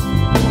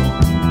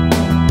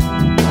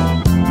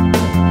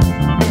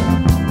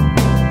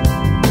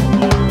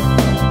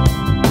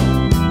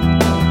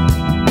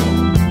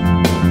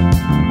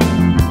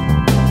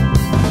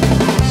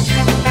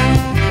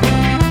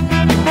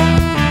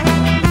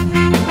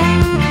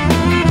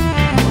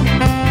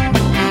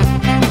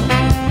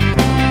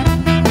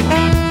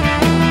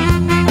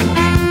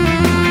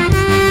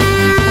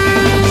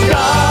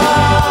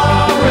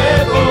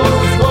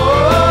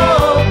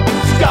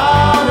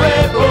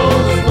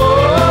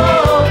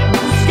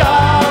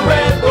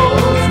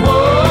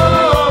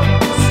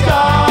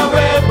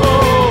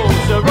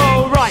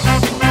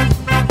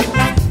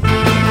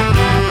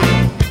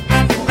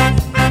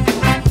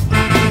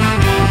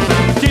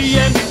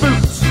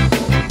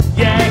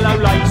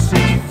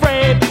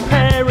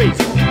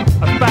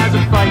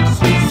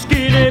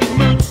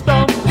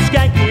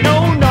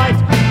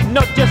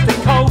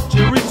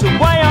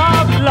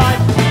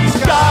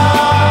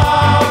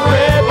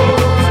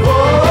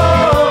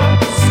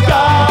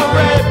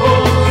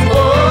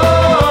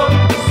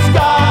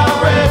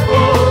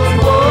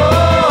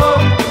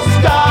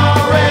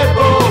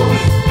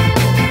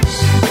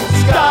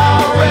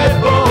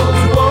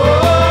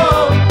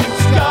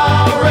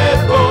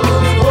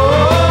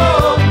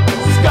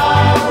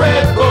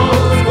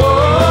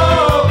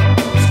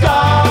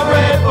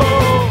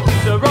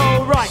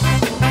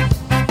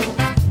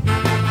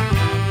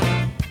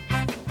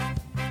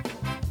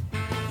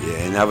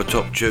 Another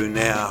top tune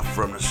now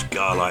from the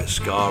Scarlight,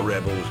 Scar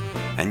Rebels.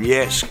 And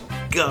yes,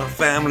 Scar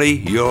family,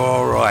 you're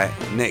alright.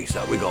 Next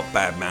up we got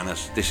Bad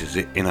Manners. This is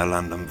it, Inner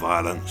London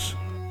Violence.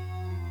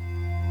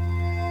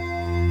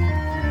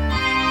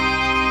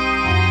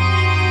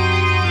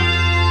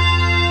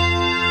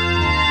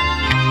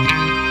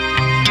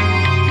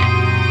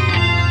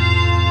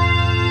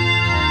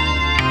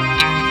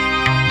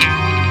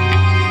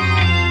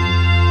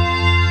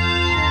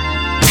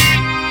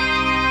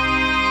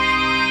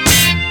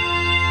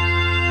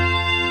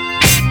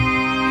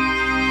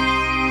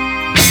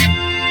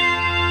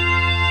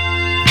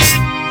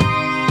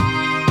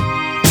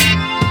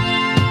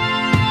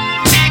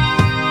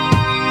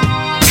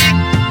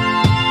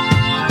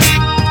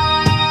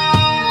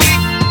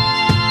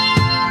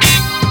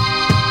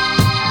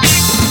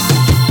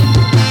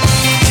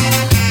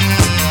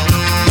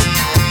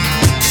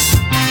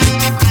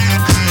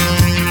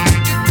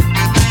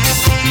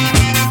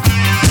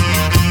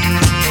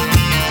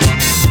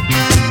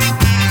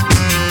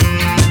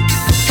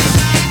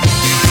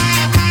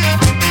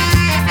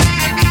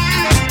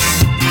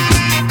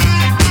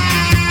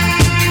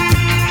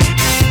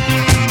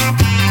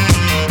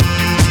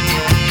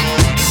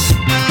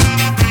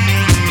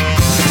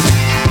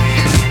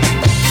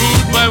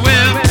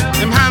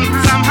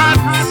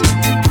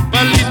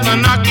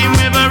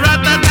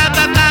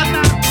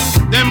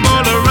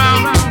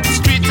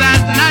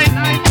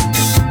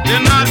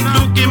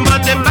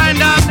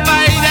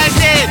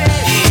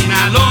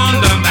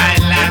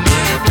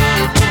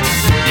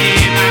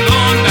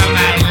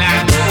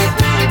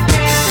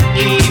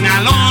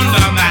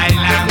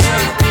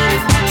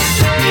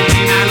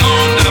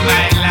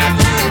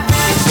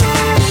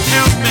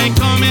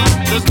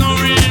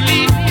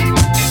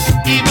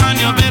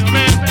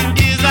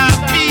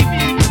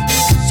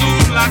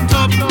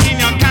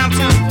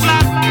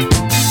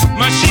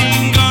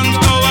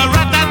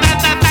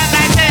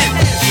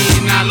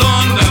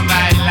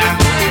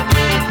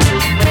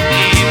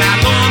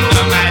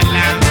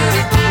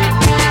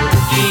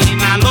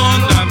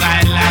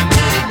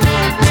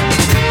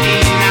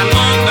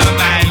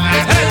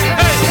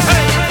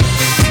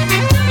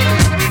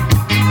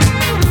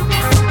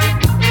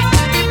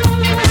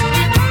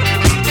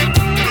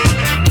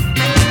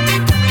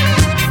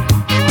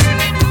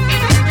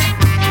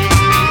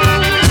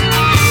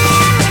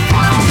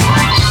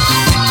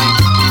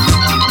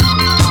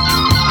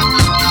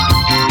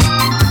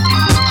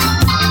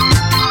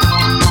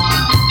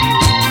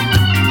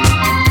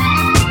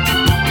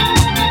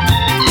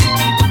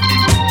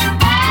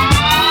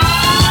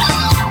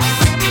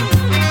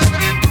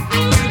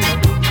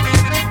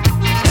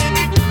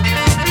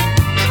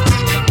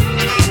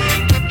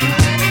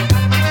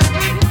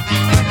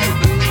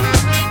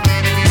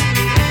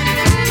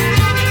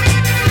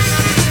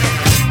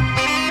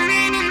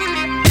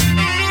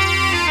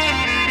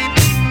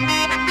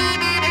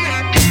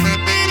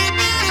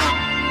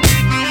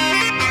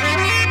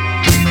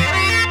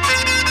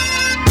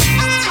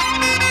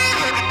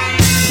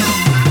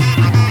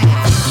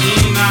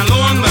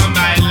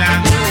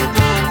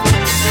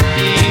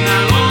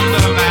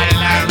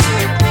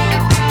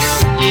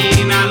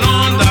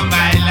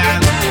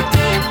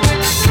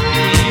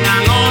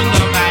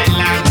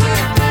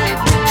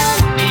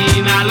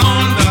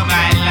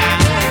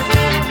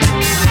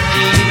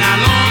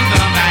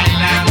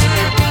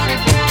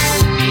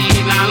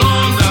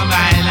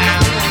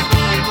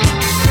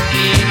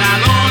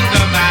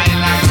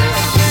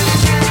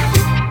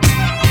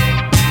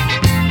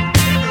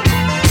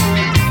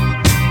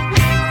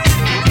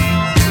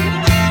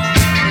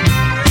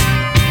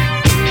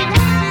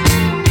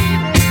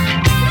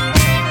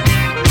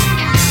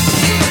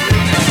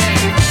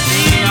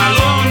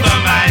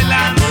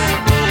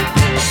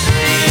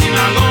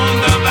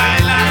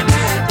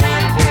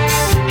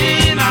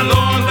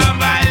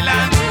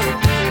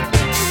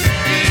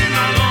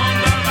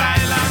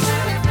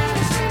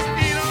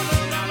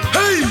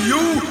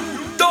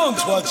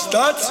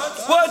 folks,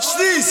 that. Watch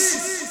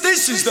this.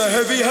 This is the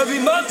heavy, heavy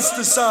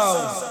monster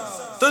sound.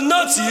 The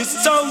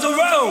nuttiest sound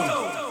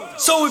around.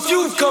 So if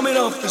you're coming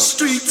off the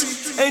street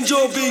and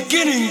you're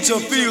beginning to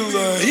feel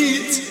the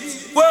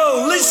heat,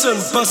 well, listen,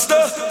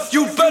 Buster,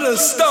 you better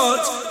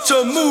start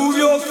to move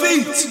your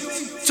feet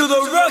to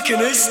the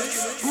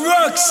rockinest,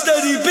 rock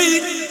steady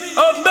beat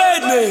of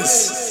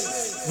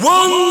madness.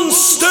 One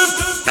step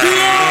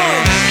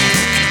beyond.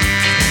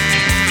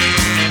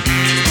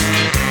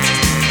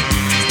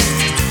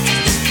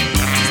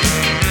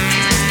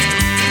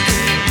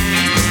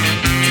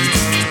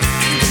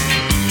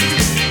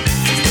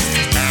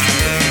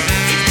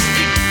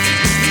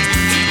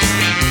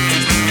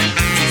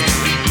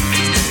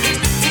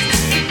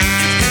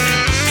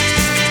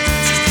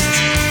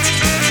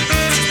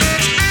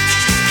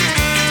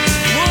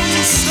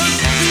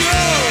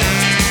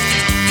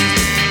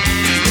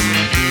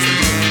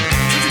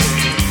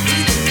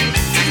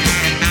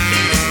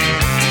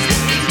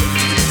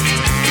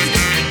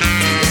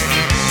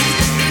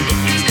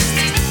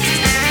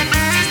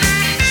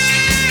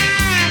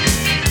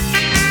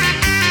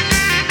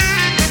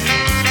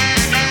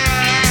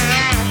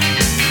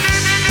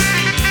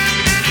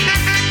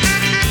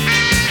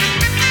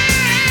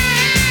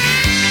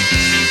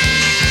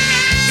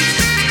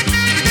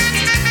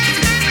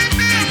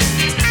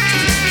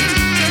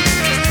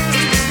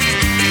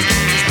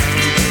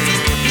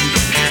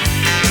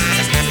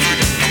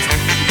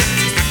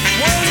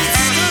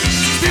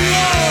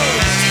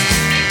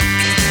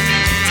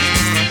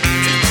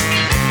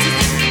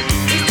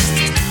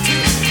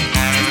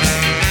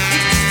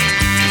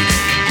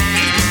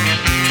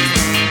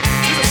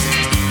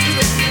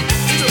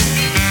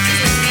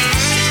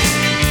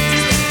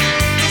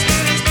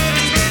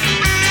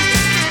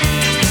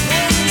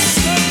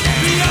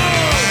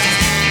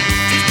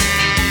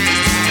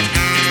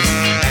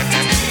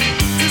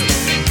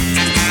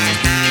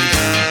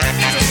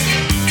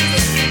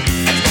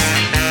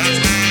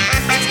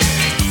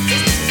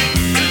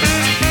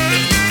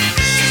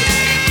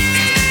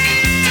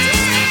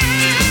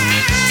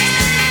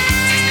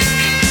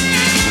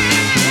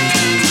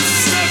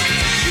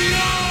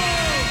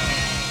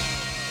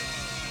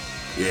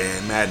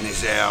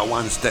 Madness Hour,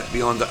 one step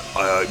beyond it.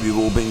 I hope you've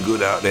all been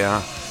good out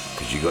there,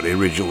 because you got the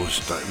original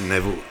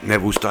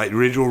Neville Staples,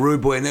 original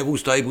Rude Boy Neville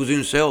Staples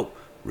himself.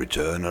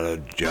 Return of the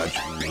Judge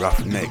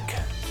Roughneck.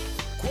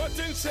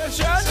 Quoting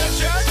session.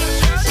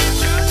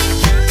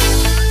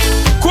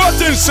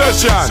 Quoting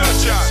session.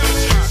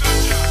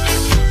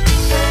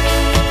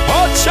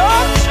 Hot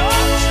shot.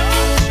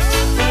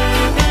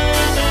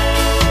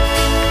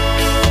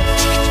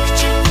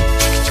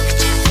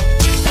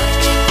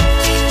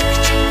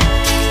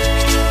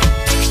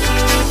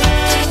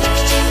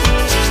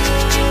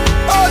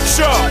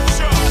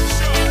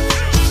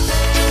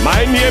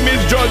 My name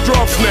is Judge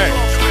Roughneck.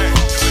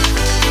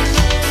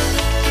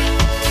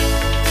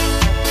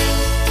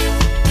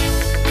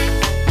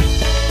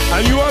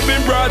 And you have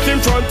been brought in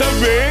front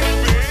of me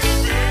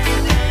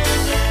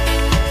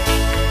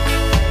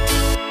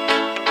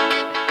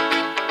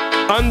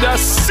under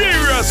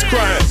serious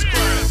crime.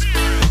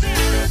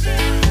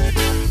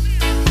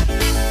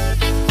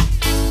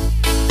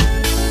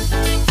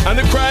 And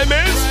the crime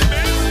is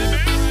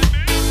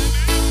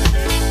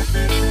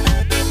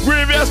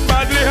grievous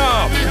badly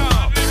harm.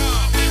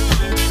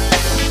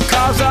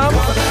 Cause I'm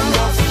rougher than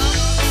rough,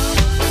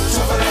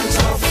 tougher than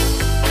tough,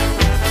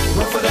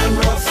 rougher than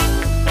rough,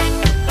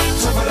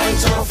 tougher than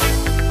tough,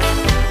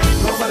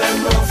 rougher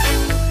than rough,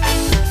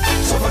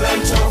 tougher than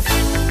tough,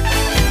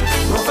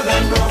 rougher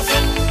than rough,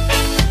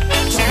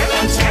 tougher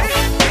than tough.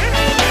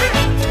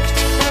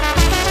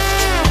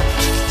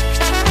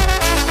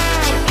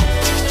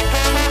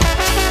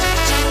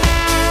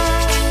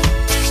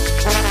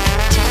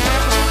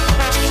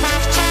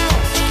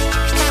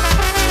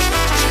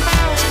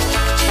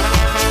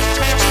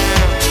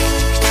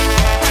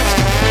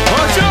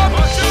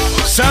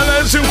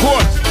 Silence in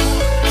court.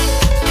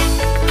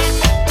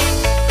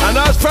 And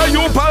as for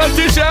you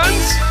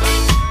politicians,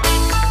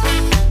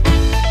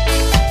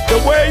 the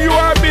way you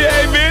are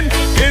behaving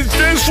is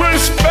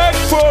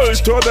disrespectful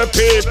to the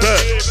people.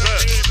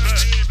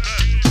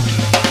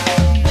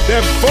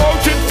 They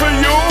voted for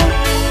you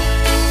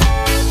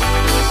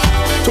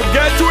to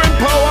get you in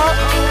power.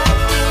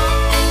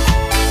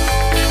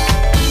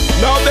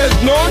 Now there's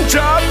no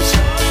jobs,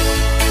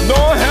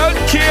 no health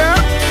care.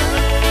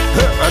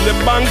 And the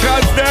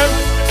bankers,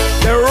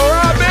 they're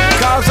robbing.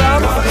 Cause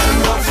I'm rougher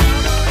than rough,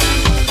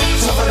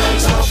 tougher than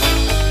tough,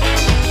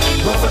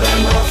 rougher than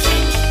rough,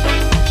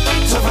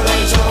 tougher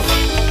than tough.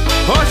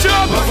 Hush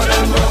up! Rougher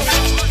than rough,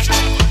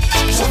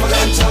 tougher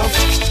than tough,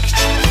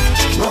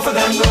 rougher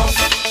than rough.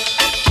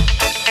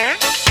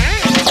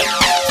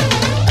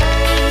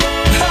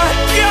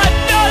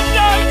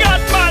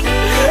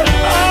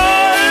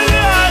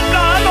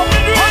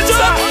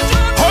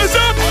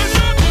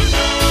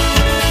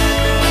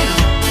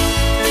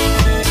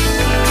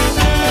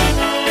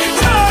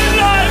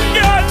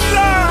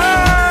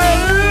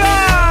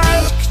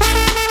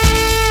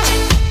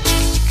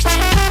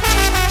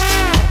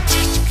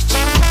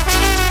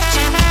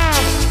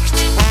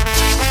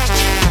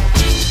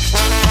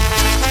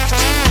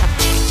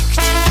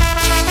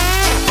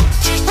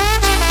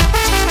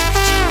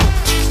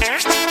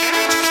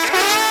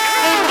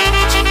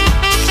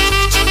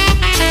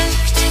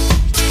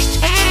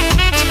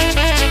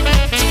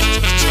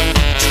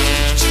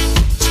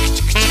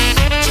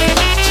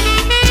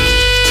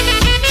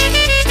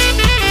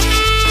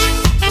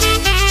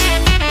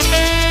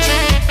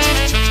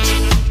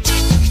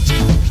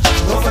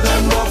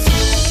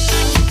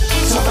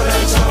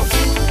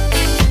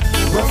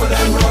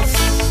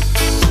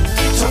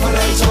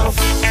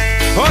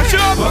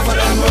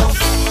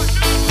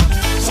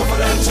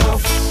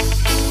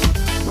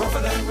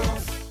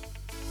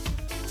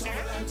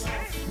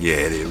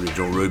 Yeah, the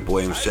original Rude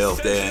Boy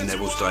himself there,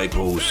 Neville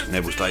Staples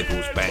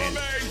Band.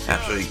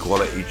 Absolutely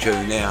quality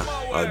tune now.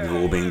 Hope you've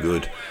all been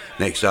good.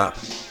 Next up,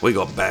 we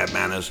got Bad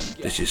Manners.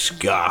 This is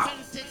Ska.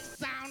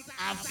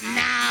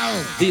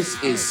 Now, This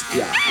is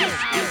Ska.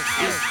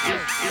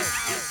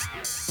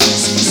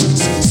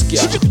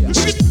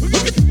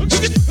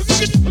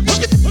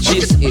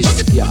 This is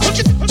Ska.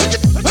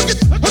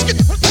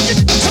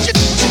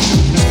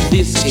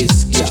 This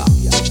is Ska.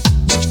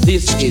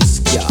 This is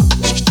Ska.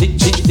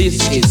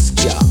 This is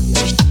Ska.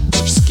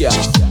 Ska.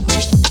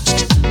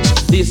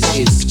 This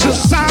is Ska. the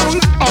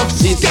sound of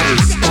This ska.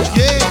 is Ska.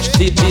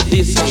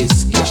 This is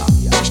Ska.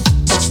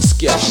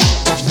 Ska.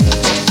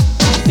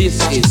 This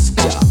is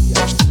Ska.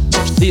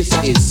 This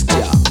is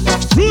Ska.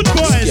 Rude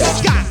boy Ska.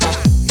 ska.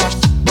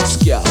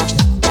 Ska.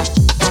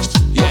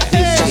 Yeah.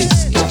 This is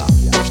Ska.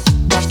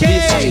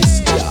 This is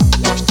Ska.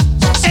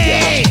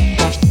 Hey,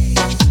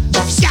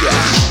 ska.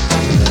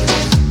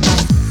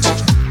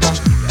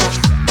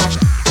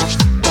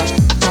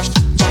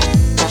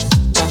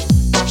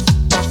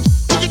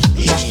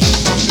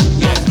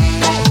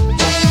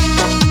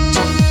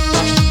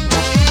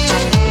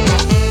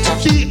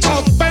 The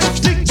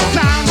authentic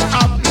sound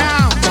of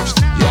now.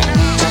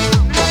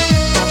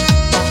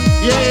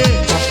 Yeah.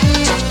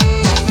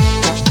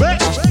 But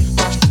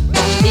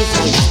This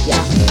is Ska.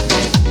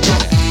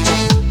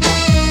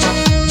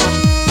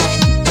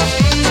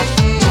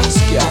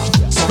 Ska.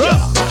 Ska.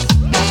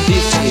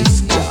 This is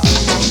Ska.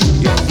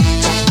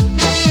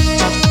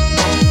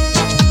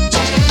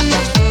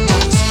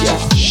 Ska.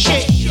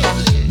 shit.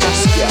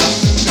 Ska.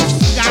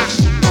 Ska.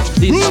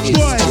 This Rude is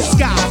boy Ska.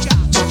 ska.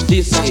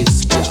 This is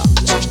Ska.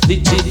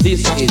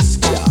 This is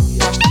Ska.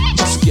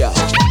 Ska.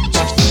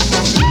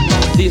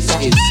 This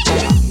is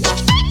Ska.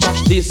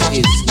 This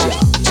is Ska.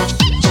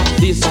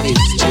 This is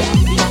Ska.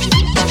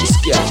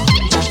 Ska.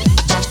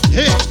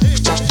 Hey.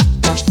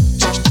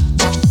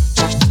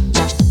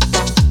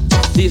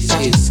 This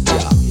is Ska.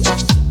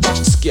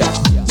 Ska.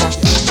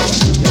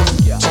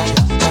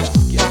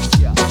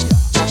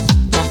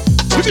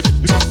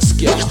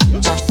 Ska.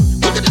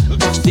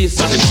 This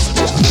is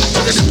Ska.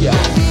 Ska.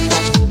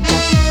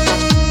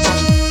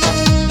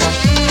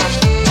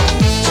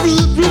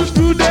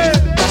 Rude.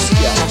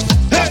 Ska.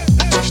 Hey.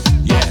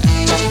 Yeah.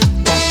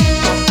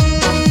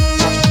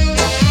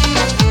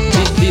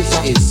 This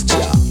is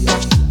Ska.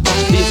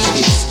 This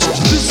is Ska.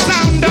 The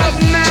sound of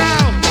now.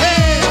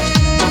 Hey.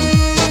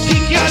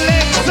 Kick your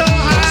legs so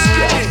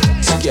high.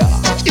 Ska.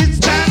 It's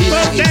time This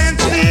for is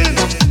dancing.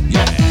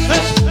 Yeah.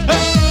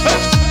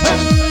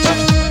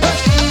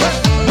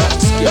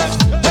 Ska.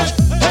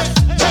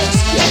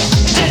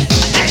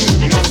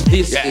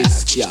 This is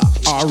Ska.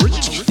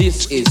 Original.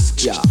 This is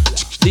Ska.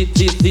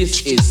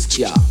 This is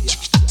Ska.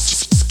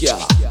 Ska.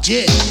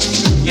 Yeah.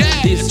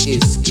 This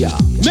is Ska.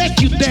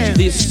 Make you dance.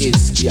 This is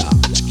Ska.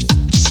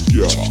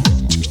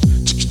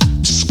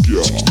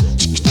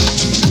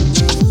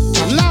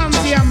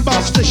 Lonzy and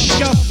Buster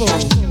Shuffle.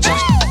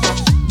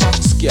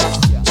 Ska.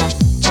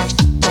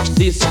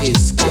 This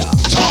is Ska.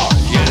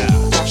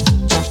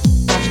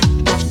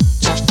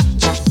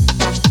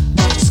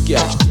 Ska.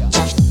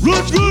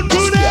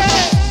 Rude.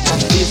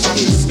 This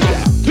is Ska.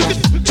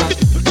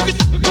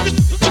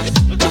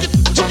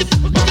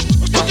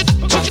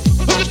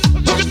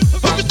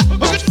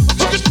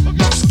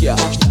 Ska.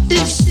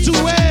 East to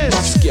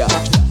west. Ska.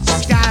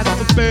 Sky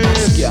for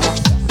birds. Ska.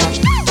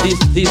 This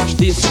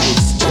is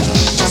Ska.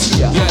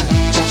 Ska.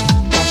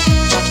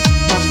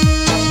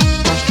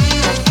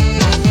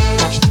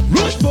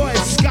 Rude boy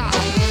ska.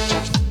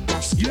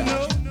 You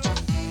know.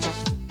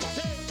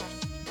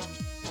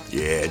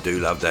 Yeah, do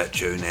love that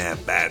tune there,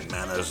 Bad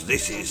Manners.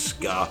 This is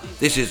Ska.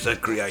 This is the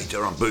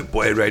creator on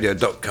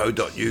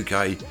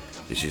bootboyradio.co.uk.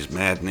 This is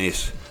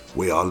Madness.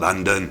 We are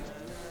London.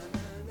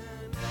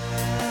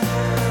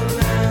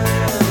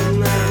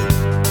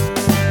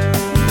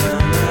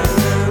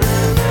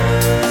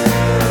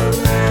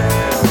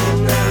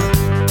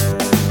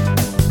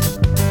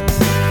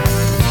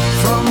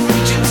 From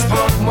Regent's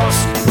Park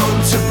Mosque on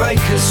to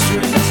Baker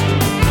Street,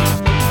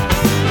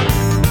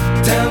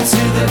 down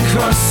to the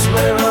cross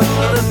where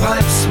all the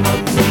pipes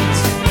smoke meet,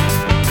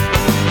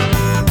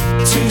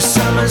 to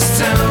Somers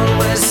Town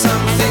where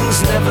some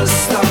things never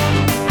stop,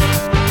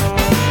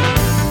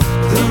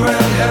 the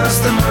Roundhouse,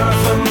 the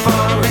Marathon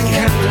Bar in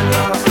Camden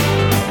Lock.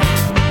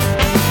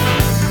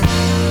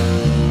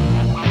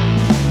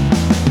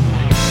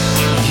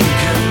 You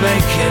can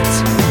make it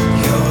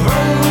your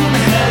own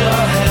hell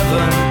or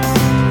heaven.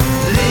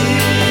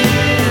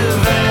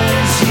 Live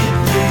as you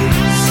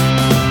please.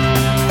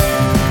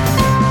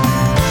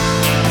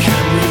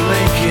 Can we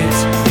make it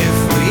if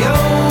we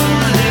all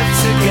live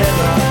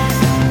together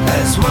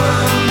as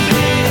one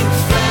big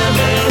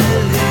family?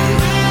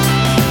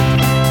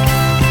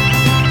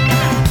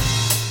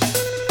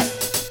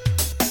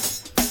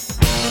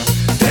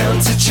 Down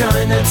to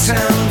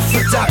Chinatown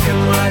for duck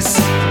and rice.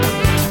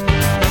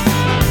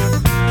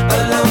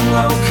 Along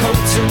Old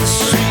Compton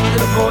Street,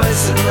 the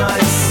boys are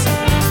nice.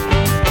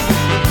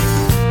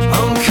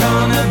 On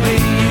Carnaby,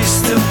 you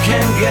still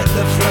can get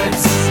the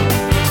flights.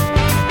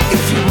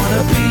 If you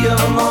wanna be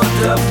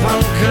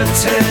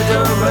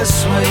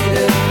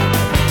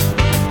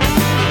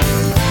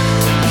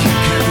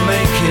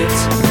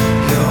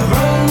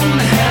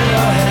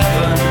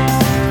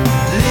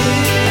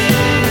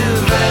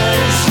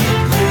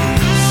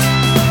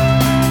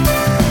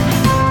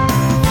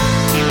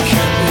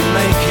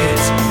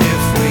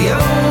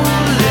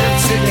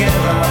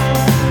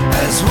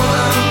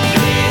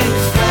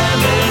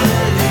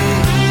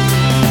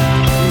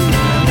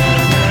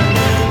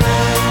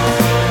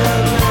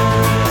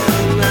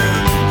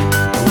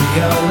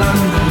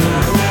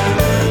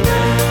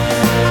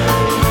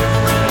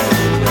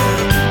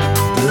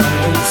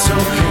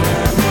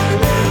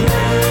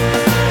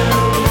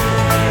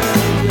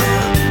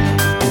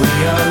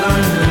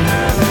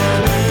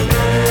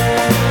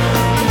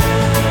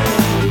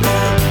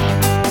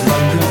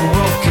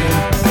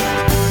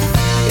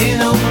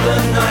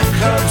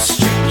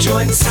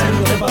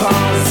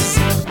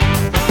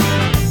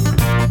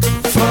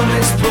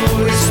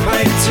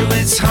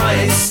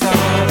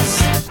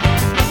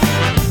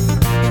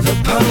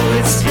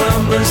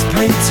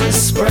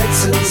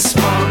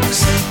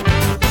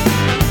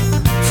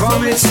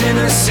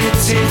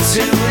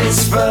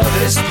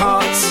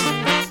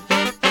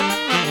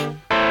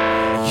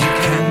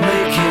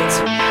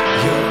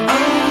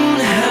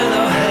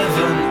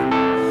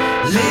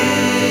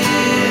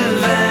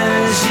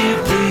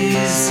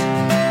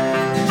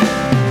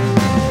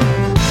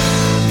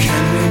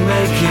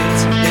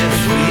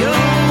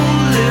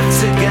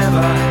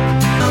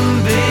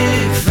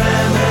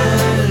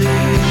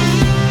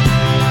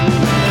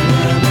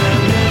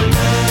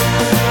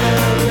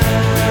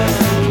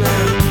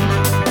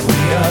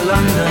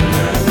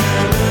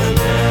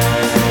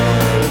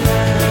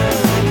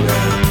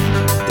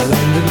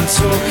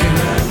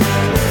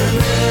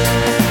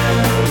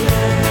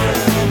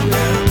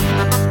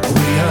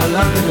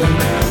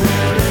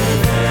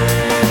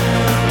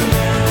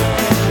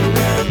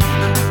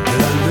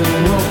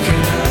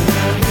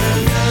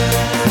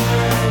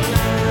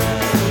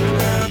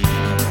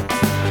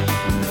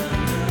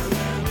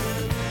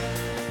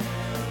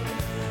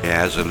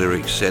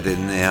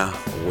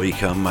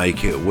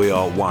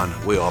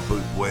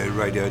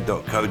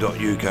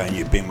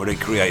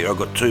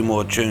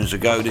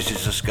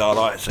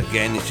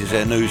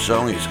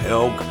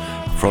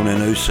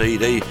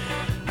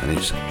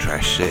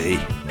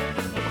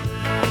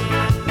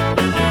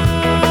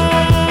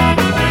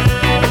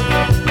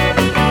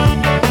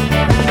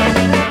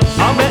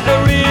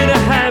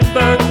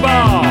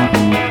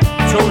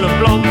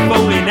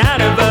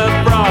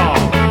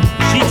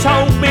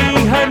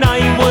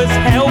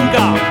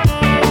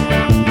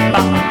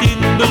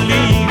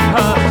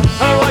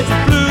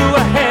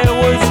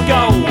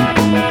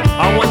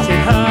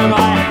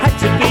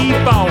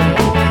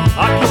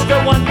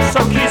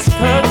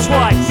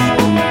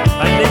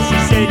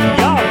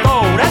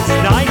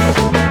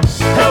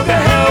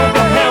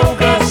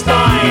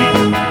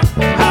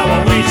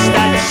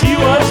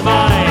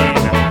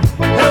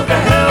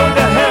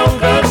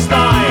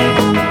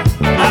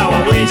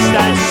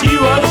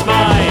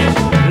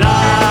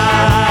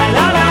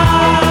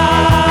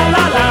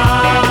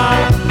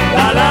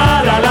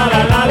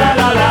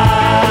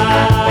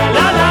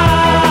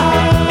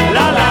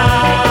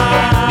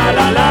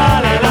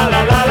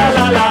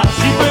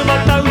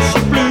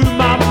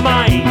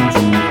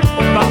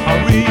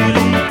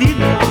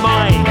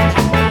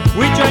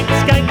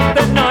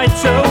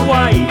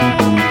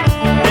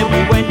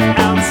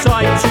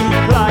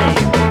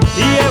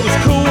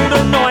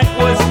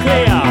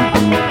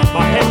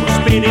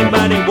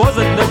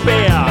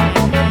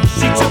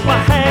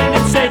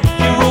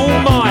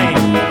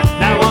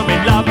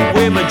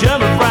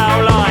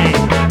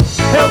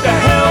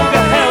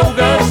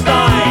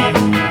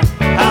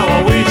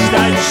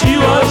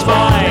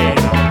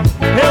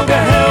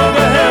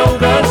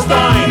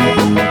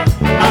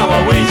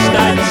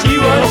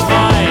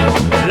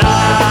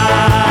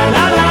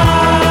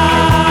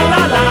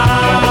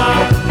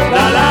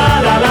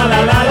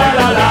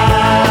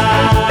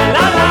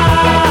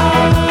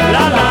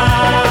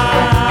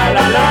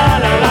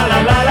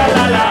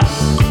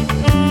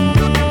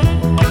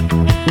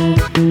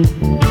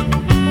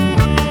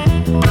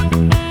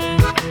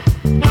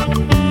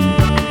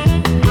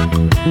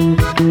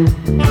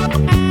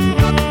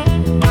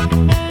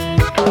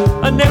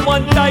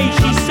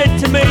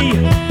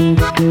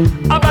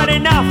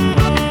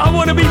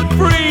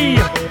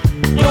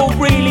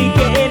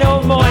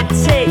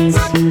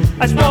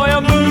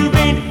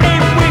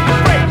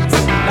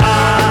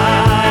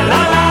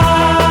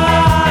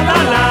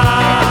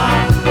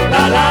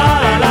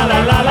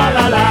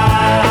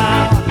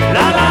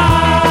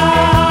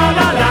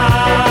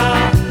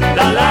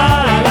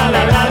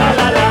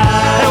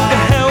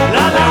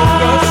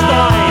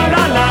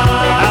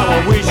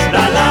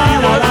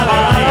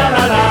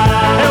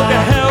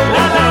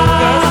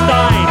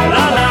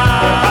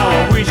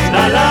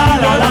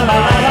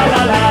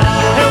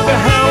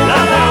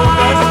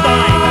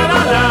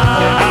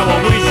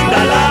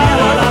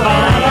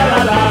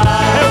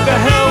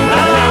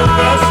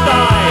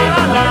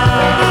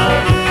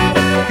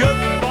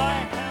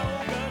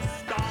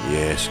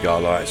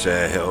highlights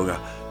there, Helga.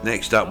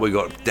 Next up, we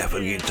got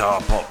Definitely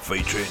Guitar Pop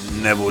featuring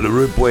Neville, the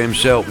Rude Boy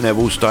himself,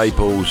 Neville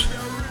Staples.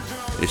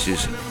 This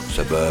is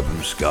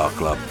Suburban Ska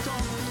Club.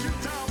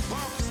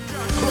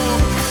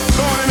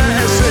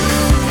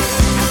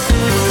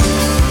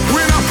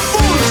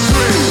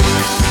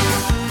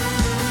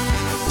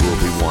 We'll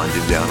be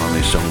winding down on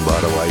this song,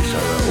 by the way, so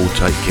all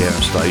take care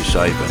and stay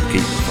safe and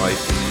keep the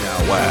faith in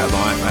our way of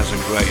life, as the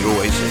great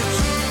always says.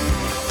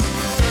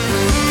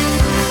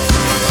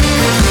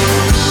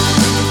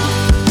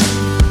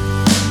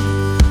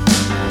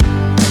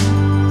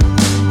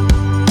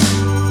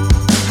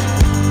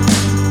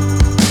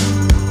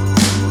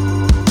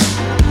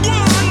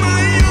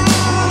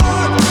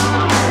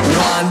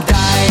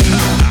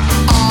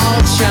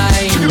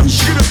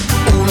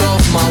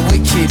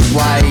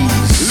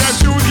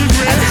 Ways.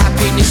 And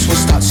happiness will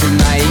start to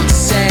make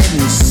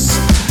sense.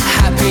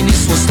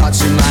 Happiness will start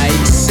to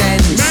make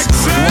sense.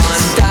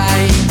 One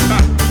day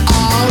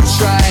I'll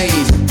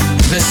trade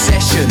the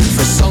session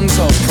for songs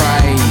of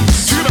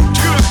praise.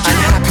 And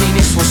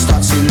happiness will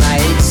start to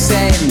make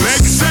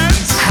sense.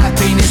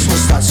 Happiness will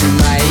start to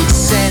make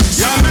sense.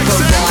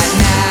 But right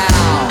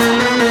now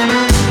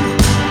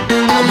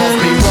I'm off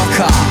me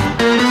rocker,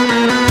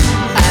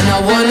 and I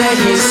wanna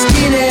hear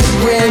skinhead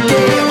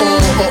reggae all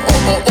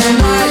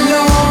night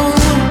long.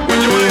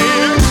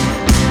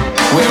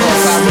 We're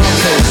off our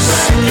rockers.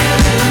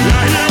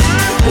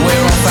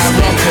 We're off our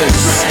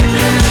rockers.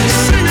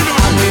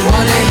 And we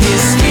wanna hear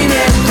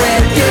skinhead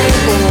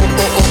reggae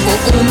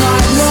all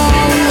night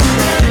long.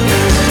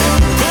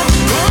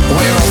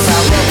 We're off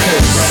our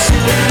rockers.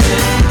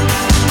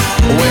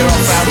 We're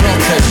off our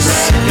rockers.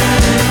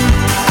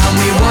 And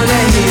we wanna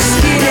hear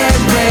skinhead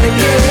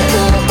reggae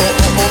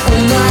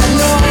all night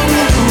long.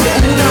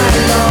 All night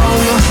long.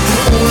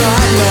 All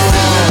night long.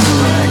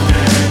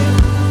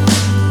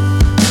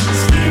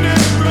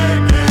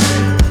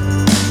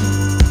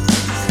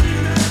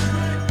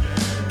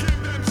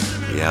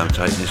 Yeah, I'm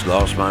taking this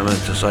last moment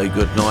to say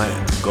good night.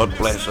 God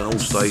bless and all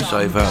stay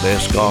safe out there,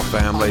 Scar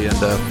family, and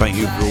thank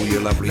you for all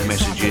your lovely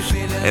messages,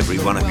 every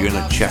one of you in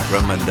the chat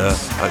room, and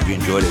hope you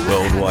enjoyed it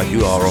worldwide.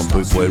 You are on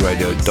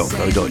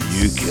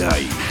bootboyradio.co.uk.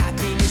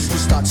 Happiness will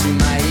start to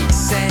make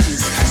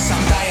sense.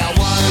 Someday I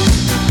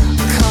won't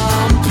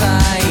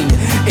complain.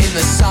 In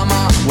the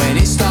summer when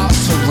it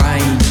starts to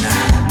rain,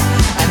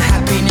 and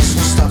happiness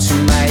will start to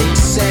make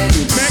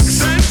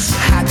sense.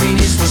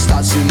 Happiness will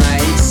start to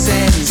make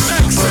sense.